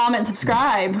like and comment,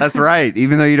 subscribe. That's right.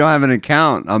 Even though you don't have an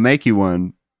account, I'll make you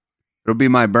one. It'll be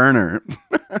my burner.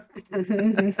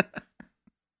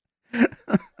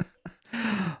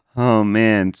 Oh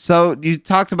man. So you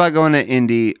talked about going to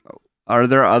Indy. Are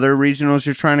there other regionals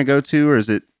you're trying to go to, or is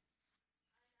it?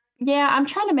 Yeah, I'm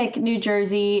trying to make New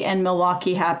Jersey and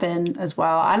Milwaukee happen as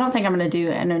well. I don't think I'm going to do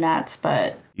internets,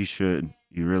 but You should.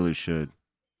 You really should.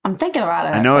 I'm thinking about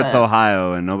it. I know it's but-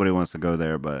 Ohio and nobody wants to go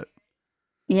there, but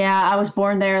Yeah, I was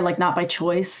born there, like not by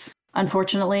choice,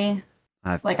 unfortunately.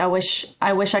 I wish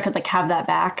I could like have that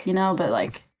back, you know, but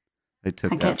like they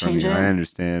took I that can't from change you. it. I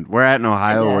understand. Where at in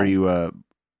Ohio did.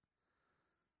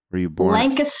 were you born?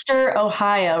 Lancaster,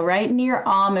 Ohio, right near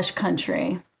Amish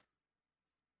country.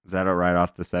 Is that right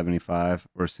off the 75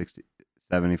 or 60,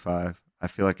 75? I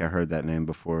feel like I heard that name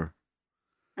before.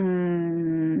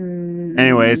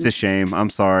 Anyway, it's a shame.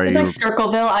 I'm sorry. It's like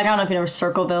Circleville. I don't know if you know where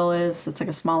Circleville is. It's like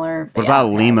a smaller. What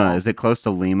about Lima? Is it close to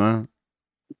Lima,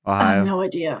 Ohio? I have no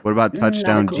idea. What about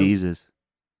Touchdown Not a clue. Jesus?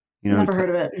 You know, Never heard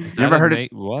of it. Never heard of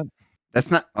what?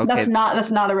 That's not okay.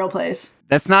 That's not a real place.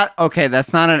 That's not okay.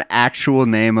 That's not an actual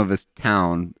name of a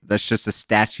town. That's just a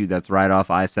statue that's right off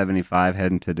I-75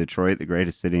 heading to Detroit, the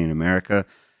greatest city in America,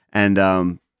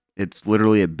 and it's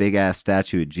literally a big ass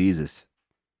statue of Jesus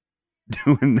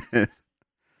doing this.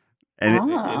 And It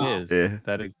is. Yeah.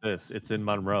 That exists. It's in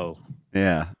Monroe.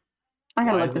 yeah, I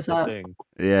gotta Why look is this this a up. thing?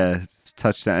 Yeah, it's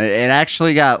touchdown. It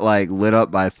actually got like lit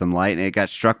up by some lightning. It got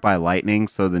struck by lightning,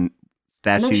 so the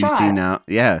statue No you see shot. now,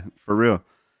 yeah, for real.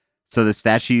 So the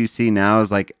statue you see now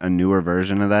is like a newer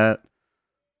version of that.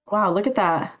 Wow, look at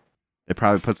that. They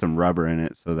probably put some rubber in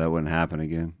it so that wouldn't happen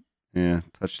again. Yeah,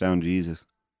 touchdown Jesus.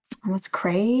 That's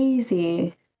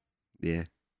crazy. Yeah,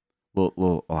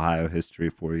 little Ohio history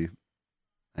for you.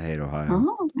 I hate Ohio.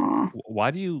 Oh.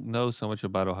 Why do you know so much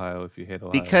about Ohio if you hate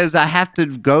Ohio? Because I have to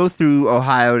go through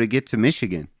Ohio to get to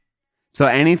Michigan. So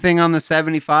anything on the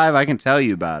 75, I can tell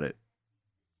you about it.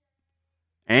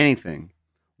 Anything.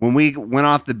 When we went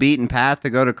off the beaten path to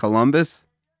go to Columbus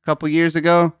a couple years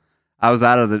ago,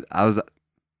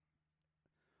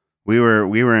 we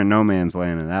were in no man's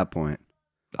land at that point.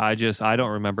 I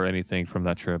don't remember anything from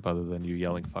that trip other than you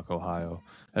yelling "fuck Ohio"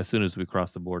 as soon as we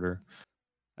crossed the border.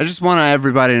 I just want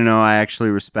everybody to know I actually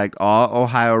respect all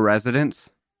Ohio residents.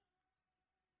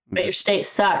 But your state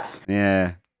sucks.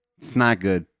 Yeah, it's not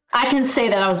good. I can say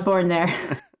that I was born there.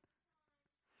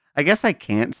 I guess I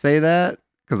can't say that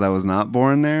because I was not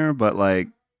born there, but like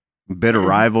bitter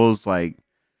rivals, like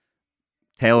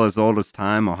tale as old as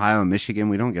time, Ohio and Michigan,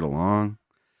 we don't get along.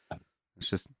 It's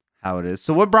just how it is.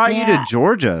 So what brought you to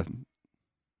Georgia?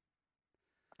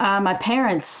 My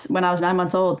parents, when I was 9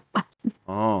 months old.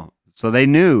 Oh, so they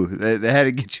knew they had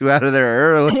to get you out of there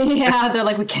early. Yeah, they're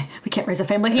like, we can't raise a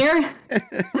family here.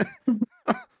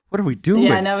 What are we doing?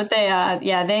 Yeah, no, but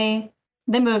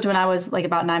they moved when I was like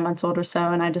about 9 months old or so,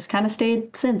 and I just kind of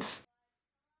stayed since.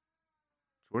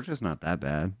 Georgia's not that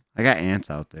bad. I got aunts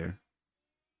out there.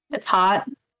 It's hot.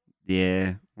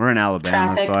 Yeah, we're in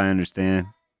Alabama, Traffic. so I understand.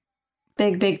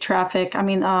 Big traffic. I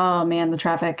mean, oh man, the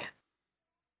traffic.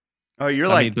 Oh, you're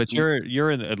but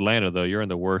you're in Atlanta though. You're in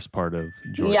the worst part of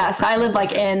Georgia. Yes, I live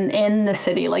like in the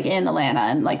city, like in Atlanta,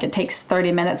 and like it takes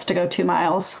 30 minutes to go 2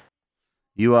 miles.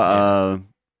 You a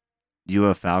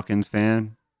Falcons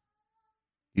fan?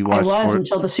 You I watched was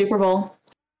until the Super Bowl.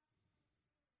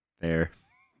 There.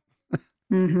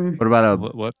 Mm-hmm. What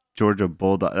about what? Georgia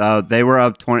Bulldog? They were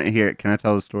up 20. Here, can I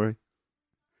tell the story?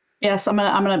 Yes, I'm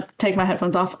gonna take my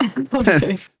headphones off. I'm just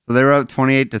kidding. So they were up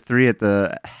 28-3 at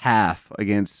the half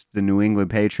against the New England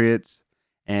Patriots.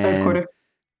 And Third quarter.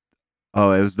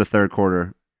 Oh, it was the third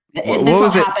quarter. This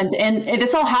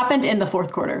all happened in the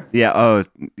fourth quarter. Yeah. Oh,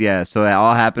 yeah. So it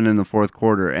all happened in the fourth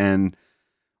quarter, and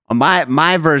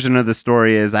my version of the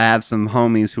story is I have some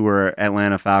homies who were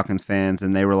Atlanta Falcons fans,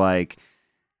 and they were like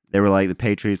the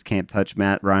Patriots can't touch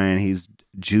Matt Ryan. He's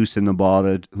juicing the ball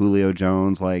to Julio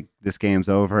Jones. Like this game's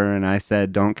over. And I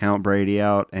said, don't count Brady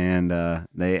out. And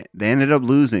they ended up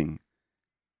losing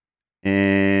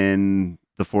in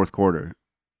the fourth quarter.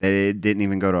 They didn't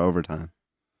even go to overtime.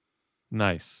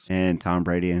 Nice. And Tom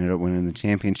Brady ended up winning the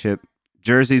championship.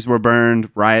 Jerseys were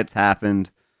burned. Riots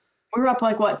happened. We were up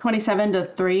like what,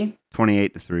 27-3?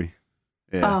 28-3.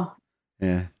 Yeah. Oh.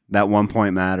 Yeah. That 1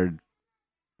 point mattered.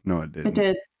 No, it didn't. It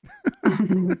did.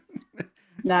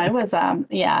 No, it was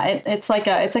it's like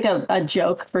a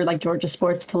joke for like Georgia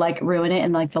sports to like ruin it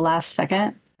in like the last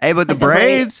second. Hey, but the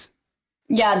Braves.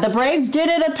 Yeah, the Braves did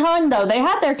it a ton though. They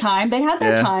had their time.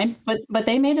 Time, but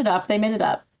they made it up.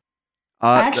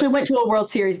 I actually went to a World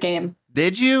Series game.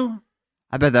 Did you?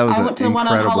 I bet that was I went to the one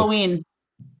on Halloween.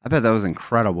 I bet that was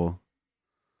incredible.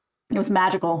 It was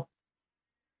magical.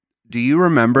 Do you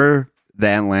remember the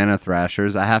Atlanta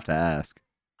Thrashers? I have to ask.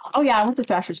 Oh yeah, I went to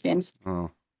Thrashers games. Oh.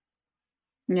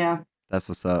 Yeah. That's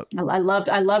what's up. I loved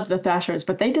the Thrashers,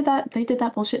 but they did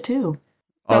that bullshit too.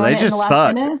 Oh, they just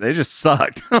sucked. They just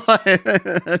sucked.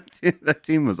 That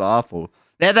team was awful.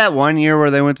 They had that one year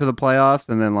where they went to the playoffs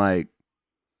and then like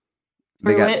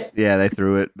they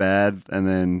threw it bad and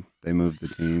then they moved the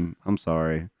team. I'm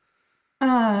sorry.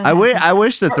 I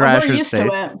wish the Thrashers we're used stayed.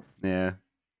 to it. Yeah.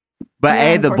 But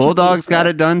hey, the Bulldogs got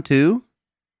it done too?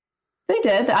 They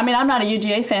did. I mean, I'm not a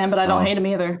UGA fan, but I don't hate them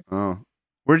either. Oh.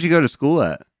 Where'd you go to school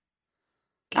at?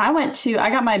 I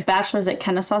got my bachelor's at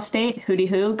Kennesaw State, Hootie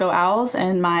Hoo, go Owls,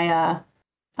 and I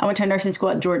went to nursing school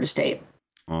at Georgia State.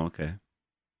 Oh, okay.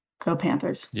 Go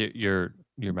Panthers. Your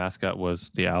mascot was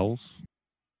the Owls?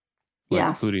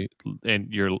 Yes. Hootie, and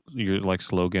your like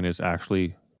slogan is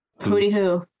actually Hootie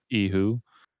Hoo. E-Hoo?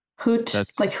 Hoot,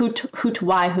 like hoot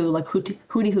why who, like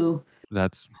Hootie Hoo.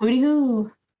 That's Hootie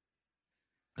Hoo.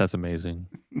 That's amazing.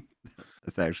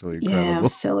 That's actually incredible. Yeah, it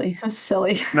was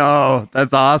silly. No,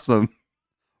 that's awesome.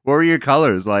 What were your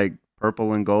colors? Like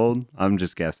purple and gold? I'm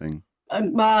just guessing.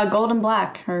 Gold and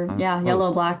black, or close. yellow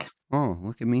and black. Oh,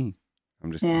 look at me.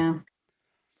 I'm just kidding.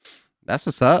 That's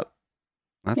what's up.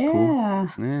 That's cool.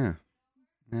 Yeah.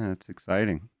 Yeah, it's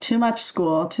exciting. Too much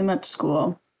school.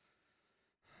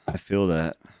 I feel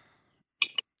that.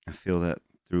 I feel that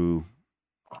through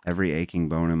every aching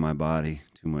bone in my body.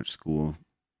 Too much school.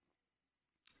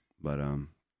 But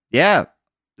yeah,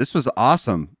 this was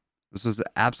awesome. This was an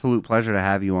absolute pleasure to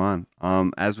have you on.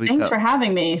 Thanks for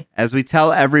having me. As we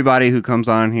tell everybody who comes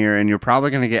on here, and you're probably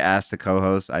going to get asked to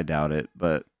co-host. I doubt it,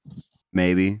 but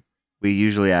maybe. We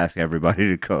usually ask everybody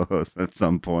to co-host at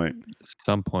some point.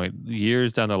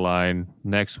 Years down the line,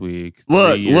 next week.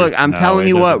 Look, I'm telling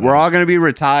you what, we're all going to be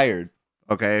retired.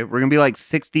 Okay? We're going to be like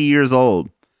 60 years old.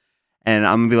 And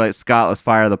I'm going to be like, Scott, let's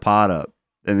fire the pod up.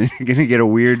 And then you're going to get a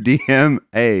weird DM.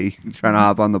 Hey, you trying to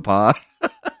hop on the pod?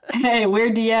 Hey,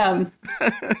 weird DM.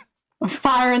 We're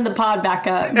firing the pod back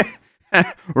up.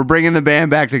 We're bringing the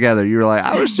band back together. You were like,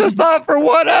 I was just on for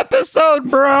one episode,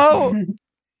 bro.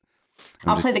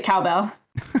 I'll play the cowbell.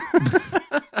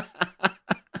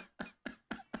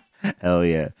 Hell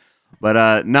yeah.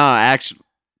 But no, actually,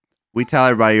 we tell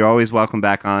everybody you're always welcome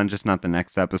back on, just not the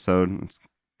next episode. It's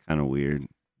kind of weird,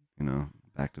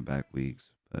 back-to-back weeks.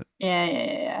 But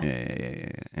yeah.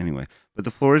 Anyway, but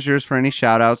the floor is yours for any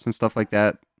shout-outs and stuff like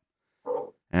that.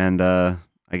 And I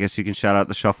guess you can shout out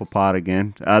the Shuffle Pod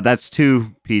again. That's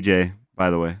 2, PJ,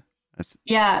 by the way.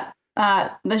 Yeah.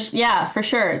 For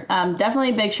sure.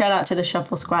 Definitely big shout out to the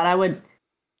Shuffle Squad. I would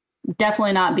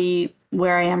definitely not be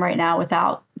where I am right now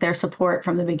without their support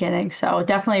from the beginning. So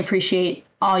definitely appreciate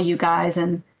all you guys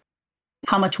and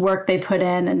how much work they put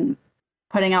in and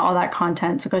putting out all that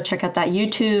content. So go check out that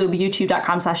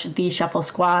youtube.com/The Shuffle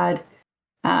Squad.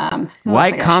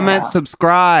 Like, comment,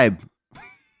 subscribe.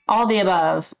 All the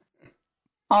above.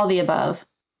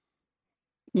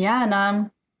 Yeah, and I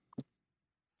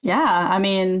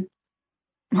mean,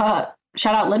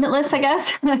 shout out Limitless, I guess.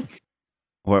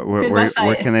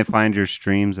 Where can they find your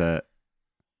streams at?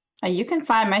 You can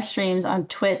find my streams on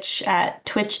Twitch at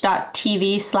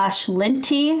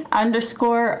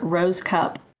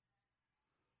twitch.tv/Linty_Rosecup.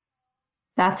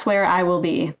 That's where I will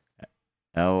be.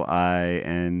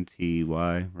 Linty,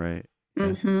 right?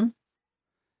 Mm-hmm.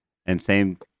 And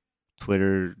same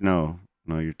Twitter. No,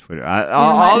 your Twitter.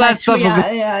 All that stuff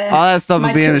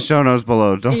will be in the show notes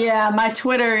below. My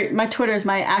Twitter is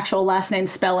my actual last name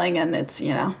spelling, and it's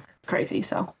crazy.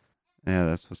 So yeah,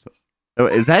 that's what's up. Oh,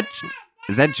 is that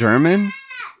German?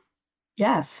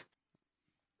 Yes.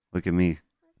 Look at me,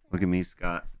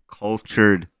 Scott.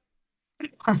 Cultured.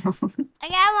 I got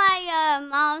my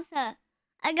mom's. I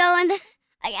go in.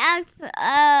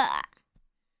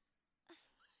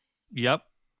 Yep.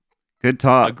 Good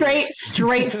talk. Great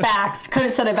straight facts. Couldn't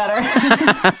have said it better. All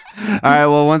right.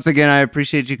 Well, once again, I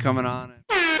appreciate you coming on.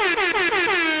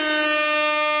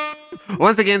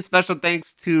 Once again, special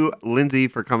thanks to Lindsay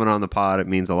for coming on the pod. It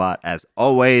means a lot, as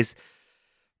always.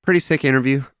 Pretty sick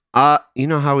interview. You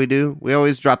know how we do. We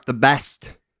always drop the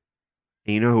best.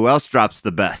 And you know who else drops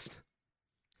the best?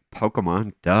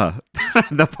 Pokemon. Duh.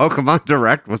 The Pokemon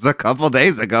Direct was a couple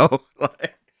days ago.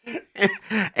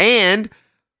 And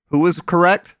who was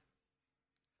correct?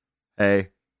 Hey.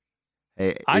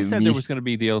 I said there was going to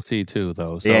be DLC too,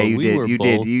 though. So yeah,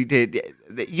 you did.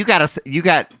 You got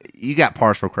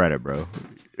partial credit, bro.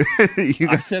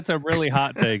 I said some really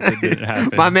hot takes that didn't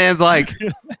happen. My man's like,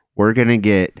 we're gonna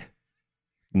get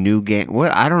new game.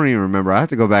 What? I don't even remember. I have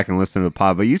to go back and listen to the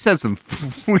pod. But you said some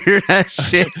weird ass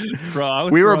shit, bro. I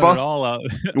was we were both it all out.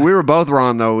 We were both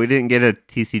wrong though. We didn't get a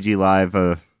TCG Live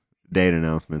date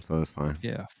announcement, so that's fine.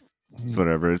 Yeah, it's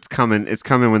whatever. It's coming. It's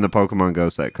coming when the Pokemon Go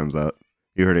set comes out.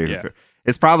 You heard it. Yeah.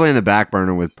 It's probably in the back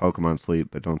burner with Pokemon Sleep,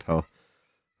 but don't tell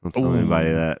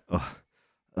anybody that.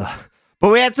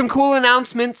 But we had some cool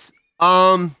announcements.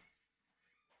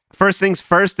 First things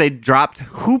first, they dropped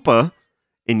Hoopa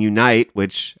in Unite,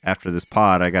 which after this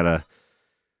pod, I gotta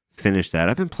finish that.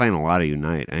 I've been playing a lot of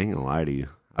Unite. I ain't gonna lie to you.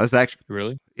 I was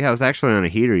actually I was actually on a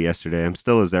heater yesterday. I'm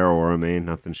still a Zeraora main.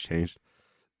 Nothing's changed.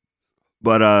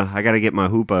 But I gotta get my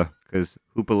Hoopa because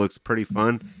Hoopa looks pretty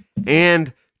fun.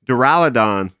 And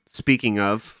Duraludon, speaking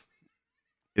of,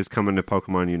 is coming to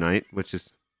Pokemon Unite, which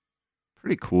is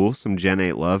pretty cool. Some Gen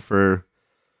 8 love for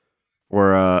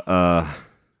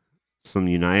some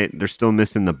Unite. They're still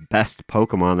missing the best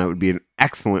Pokemon that would be an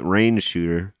excellent range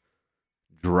shooter.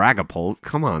 Dragapult.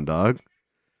 Come on, dog.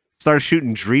 Start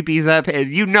shooting Dreepies up.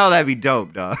 You know that'd be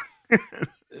dope, dog.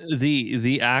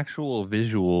 The actual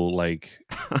visual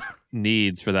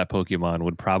needs for that Pokemon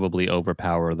would probably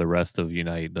overpower the rest of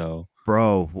Unite, though.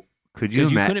 Bro, could you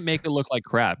imagine? You couldn't make it look like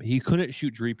crap. He couldn't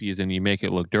shoot Dreepies and you make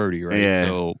it look dirty, right? Yeah.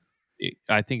 So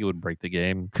I think it would break the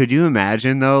game. Could you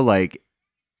imagine, though,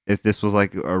 if this was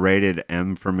a rated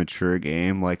M for mature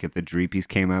game, if the Dreepies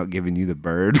came out giving you the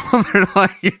bird while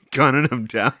they're gunning them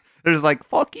down? They're just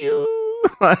fuck you.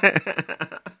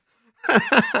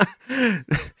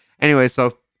 Anyway,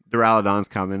 so Duraludon's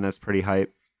coming. That's pretty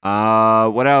hype.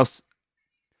 What else?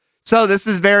 So this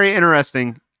is very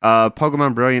interesting.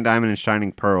 Pokemon Brilliant Diamond and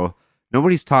Shining Pearl.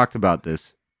 Nobody's talked about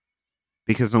this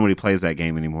because nobody plays that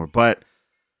game anymore. But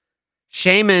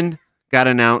Shaman got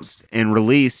announced and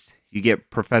released. You get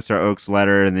Professor Oak's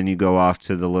letter, and then you go off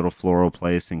to the little floral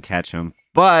place and catch him.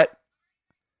 But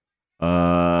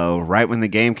right when the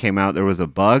game came out, there was a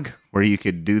bug where you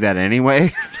could do that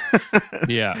anyway.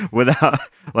 Yeah. Without,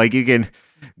 like, you can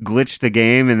glitch the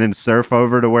game and then surf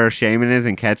over to where Shaman is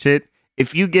and catch it.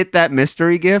 If you get that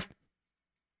mystery gift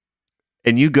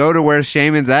and you go to where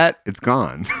Shaman's at, it's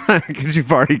gone because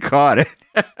you've already caught it.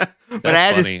 But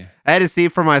I had to see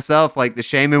for myself, like the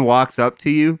Shaman walks up to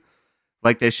you,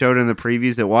 like they showed in the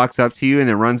previews, it walks up to you and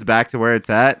then runs back to where it's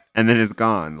at and then it's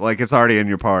gone. Like it's already in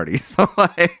your party. So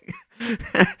like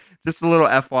just a little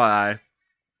FYI.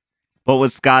 But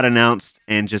what Scott announced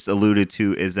and just alluded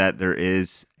to is that there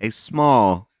is a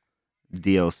small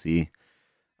DLC,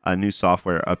 a new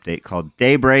software update called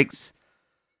Daybreaks.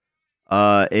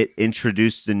 It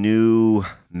introduced a new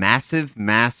master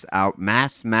out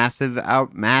mass massive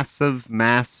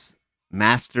mass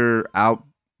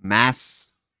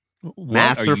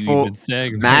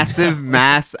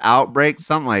outbreak,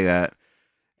 something like that.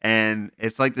 And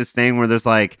it's like this thing where there's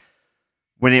like,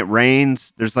 when it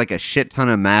rains, there's like a shit ton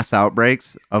of mass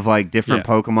outbreaks of like different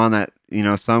Pokemon that, you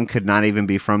know, some could not even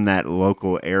be from that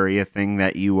local area thing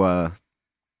that you,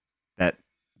 that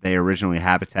they originally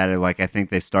habitated. Like, I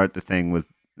think they start the thing with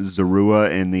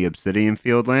Zorua in the Obsidian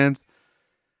Fieldlands.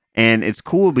 And it's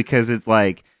cool because it's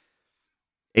like,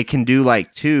 it can do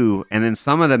like 2, and then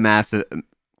some of the massive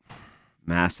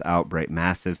mass outbreak,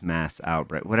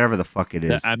 whatever the fuck it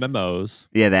is. The MMOs.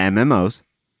 Yeah, the MMOs.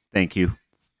 Thank you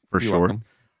for You're sure. welcome.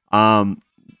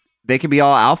 They could be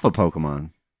all alpha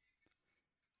Pokemon.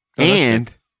 And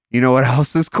you know what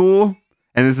else is cool?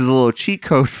 And this is a little cheat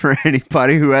code for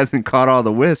anybody who hasn't caught all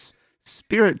the wisps.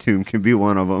 Spiritomb can be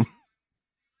one of them.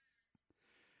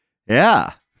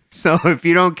 Yeah. So if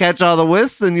you don't catch all the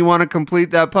wisps and you want to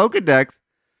complete that Pokedex,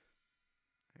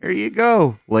 there you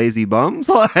go, lazy bums.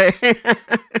 Like,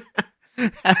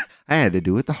 I had to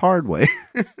do it the hard way.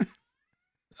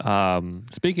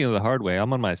 Speaking of the hard way,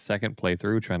 I'm on my second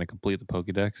playthrough trying to complete the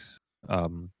Pokedex.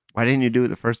 Why didn't you do it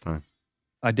the first time?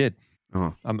 I did.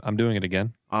 Oh, I'm doing it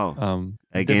again. Oh,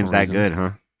 that game's that good,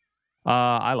 huh?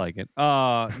 I like it.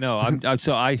 No,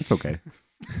 It's okay.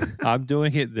 I'm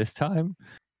doing it this time,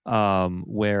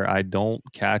 where I don't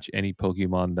catch any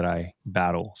Pokemon that I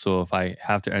battle. So if I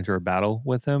have to enter a battle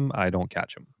with him, I don't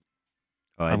catch him.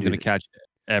 Oh, I'm going to catch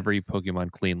every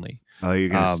Pokemon cleanly. Oh, you're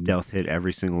going to stealth hit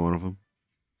every single one of them?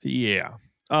 Yeah.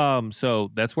 So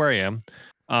that's where I am.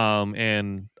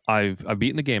 And I've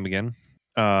beaten the game again.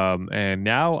 And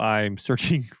now I'm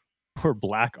searching for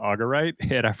Black Augerite,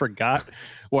 and I forgot.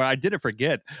 Well, I didn't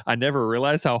forget. I never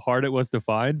realized how hard it was to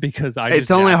find because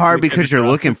it's only hard because you're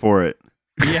looking for it.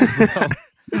 Yeah,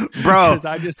 bro. Because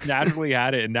I just naturally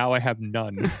had it, and now I have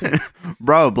none.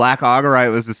 Bro, Black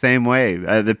Augerite was the same way.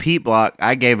 The Pete block,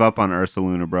 I gave up on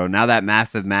Ursaluna, bro. Now that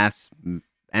mass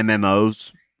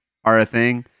MMOs are a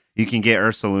thing, you can get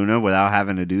Ursaluna without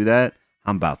having to do that.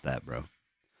 I'm about that, bro.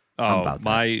 Oh,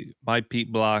 my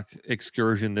Pete block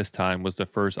excursion this time was the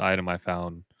first item I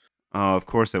found. Oh, of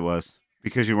course it was.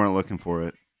 Because you weren't looking for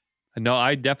it. No,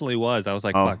 I definitely was. I was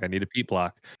like, fuck, I need a Pete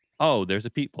block. Oh, there's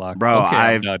a Pete block. Bro,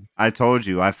 okay, I told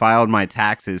you. I filed my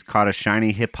taxes, caught a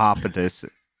shiny Hippopotas,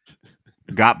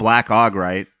 got Black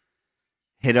Augerite,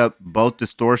 hit up both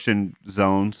distortion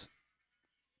zones,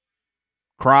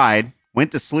 cried,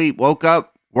 went to sleep, woke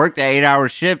up, worked an 8-hour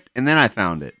shift, and then I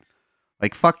found it.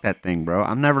 Like, fuck that thing, bro.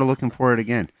 I'm never looking for it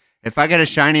again. If I get a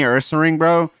shiny Ursaring,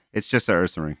 bro, it's just an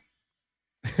Ursaring.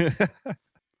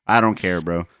 I don't care,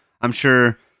 bro. I'm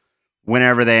sure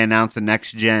whenever they announce the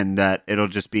next gen that it'll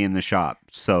just be in the shop.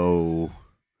 So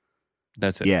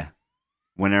that's it. Yeah.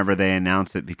 Whenever they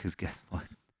announce it, because guess what?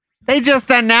 They just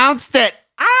announced it.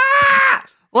 Ah!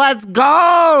 Let's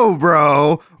go,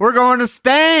 bro. We're going to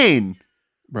Spain.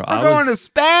 Bro, We're going to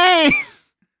Spain.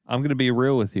 I'm going to be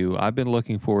real with you. I've been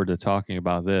looking forward to talking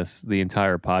about this the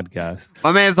entire podcast.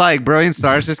 My man's like, Brilliant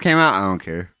Stars just came out. I don't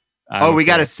care. We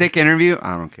got a sick interview.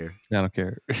 I don't care. I don't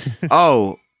care.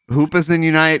 Oh, Hoopas in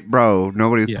Unite? Bro,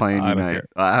 nobody's playing Unite.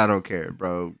 I don't care,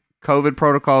 bro. COVID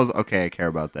protocols? Okay, I care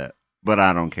about that. But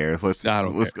I don't care. Let's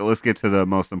get to the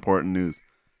most important news.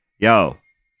 Yo,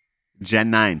 Gen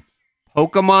 9.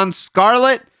 Pokemon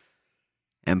Scarlet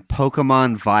and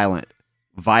Pokemon Violet.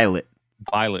 Pokemon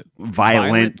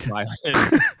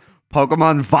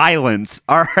Violence.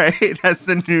 All right, that's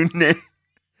the new name.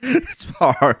 It's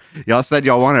hard. Y'all said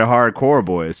y'all wanted hardcore,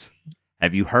 boys.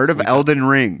 Have you heard of Elden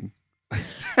Ring?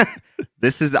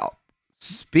 This is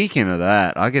speaking of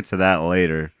that. I'll get to that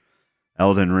later.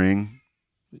 Elden Ring.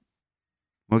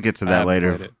 We'll get to that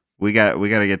later. We got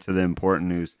to get to the important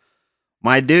news.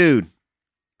 My dude,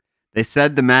 they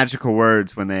said the magical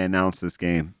words when they announced this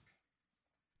game.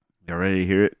 You ready to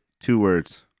hear it? 2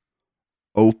 words.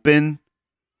 Open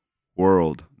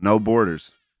world. No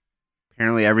borders.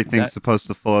 Apparently everything's supposed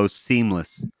to flow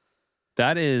seamless.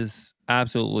 That is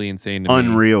absolutely insane to me.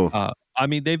 Unreal. I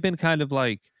mean, they've been kind of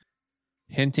like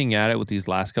hinting at it with these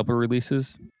last couple of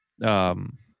releases. But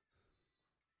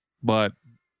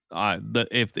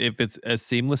if it's as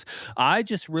seamless, I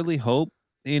just really hope.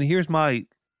 And here's my.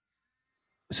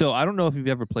 So I don't know if you've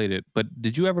ever played it, but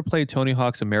did you ever play Tony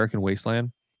Hawk's American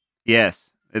Wasteland? Yes,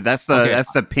 that's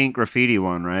the pink graffiti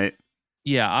one, right?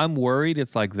 Yeah, I'm worried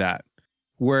it's like that,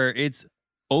 where it's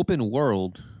open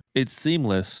world, it's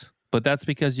seamless, but that's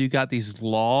because you got these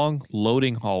long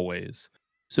loading hallways.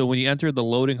 So when you enter the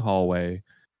loading hallway,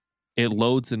 it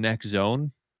loads the next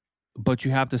zone, but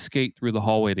you have to skate through the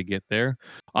hallway to get there.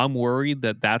 I'm worried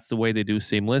that that's the way they do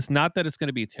seamless. Not that it's going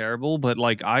to be terrible, but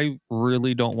like I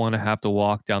really don't want to have to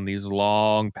walk down these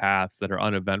long paths that are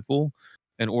uneventful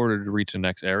in order to reach the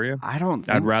next area. I'd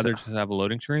rather just have a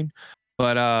loading screen.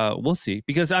 But we'll see.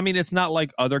 Because I mean, it's not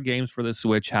like other games for the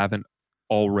Switch haven't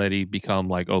already become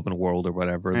like open world or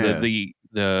whatever.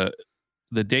 Yeah.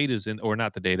 The data's in, or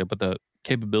not the data, but the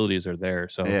capabilities are there.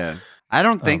 So yeah, I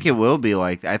don't think it will be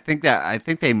like that. I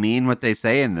think they mean what they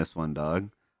say in this one,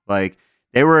 dog. Like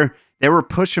they were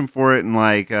pushing for it in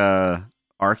like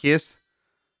Arceus,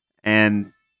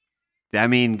 and I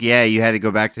mean, yeah, you had to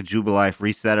go back to Jubilife,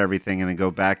 reset everything, and then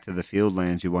go back to the field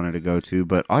lands you wanted to go to.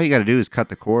 But all you got to do is cut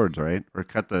the cords, right, or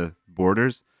cut the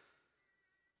borders.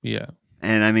 Yeah,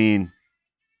 and I mean,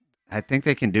 I think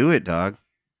they can do it, dog.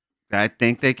 I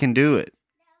think they can do it.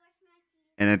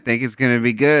 And I think it's going to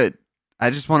be good.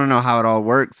 I just want to know how it all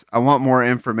works. I want more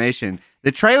information.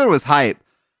 The trailer was hype.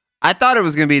 I thought it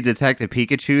was going to be Detective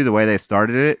Pikachu the way they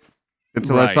started it.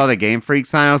 Until I saw the Game Freak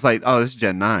sign, I was like, oh, this is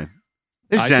Gen 9.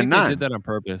 This is Gen 9. They did that on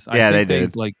purpose. Yeah, they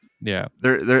did.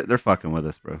 They're fucking with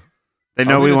us, bro. They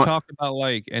know we want to talk about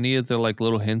like any of the like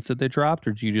little hints that they dropped,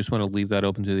 or do you just want to leave that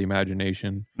open to the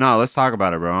imagination? No, let's talk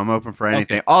about it, bro. I'm open for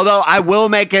anything. Okay. Although I will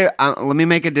make it. Let me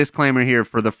make a disclaimer here.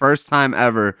 For the first time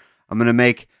ever, I'm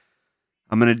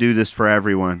gonna do this for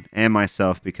everyone and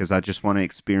myself because I just want to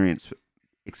experience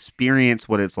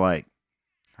what it's like.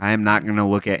 I am not gonna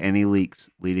look at any leaks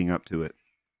leading up to it.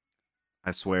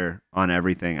 I swear on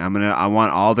everything. I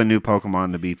want all the new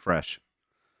Pokemon to be fresh.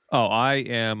 Oh, I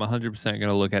am 100% going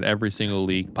to look at every single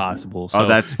leak possible. So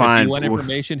that's fine. If you want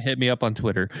information, hit me up on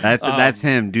Twitter. That's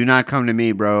him. Do not come to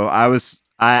me, bro.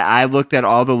 I looked at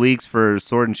all the leaks for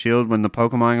Sword and Shield when the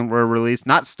Pokemon were released.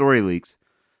 Not story leaks.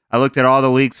 I looked at all the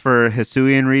leaks for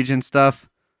Hisuian region stuff.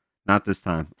 Not this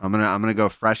time. I'm gonna go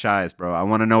fresh eyes, bro. I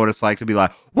want to know what it's like to be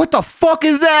like, what the fuck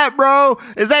is that, bro?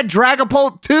 Is that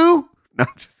Dragapult 2? No, I'm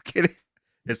just kidding.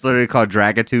 It's literally called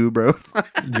Dragatu, bro.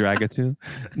 Dragatu?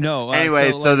 No.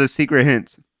 Anyway, so the secret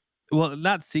hints. Well,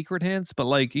 not secret hints, but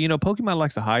like, Pokemon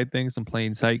likes to hide things in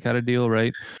plain sight kind of deal,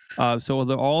 right? So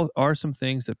there are some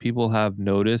things that people have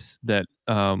noticed that,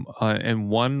 and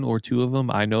one or two of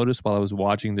them I noticed while I was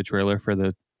watching the trailer for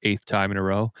the 8th time in a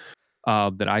row,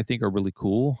 that I think are really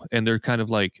cool. And they're kind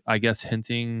of like, I guess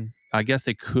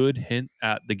they could hint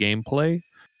at the gameplay,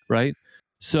 right?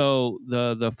 So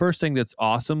the first thing that's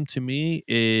awesome to me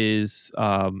is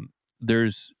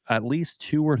there's at least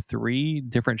 2 or 3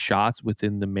 different shots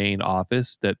within the main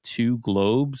office that 2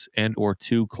 globes and or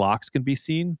 2 clocks can be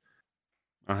seen.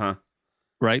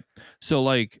 Right? So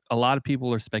like a lot of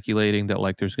people are speculating that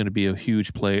like there's going to be a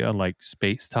huge play on like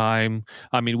space-time.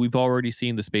 I mean, we've already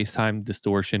seen the space-time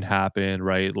distortion happen,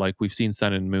 right? Like we've seen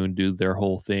Sun and Moon do their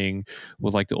whole thing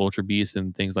with like the Ultra Beast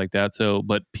and things like that. So,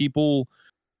 but people,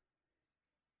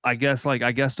 I guess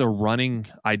the running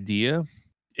idea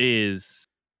is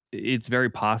it's very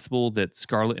possible that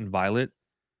Scarlet and Violet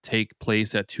take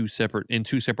place at 2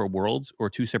 separate worlds or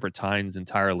 2 separate times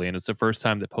entirely, and it's the first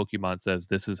time that Pokemon says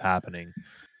this is happening.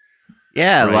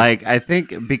 Yeah, right? Like I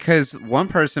think because one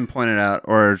person pointed out,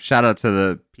 or shout out to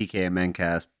the PKMN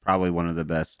cast, probably one of the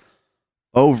best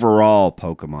overall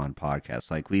Pokemon podcasts.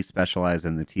 Like we specialize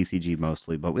in the TCG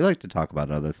mostly, but we like to talk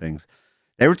about other things.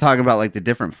 They were talking about like the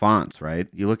different fonts, right?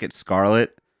 You look at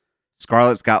Scarlet.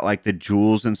 Scarlet's got like the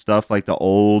jewels and stuff, like the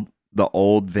old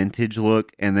vintage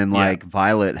look, and then like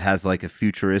Violet has like a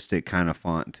futuristic kind of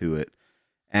font to it,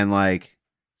 and like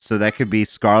so that could be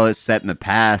Scarlet set in the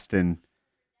past and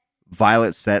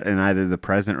Violet set in either the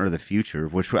present or the future.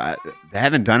 Which they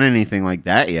haven't done anything like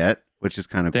that yet, which is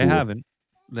kind of cool. They haven't.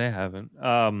 They haven't.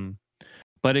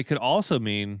 But it could also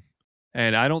mean,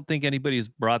 and I don't think anybody's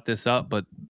brought this up, but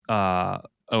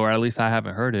or at least I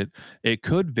haven't heard it. It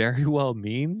could very well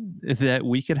mean that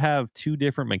we could have two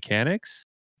different mechanics.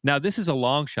 Now, this is a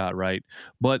long shot, right?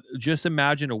 But just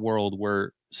imagine a world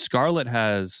where Scarlet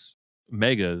has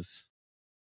Megas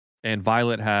and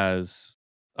Violet has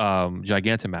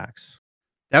Gigantamax.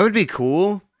 That would be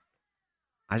cool.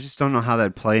 I just don't know how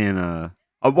that'd play in a.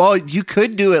 Well, you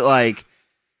could do it like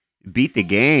beat the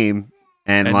game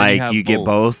and like you get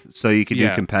both, so you could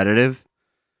do competitive.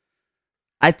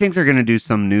 I think they're gonna do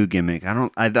some new gimmick.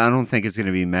 I don't think it's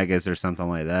gonna be Megas or something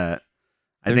like that.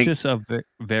 There's just a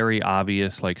very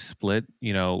obvious like split,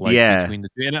 between the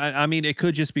two. And I mean, it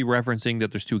could just be referencing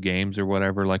that there's two games or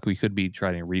whatever. Like we could be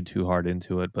trying to read too hard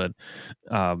into it, but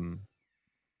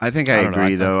I think I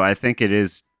agree though. I think it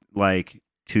is like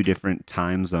two different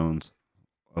time zones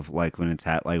of like when it's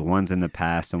like one's in the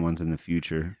past and one's in the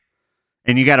future,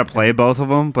 and you got to play both of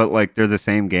them, but like they're the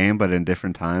same game but in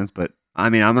different times. But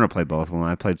I mean, I'm gonna play both of them.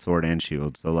 I played Sword and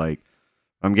Shield, so like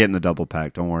I'm getting the double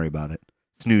pack. Don't worry about it.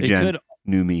 It's new gen.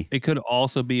 New me. It could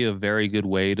also be a very good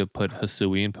way to put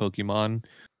Hisuian Pokemon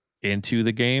into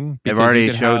the game. They've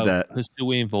already showed that.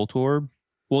 Hisuian Voltorb.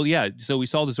 Well, yeah. So we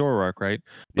saw the Zoroark, right?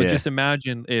 But just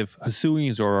imagine if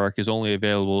Hisuian Zoroark is only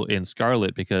available in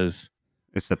Scarlet because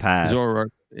it's the past. Zoroark,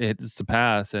 it's the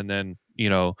past, and then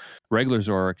regular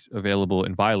Zoroark's available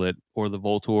in Violet or the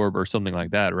Voltorb or something like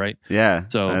that, right? Yeah.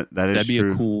 So that'd be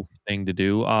a cool thing to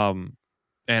do. And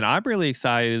I'm really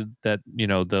excited that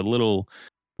the little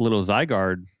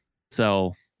Zygarde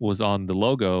cell was on the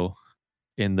logo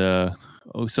in the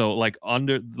like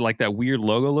under like that weird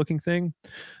logo looking thing.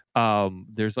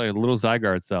 There's like a little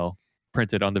Zygarde cell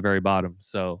printed on the very bottom.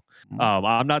 So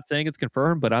I'm not saying it's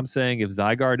confirmed, but I'm saying if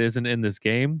Zygarde isn't in this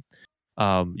game,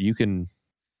 you can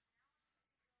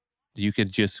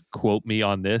just quote me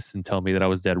on this and tell me that I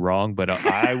was dead wrong, but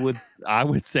I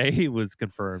would say it was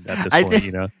confirmed at this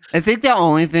point. I think the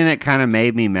only thing that kind of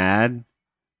made me mad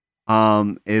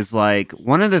is like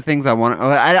one of the things I want.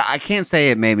 I can't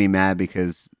say it made me mad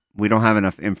because we don't have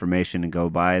enough information to go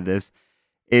by this.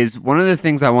 Is one of the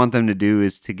things I want them to do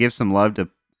is to give some love to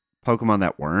Pokemon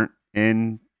that weren't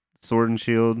in Sword and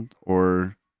Shield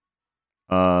or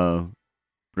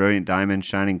Brilliant Diamond,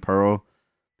 Shining Pearl,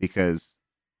 because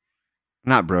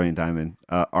not Brilliant Diamond,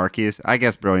 Arceus. I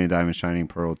guess Brilliant Diamond, Shining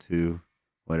Pearl too,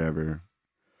 whatever.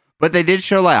 But they did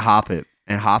show like Hoppip,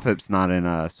 and Hoppip's not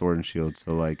in Sword and Shield,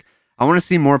 so like I want to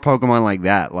see more Pokemon like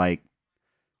that, like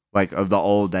of the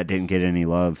old that didn't get any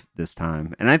love this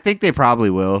time. And I think they probably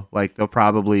will. Like they'll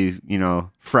probably,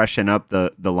 freshen up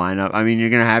the lineup. I mean, you're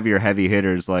going to have your heavy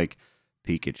hitters like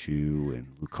Pikachu and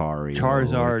Lucario.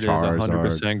 Charizard is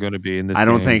 100% going to be in this I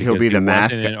don't think he'll be the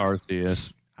mascot. In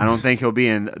Arceus. I don't think he'll be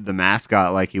in the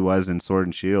mascot like he was in Sword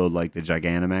and Shield, like the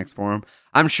Gigantamax form.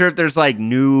 I'm sure if there's like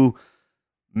new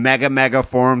mega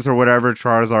forms or whatever,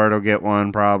 Charizard will get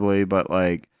one probably, but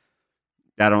like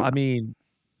I mean,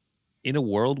 in a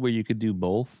world where you could do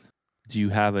both, do you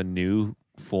have a new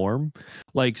form?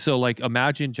 Like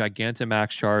imagine Gigantamax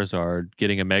Charizard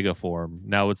getting a mega form.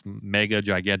 Now it's Mega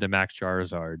Gigantamax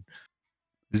Charizard.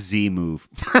 Z move.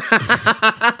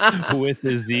 With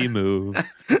the Z move.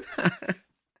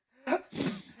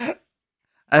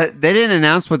 They didn't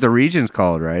announce what the region's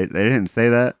called, right? They didn't say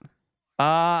that.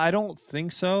 I don't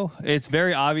think so. It's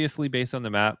very obviously based on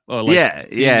the map.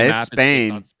 It's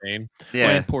Spain. On Spain. Yeah,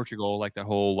 and Portugal, like the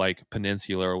whole like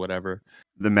peninsula or whatever.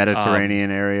 The Mediterranean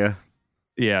area.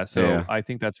 Yeah, so I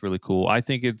think that's really cool. I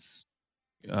think it's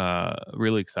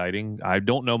really exciting. I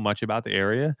don't know much about the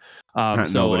area.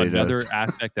 So another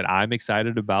aspect that I'm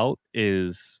excited about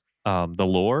is the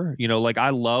lore. Like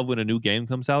I love when a new game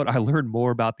comes out, I learn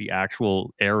more about the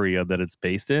actual area that it's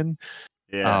based in.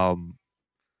 Yeah.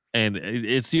 And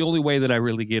it's the only way that I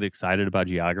really get excited about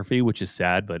geography, which is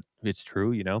sad, but it's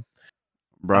true,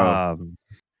 Bro,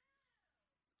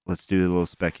 let's do a little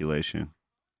speculation.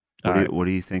 What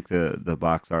do you think the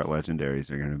box art legendaries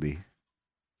are going to be?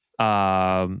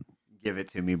 Give it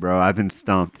to me, bro. I've been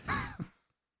stumped.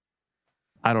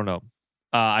 I don't know.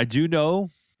 I do know.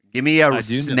 Give me a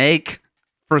snake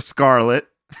for Scarlet.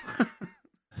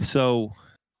 So,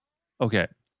 okay.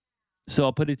 So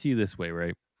I'll put it to you this way,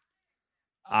 right?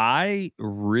 I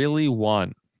really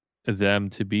want them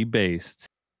to be based.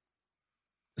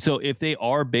 So if they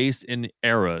are based in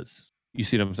eras, you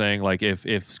see what I'm saying? Like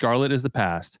if Scarlet is the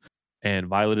past and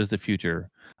Violet is the future,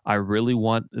 I really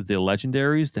want the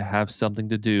legendaries to have something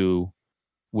to do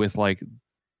with like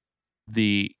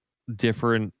the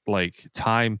different like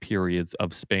time periods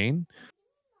of Spain.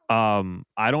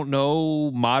 I don't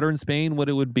know modern Spain what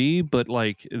it would be, but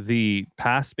like the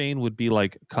past Spain would be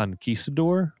like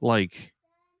conquistador, like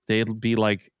they'd be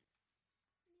like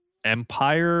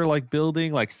empire, like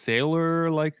building, like sailor,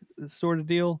 like sort of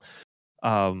deal.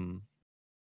 Um,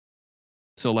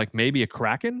 so like maybe a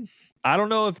kraken. I don't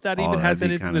know if that even that'd has be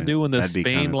anything to kinda- do in the that'd be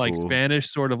Spain kinda like cool. Spanish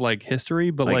sort of like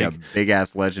history, but like like a big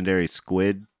ass legendary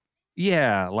squid.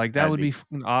 yeah, like that That'd would be- be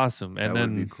fucking awesome. That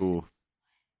would be cool.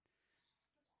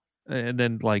 And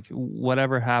then like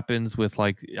whatever happens with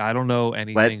like I don't know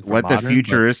anything. Let the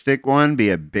futuristic one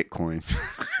be a Bitcoin.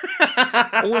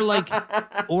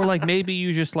 Or like maybe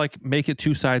you just like make it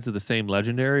two sides of the same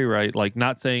legendary, right? Like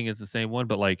not saying it's the same one,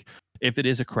 but like if it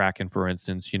is a Kraken, for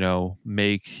instance,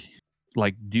 make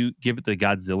like give it the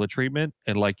Godzilla treatment,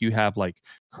 and like you have like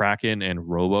Kraken and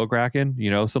Robo Kraken,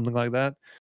 something like that.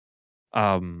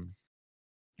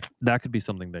 That could be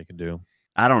something they could do.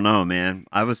 I don't know, man.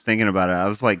 I was thinking about it. I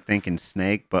was like thinking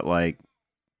snake, but like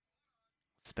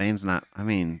Spain's not. I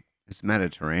mean, it's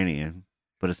Mediterranean,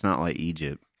 but it's not like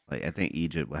Egypt. Like I think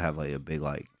Egypt would have like a big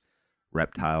like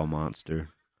reptile monster.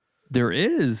 There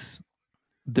is.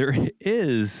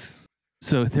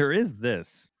 So there is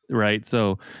this, right?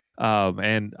 So,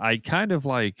 and I kind of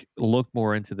like looked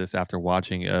more into this after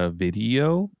watching a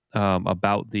video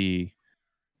about the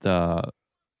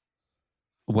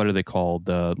what are they called?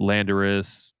 The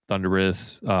Landorus,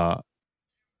 Thunderous.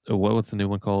 What's the new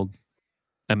one called?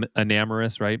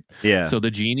 Enamorous, right? Yeah. So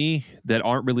the genie that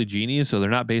aren't really genies, so they're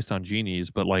not based on genies,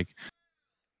 but like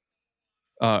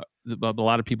a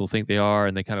lot of people think they are,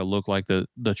 and they kind of look like the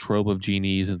trope of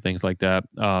genies and things like that.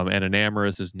 And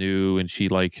Enamorous is new, and she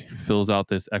like fills out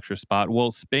this extra spot.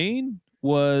 Well, Spain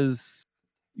was,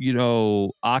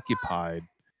 occupied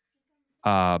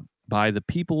by the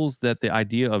peoples that the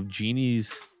idea of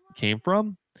genies came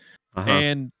from,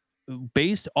 and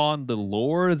based on the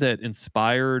lore that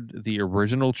inspired the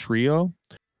original trio,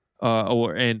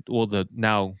 the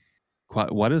now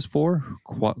what is four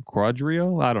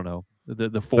quadrio? I don't know.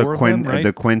 The four of them, right?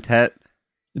 The quintet.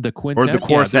 The quintet. Or the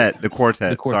quartet. The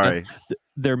quartet. Sorry.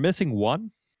 They're missing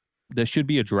one. There should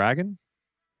be a dragon,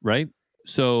 right?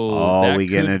 So we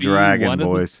getting a dragon,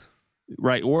 boys.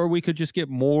 Right. Or we could just get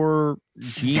more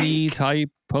genie type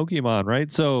Pokemon, right?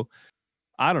 So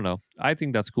I don't know. I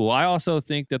think that's cool. I also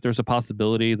think that there's a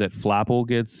possibility that Flapple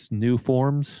gets new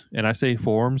forms. And I say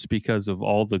forms because of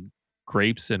all the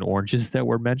grapes and oranges that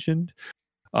were mentioned.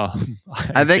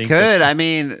 They could. I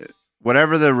mean,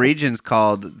 whatever the region's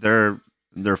called, their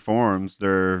forms,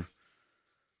 they're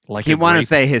like you want to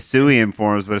say Hisuian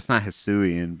forms, but it's not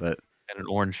Hisuian, but and an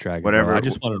orange dragon. Whatever. Bro. I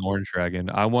just want an orange dragon.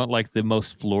 I want like the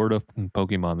most Florida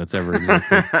Pokemon that's ever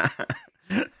existed.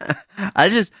 I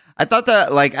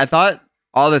thought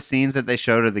all the scenes that they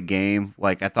showed of the game,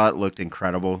 like I thought looked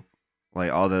incredible.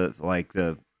 Like all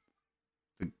the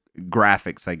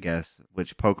graphics, I guess,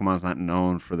 which Pokemon's not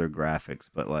known for their graphics,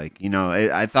 but like,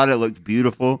 I thought it looked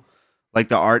beautiful. Like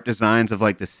the art designs of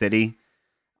like the city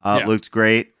looked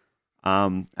great.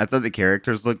 I thought the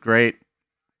characters looked great.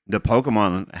 The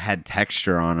Pokemon had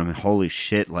texture on them. Holy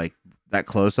shit. Like that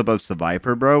close up of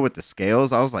Seviper, bro, with the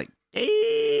scales. I was like,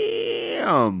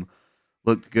 damn.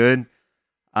 Looked good.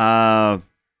 Seviper's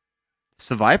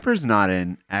not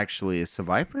in, actually. Is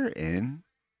Seviper in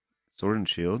Sword and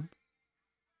Shield?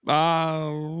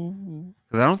 Because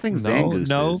I don't think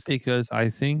Zangoose is. Because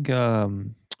I think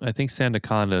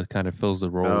Sandaconda kind of fills the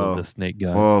role of the snake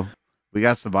guy. Well, we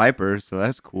got Seviper, so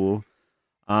that's cool.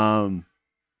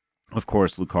 Of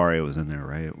course, Lucario was in there,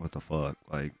 right? What the fuck?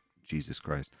 Like, Jesus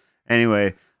Christ.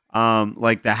 Anyway,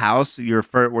 like the house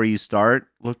where you start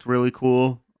looked really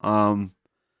cool.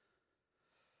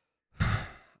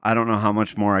 I don't know how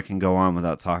much more I can go on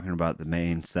without talking about the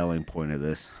main selling point of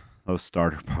this. Those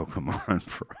starter Pokemon,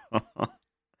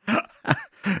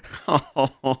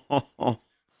 bro.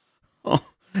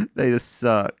 They just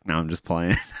suck. No, I'm just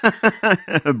playing.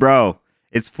 Bro,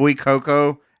 it's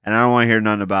Fuecoco, and I don't want to hear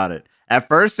nothing about it. At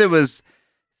first, it was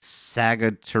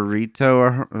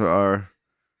Sagatorito or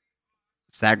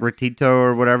Sagratito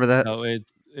or whatever that. No,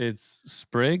 it's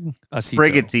Sprig.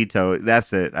 Sprigatito.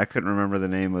 That's it. I couldn't remember the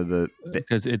name of the.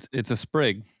 Because it's a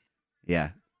sprig.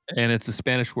 Yeah. And it's a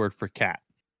Spanish word for cat.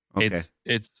 Okay.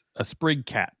 It's a sprig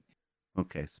cat.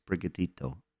 Okay,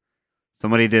 Sprigatito.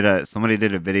 Somebody did a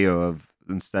video of,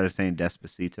 instead of saying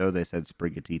Despacito, they said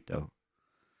Sprigatito.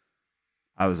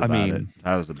 I was about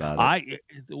it.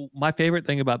 My favorite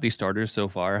thing about these starters so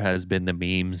far has been the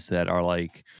memes that are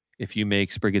like, if you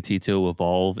make Sprigatito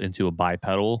evolve into a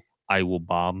bipedal, I will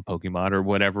bomb Pokemon or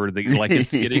whatever. Like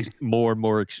it's getting more and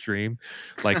more extreme.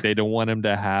 Like they don't want him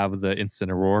to have the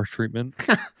Incineroar treatment.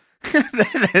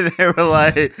 They were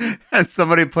like,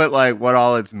 somebody put like what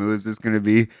all its moves is going to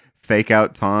be: fake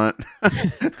out, taunt,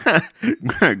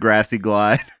 grassy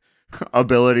glide,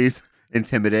 abilities,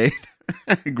 intimidate,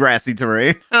 grassy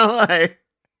terrain. Like,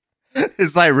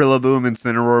 it's like Rillaboom and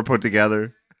Cineroar put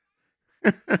together.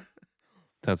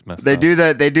 That's messed They up. do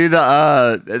that. They do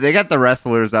the. They got the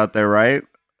wrestlers out there, right?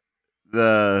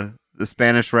 The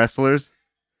Spanish wrestlers.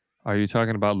 Are you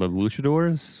talking about the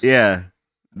luchadors? Yeah.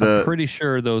 I'm pretty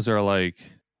sure those are like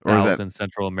Or is South that- and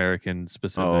Central American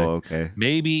specific. Oh, okay.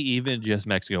 Maybe even just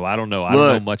Mexico. I don't know. I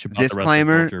don't know much about the wrestling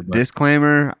culture. But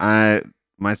Disclaimer.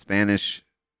 My Spanish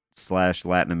 /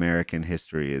 Latin American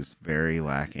history is very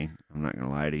lacking. I'm not gonna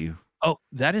lie to you. oh,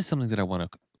 that is something that I want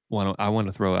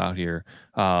to throw out here.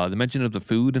 The mention of the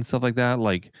food and stuff like that.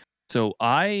 Like, so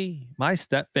my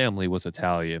step family was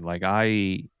Italian. Like,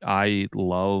 I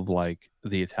love like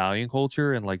the Italian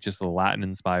culture and like just the Latin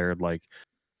inspired like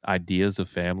ideas of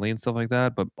family and stuff like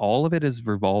that, but all of it is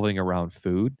revolving around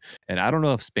food. And I don't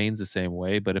know if Spain's the same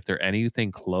way, but if they're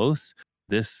anything close,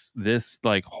 this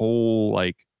like whole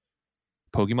like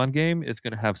Pokemon game is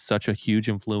going to have such a huge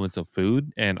influence of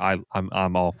food, and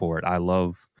I'm all for it. I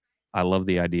love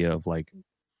the idea of like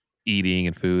eating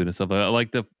and food and stuff.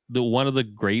 Like the one of the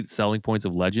great selling points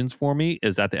of Legends for me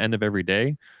is at the end of every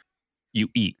day, you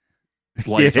eat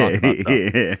while you talk about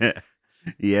stuff.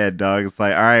 Yeah, dog. It's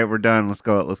like, all right, we're done. Let's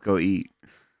go eat.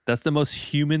 That's the most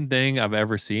human thing I've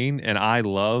ever seen, and I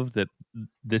love that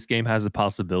this game has the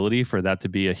possibility for that to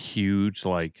be a huge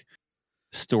like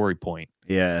story point.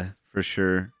 Yeah, for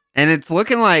sure. And it's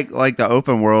looking like the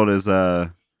open world is kind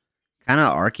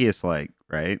of Arceus like,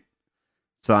 right?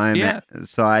 So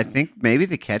I think maybe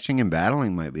the catching and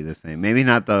battling might be the same. Maybe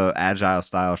not the agile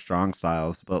style, strong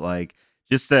styles, but like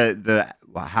just the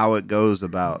how it goes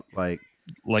about like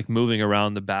moving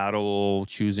around the battle,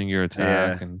 choosing your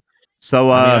attack, Yeah. and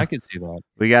So I mean, I could see that.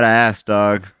 we gotta ask,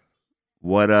 dog,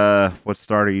 what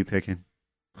start are you picking?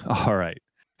 All right.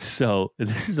 So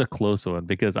this is a close one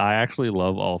because I actually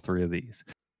love all three of these.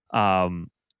 And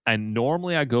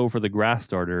normally I go for the grass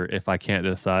starter if I can't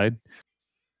decide.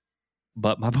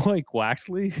 But my boy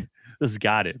Quaxley has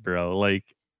got it, bro.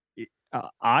 Like,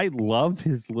 I love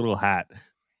his little hat.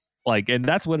 Like, and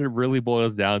that's what it really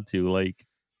boils down to. Like,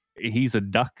 he's a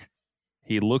duck.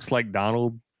 He looks like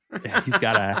Donald. He's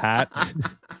got a hat.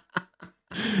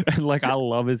 And like, I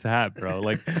love his hat, bro.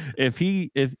 Like,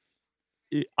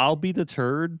 I'll be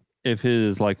deterred if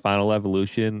his like final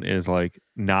evolution is like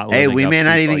not. Hey, living we up may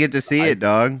not even like, get to see it,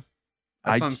 dog.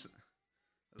 I- That's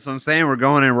what I'm saying. We're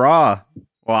going in raw.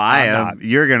 Well, I I'm am. not.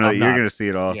 You're I'm not. gonna see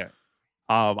it all. Yeah.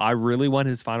 I really want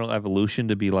his final evolution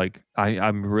to be like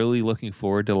I'm really looking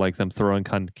forward to like them throwing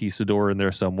Conquistador in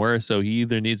there somewhere. So he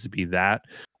either needs to be that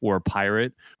or a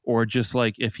pirate, or just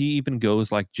like if he even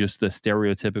goes like just the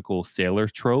stereotypical sailor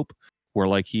trope where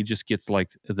like he just gets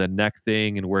like the neck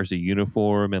thing and wears a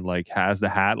uniform and like has the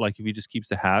hat. Like if he just keeps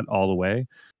the hat all the way,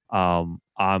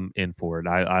 I'm in for it.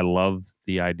 I love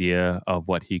the idea of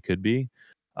what he could be.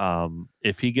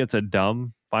 If he gets a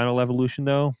dumb final evolution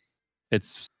though,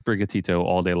 it's Sprigatito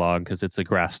all day long because it's a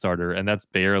grass starter, and that's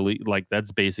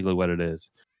basically what it is.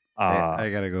 I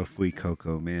gotta go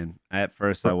Fuecoco, man. At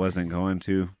first, I wasn't going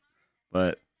to,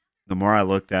 but the more I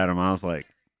looked at him, I was like,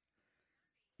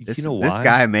 this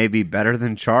guy may be better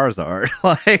than Charizard.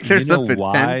 Like, there's a potential.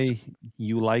 Why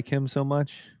you like him so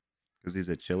much? Because he's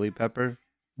a chili pepper.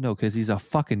 No, because he's a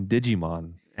fucking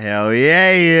Digimon. Hell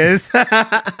yeah, he is.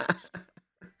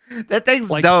 That thing's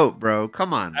Like, dope, bro.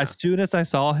 Come on. As soon as I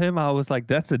saw him, I was like,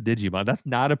 that's a Digimon. That's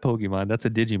not a Pokemon. That's a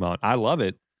Digimon. I love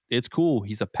it. It's cool.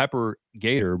 He's a pepper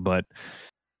gator, but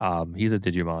he's a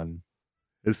Digimon.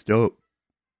 It's dope.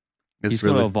 He's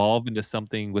going to evolve into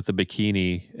something with a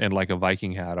bikini and like a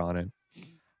Viking hat on it.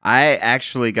 I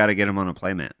actually got to get him on a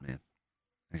playmat, man.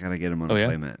 I got to get him on a yeah?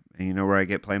 playmat. And you know where I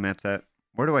get playmats at?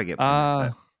 Where do I get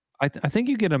playmats at? I think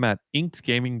you get them at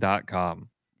inkedgaming.com.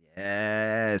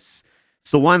 Yes.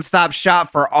 So one-stop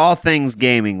shop for all things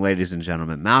gaming, ladies and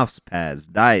gentlemen. Mouse pads,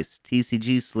 dice,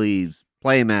 TCG sleeves,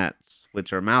 playmats,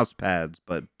 which are mouse pads,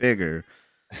 but bigger.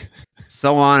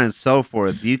 So on and so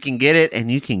forth. You can get it,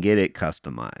 and you can get it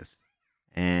customized.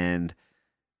 And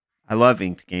I love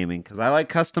Inked Gaming because I like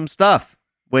custom stuff.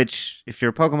 Which, if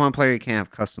you're a Pokemon player, you can't have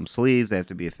custom sleeves. They have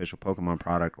to be official Pokemon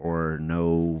product or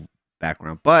no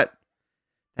background. But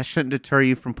that shouldn't deter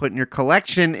you from putting your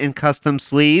collection in custom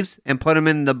sleeves and put them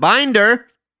in the binder.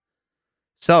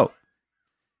 So,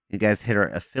 you guys hit our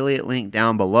affiliate link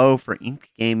down below for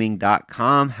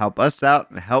inkedgaming.com. Help us out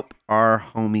and help our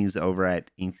homies over at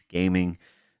Inked Gaming.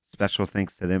 Special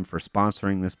thanks to them for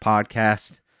sponsoring this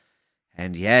podcast.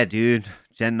 And yeah, dude,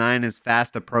 Gen 9 is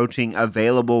fast approaching,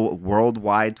 available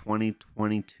worldwide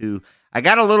 2022. I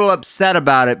got a little upset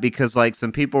about it because like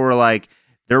some people were like,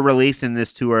 they're releasing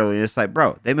this too early. And it's like,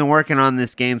 bro, they've been working on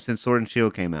this game since Sword and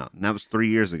Shield came out, and that was 3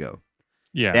 years ago.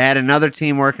 Yeah. They had another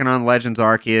team working on Legends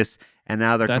Arceus, and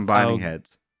now they're combining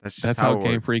heads. That's how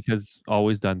Game Freak has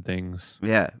always done things.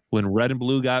 Yeah. When Red and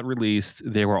Blue got released,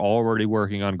 they were already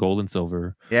working on Gold and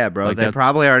Silver. Yeah, bro. Like they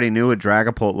probably already knew what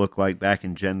Dragapult looked like back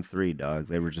in Gen 3, dog.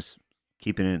 They were just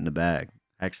keeping it in the bag.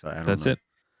 Actually, I don't know. That's it.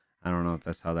 I don't know if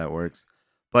that's how that works.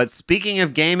 But speaking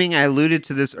of gaming, I alluded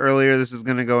to this earlier. This is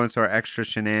going to go into our extra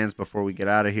shenanigans before we get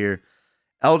out of here.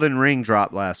 Elden Ring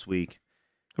dropped last week.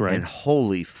 Right. And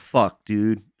holy fuck,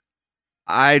 dude.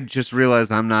 I just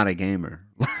realized I'm not a gamer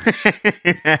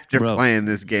after playing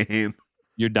this game.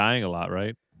 You're dying a lot,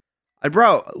 right?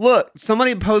 Bro, look,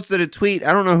 somebody posted a tweet.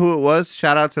 I don't know who it was.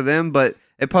 Shout out to them. But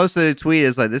it posted a tweet.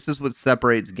 It's like, this is what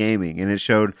separates gaming. And it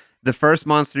showed the first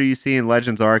monster you see in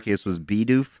Legends Arceus was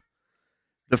Bidoof.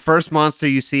 The first monster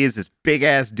you see is this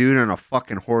big-ass dude on a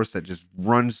fucking horse that just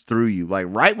runs through you. Like,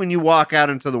 right when you walk out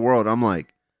into the world, I'm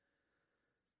like,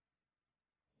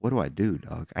 what do I do,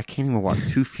 dog? I can't even walk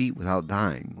 2 feet without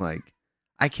dying. Like,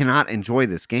 I cannot enjoy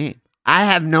this game. I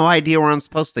have no idea where I'm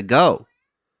supposed to go.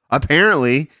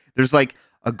 Apparently, there's like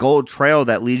a gold trail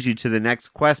that leads you to the next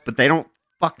quest, but they don't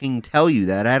fucking tell you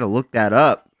that. I had to look that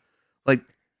up. Like,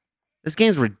 this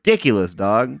game's ridiculous,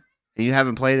 dog. And you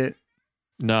haven't played it?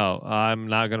 No, I'm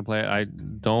not going to play it. I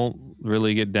don't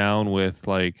really get down with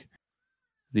like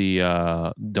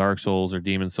the Dark Souls or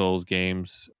Demon Souls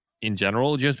games in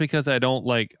general, just because I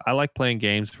like playing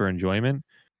games for enjoyment.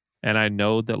 And I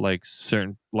know that like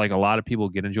a lot of people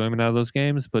get enjoyment out of those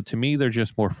games, but to me, they're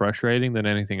just more frustrating than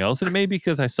anything else. And it may be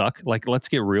because I suck. Like, let's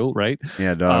get real, right?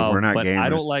 Yeah, dog, we're not but gamers. I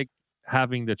don't like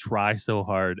having to try so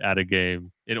hard at a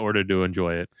game in order to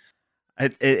enjoy it.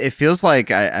 It feels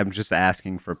like I'm just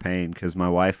asking for pain because my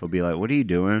wife will be like, what are you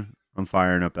doing? I'm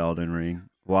firing up Elden Ring.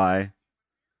 Why?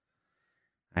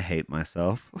 I hate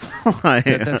myself.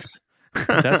 That's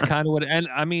kind of what, and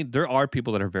I mean, there are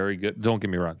people that are very good. Don't get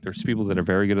me wrong. There's people that are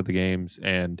very good at the games,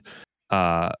 and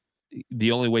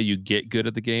the only way you get good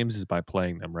at the games is by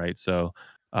playing them, right? So,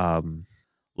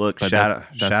 look, shout out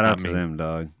to them,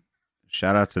 dog.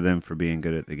 Shout out to them for being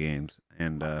good at the games.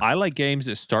 And I like games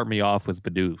that start me off with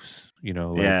Badoofs. You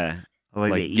know,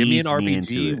 like give me an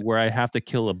RPG where I have to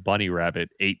kill a bunny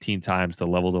rabbit 18 times to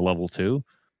level 2.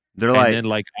 They're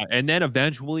and then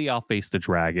eventually I'll face the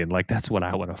dragon. Like, that's what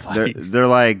I want to fight. They're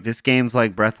like, this game's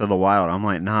like Breath of the Wild. I'm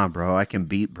like, nah, bro, I can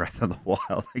beat Breath of the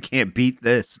Wild. I can't beat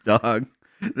this, dog.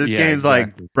 This game's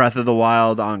like Breath of the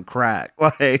Wild on crack.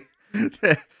 Like,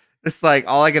 it's like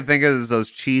all I can think of is those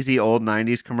cheesy old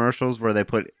 90s commercials where they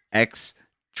put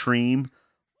Extreme.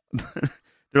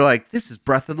 They're like, this is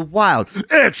Breath of the Wild.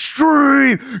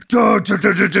 Extreme! You're going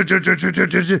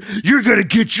to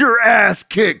get your ass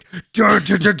kicked. Yeah,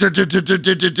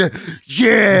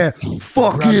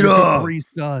 fuck it up. 3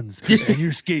 sons and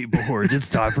your skateboards. It's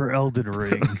time for Elden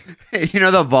Ring. You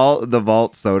know the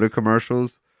Vault soda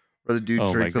commercials where the dude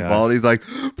drinks a Vault? He's like,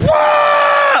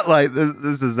 what? Like,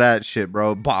 this is that shit,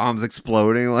 bro. Bombs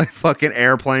exploding, like fucking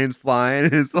airplanes flying.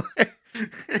 It's like...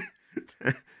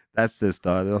 That's this,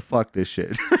 dog. Fuck this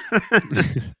shit.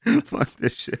 Fuck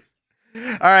this shit.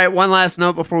 All right, one last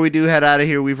note before we do head out of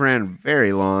here. We've ran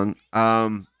very long.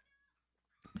 You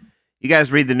guys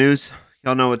read the news.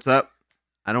 Y'all know what's up.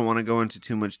 I don't want to go into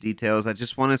too much details. I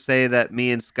just want to say that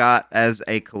me and Scott, as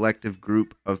a collective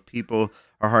group of people,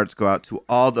 our hearts go out to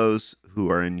all those who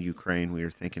are in Ukraine. We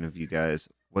are thinking of you guys.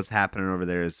 What's happening over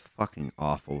there is fucking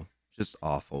awful. Just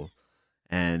awful.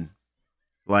 And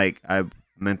like I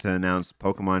meant to announce,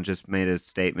 Pokemon just made a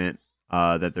statement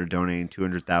that they're donating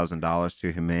 $200,000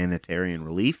 to humanitarian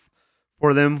relief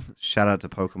for them. Shout out to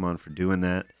Pokemon for doing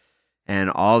that,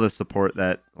 and all the support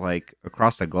that like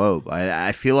across the globe.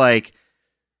 I feel like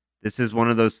this is one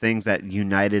of those things that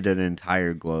united an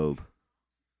entire globe,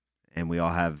 and we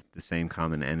all have the same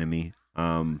common enemy.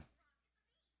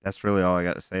 That's really all I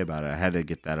got to say about it. I had to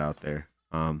get that out there.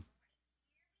 I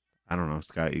don't know,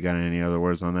 Scott, you got any other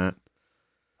words on that?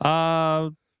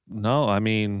 No, I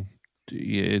mean,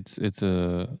 it's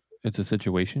a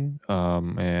situation,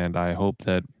 and I hope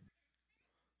that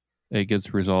it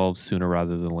gets resolved sooner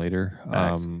rather than later.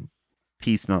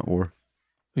 Peace, not war.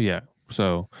 Yeah.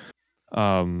 So,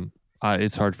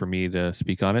 it's hard for me to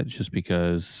speak on it just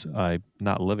because I'm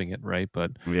not living it, right?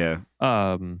 But yeah,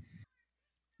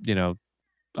 you know,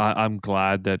 I'm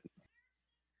glad that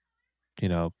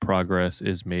progress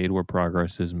is made where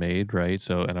progress is made, right?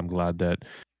 So, and I'm glad that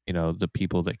the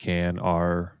people that can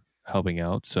are helping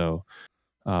out. So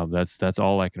that's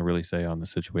all I can really say on the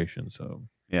situation. So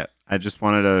Yeah, I just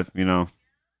wanted to,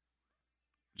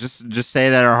 just say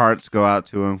that our hearts go out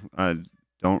to him. I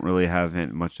don't really have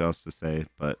much else to say,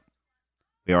 but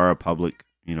we are a public,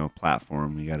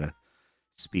 platform. We gotta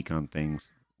speak on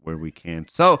things where we can.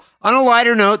 So, on a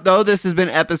lighter note, though, this has been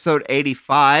episode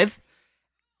 85,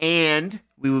 and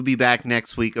we will be back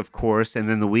next week, of course, and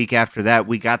then the week after that,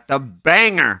 we got the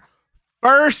banger,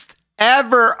 first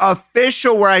ever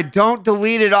official where I don't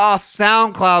delete it off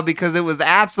SoundCloud because it was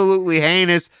absolutely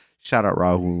heinous. Shout out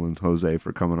Rahul and Jose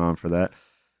for coming on for that.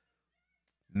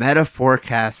 Meta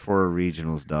forecast for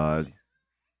regionals, dog.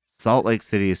 Salt Lake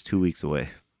City is 2 weeks away.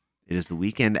 It is the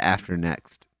weekend after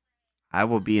next. I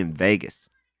will be in Vegas.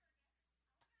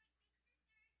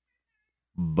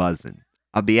 Buzzing.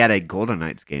 I'll be at a Golden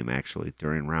Knights game, actually,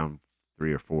 during round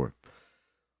 3 or 4.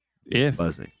 If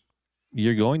buzzing.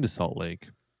 You're going to Salt Lake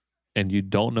and you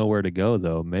don't know where to go,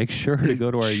 though, make sure to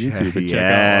go to our YouTube and check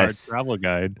out our travel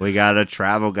guide. We got a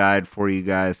travel guide for you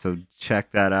guys, so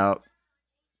check that out.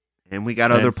 And we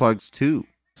got other plugs, too.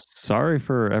 Sorry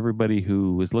for everybody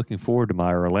who was looking forward to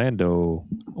my Orlando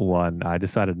one. I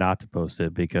decided not to post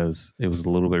it because it was a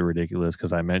little bit ridiculous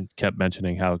because I kept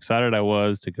mentioning how excited I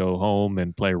was to go home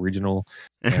and play regional.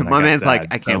 And my man's like,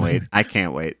 I can't wait. I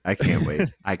can't wait. I can't wait.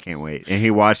 I can't wait. And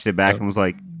he watched it back and was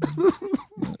like,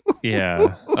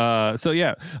 yeah.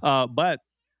 But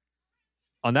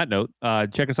on that note,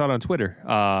 check us out on Twitter.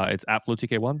 It's at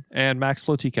FlowTK1 and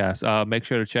MaxFlowTcast. Make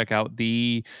sure to check out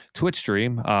the Twitch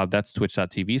stream. That's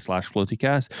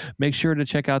twitch.tv/FlowTcast. Make sure to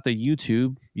check out the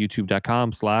YouTube,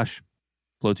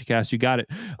 youtube.com/FlowTcast. You got it.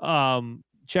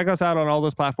 Check us out on all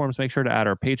those platforms. Make sure to add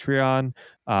our Patreon.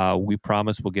 We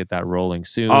promise we'll get that rolling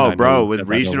soon. Oh, bro, with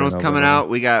regionals coming out,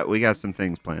 we got some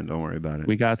things planned. Don't worry about it.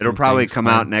 It'll probably come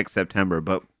out next September,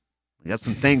 but we got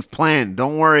some things planned.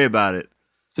 Don't worry about it.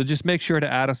 So just make sure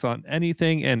to add us on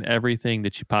anything and everything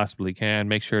that you possibly can.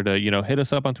 Make sure to, hit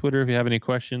us up on Twitter if you have any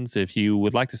questions. If you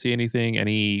would like to see anything,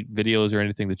 any videos or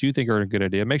anything that you think are a good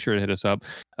idea, make sure to hit us up.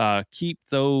 Keep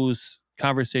those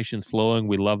conversations flowing.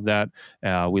 We love that.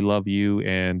 We love you,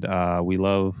 and we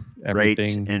love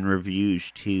everything. Rate and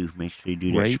reviews, too. Make sure you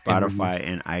do that. Spotify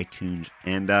and iTunes.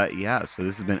 And, so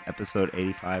this has been episode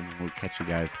 85, and we'll catch you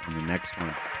guys on the next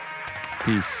one.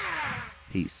 Peace.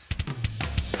 Peace.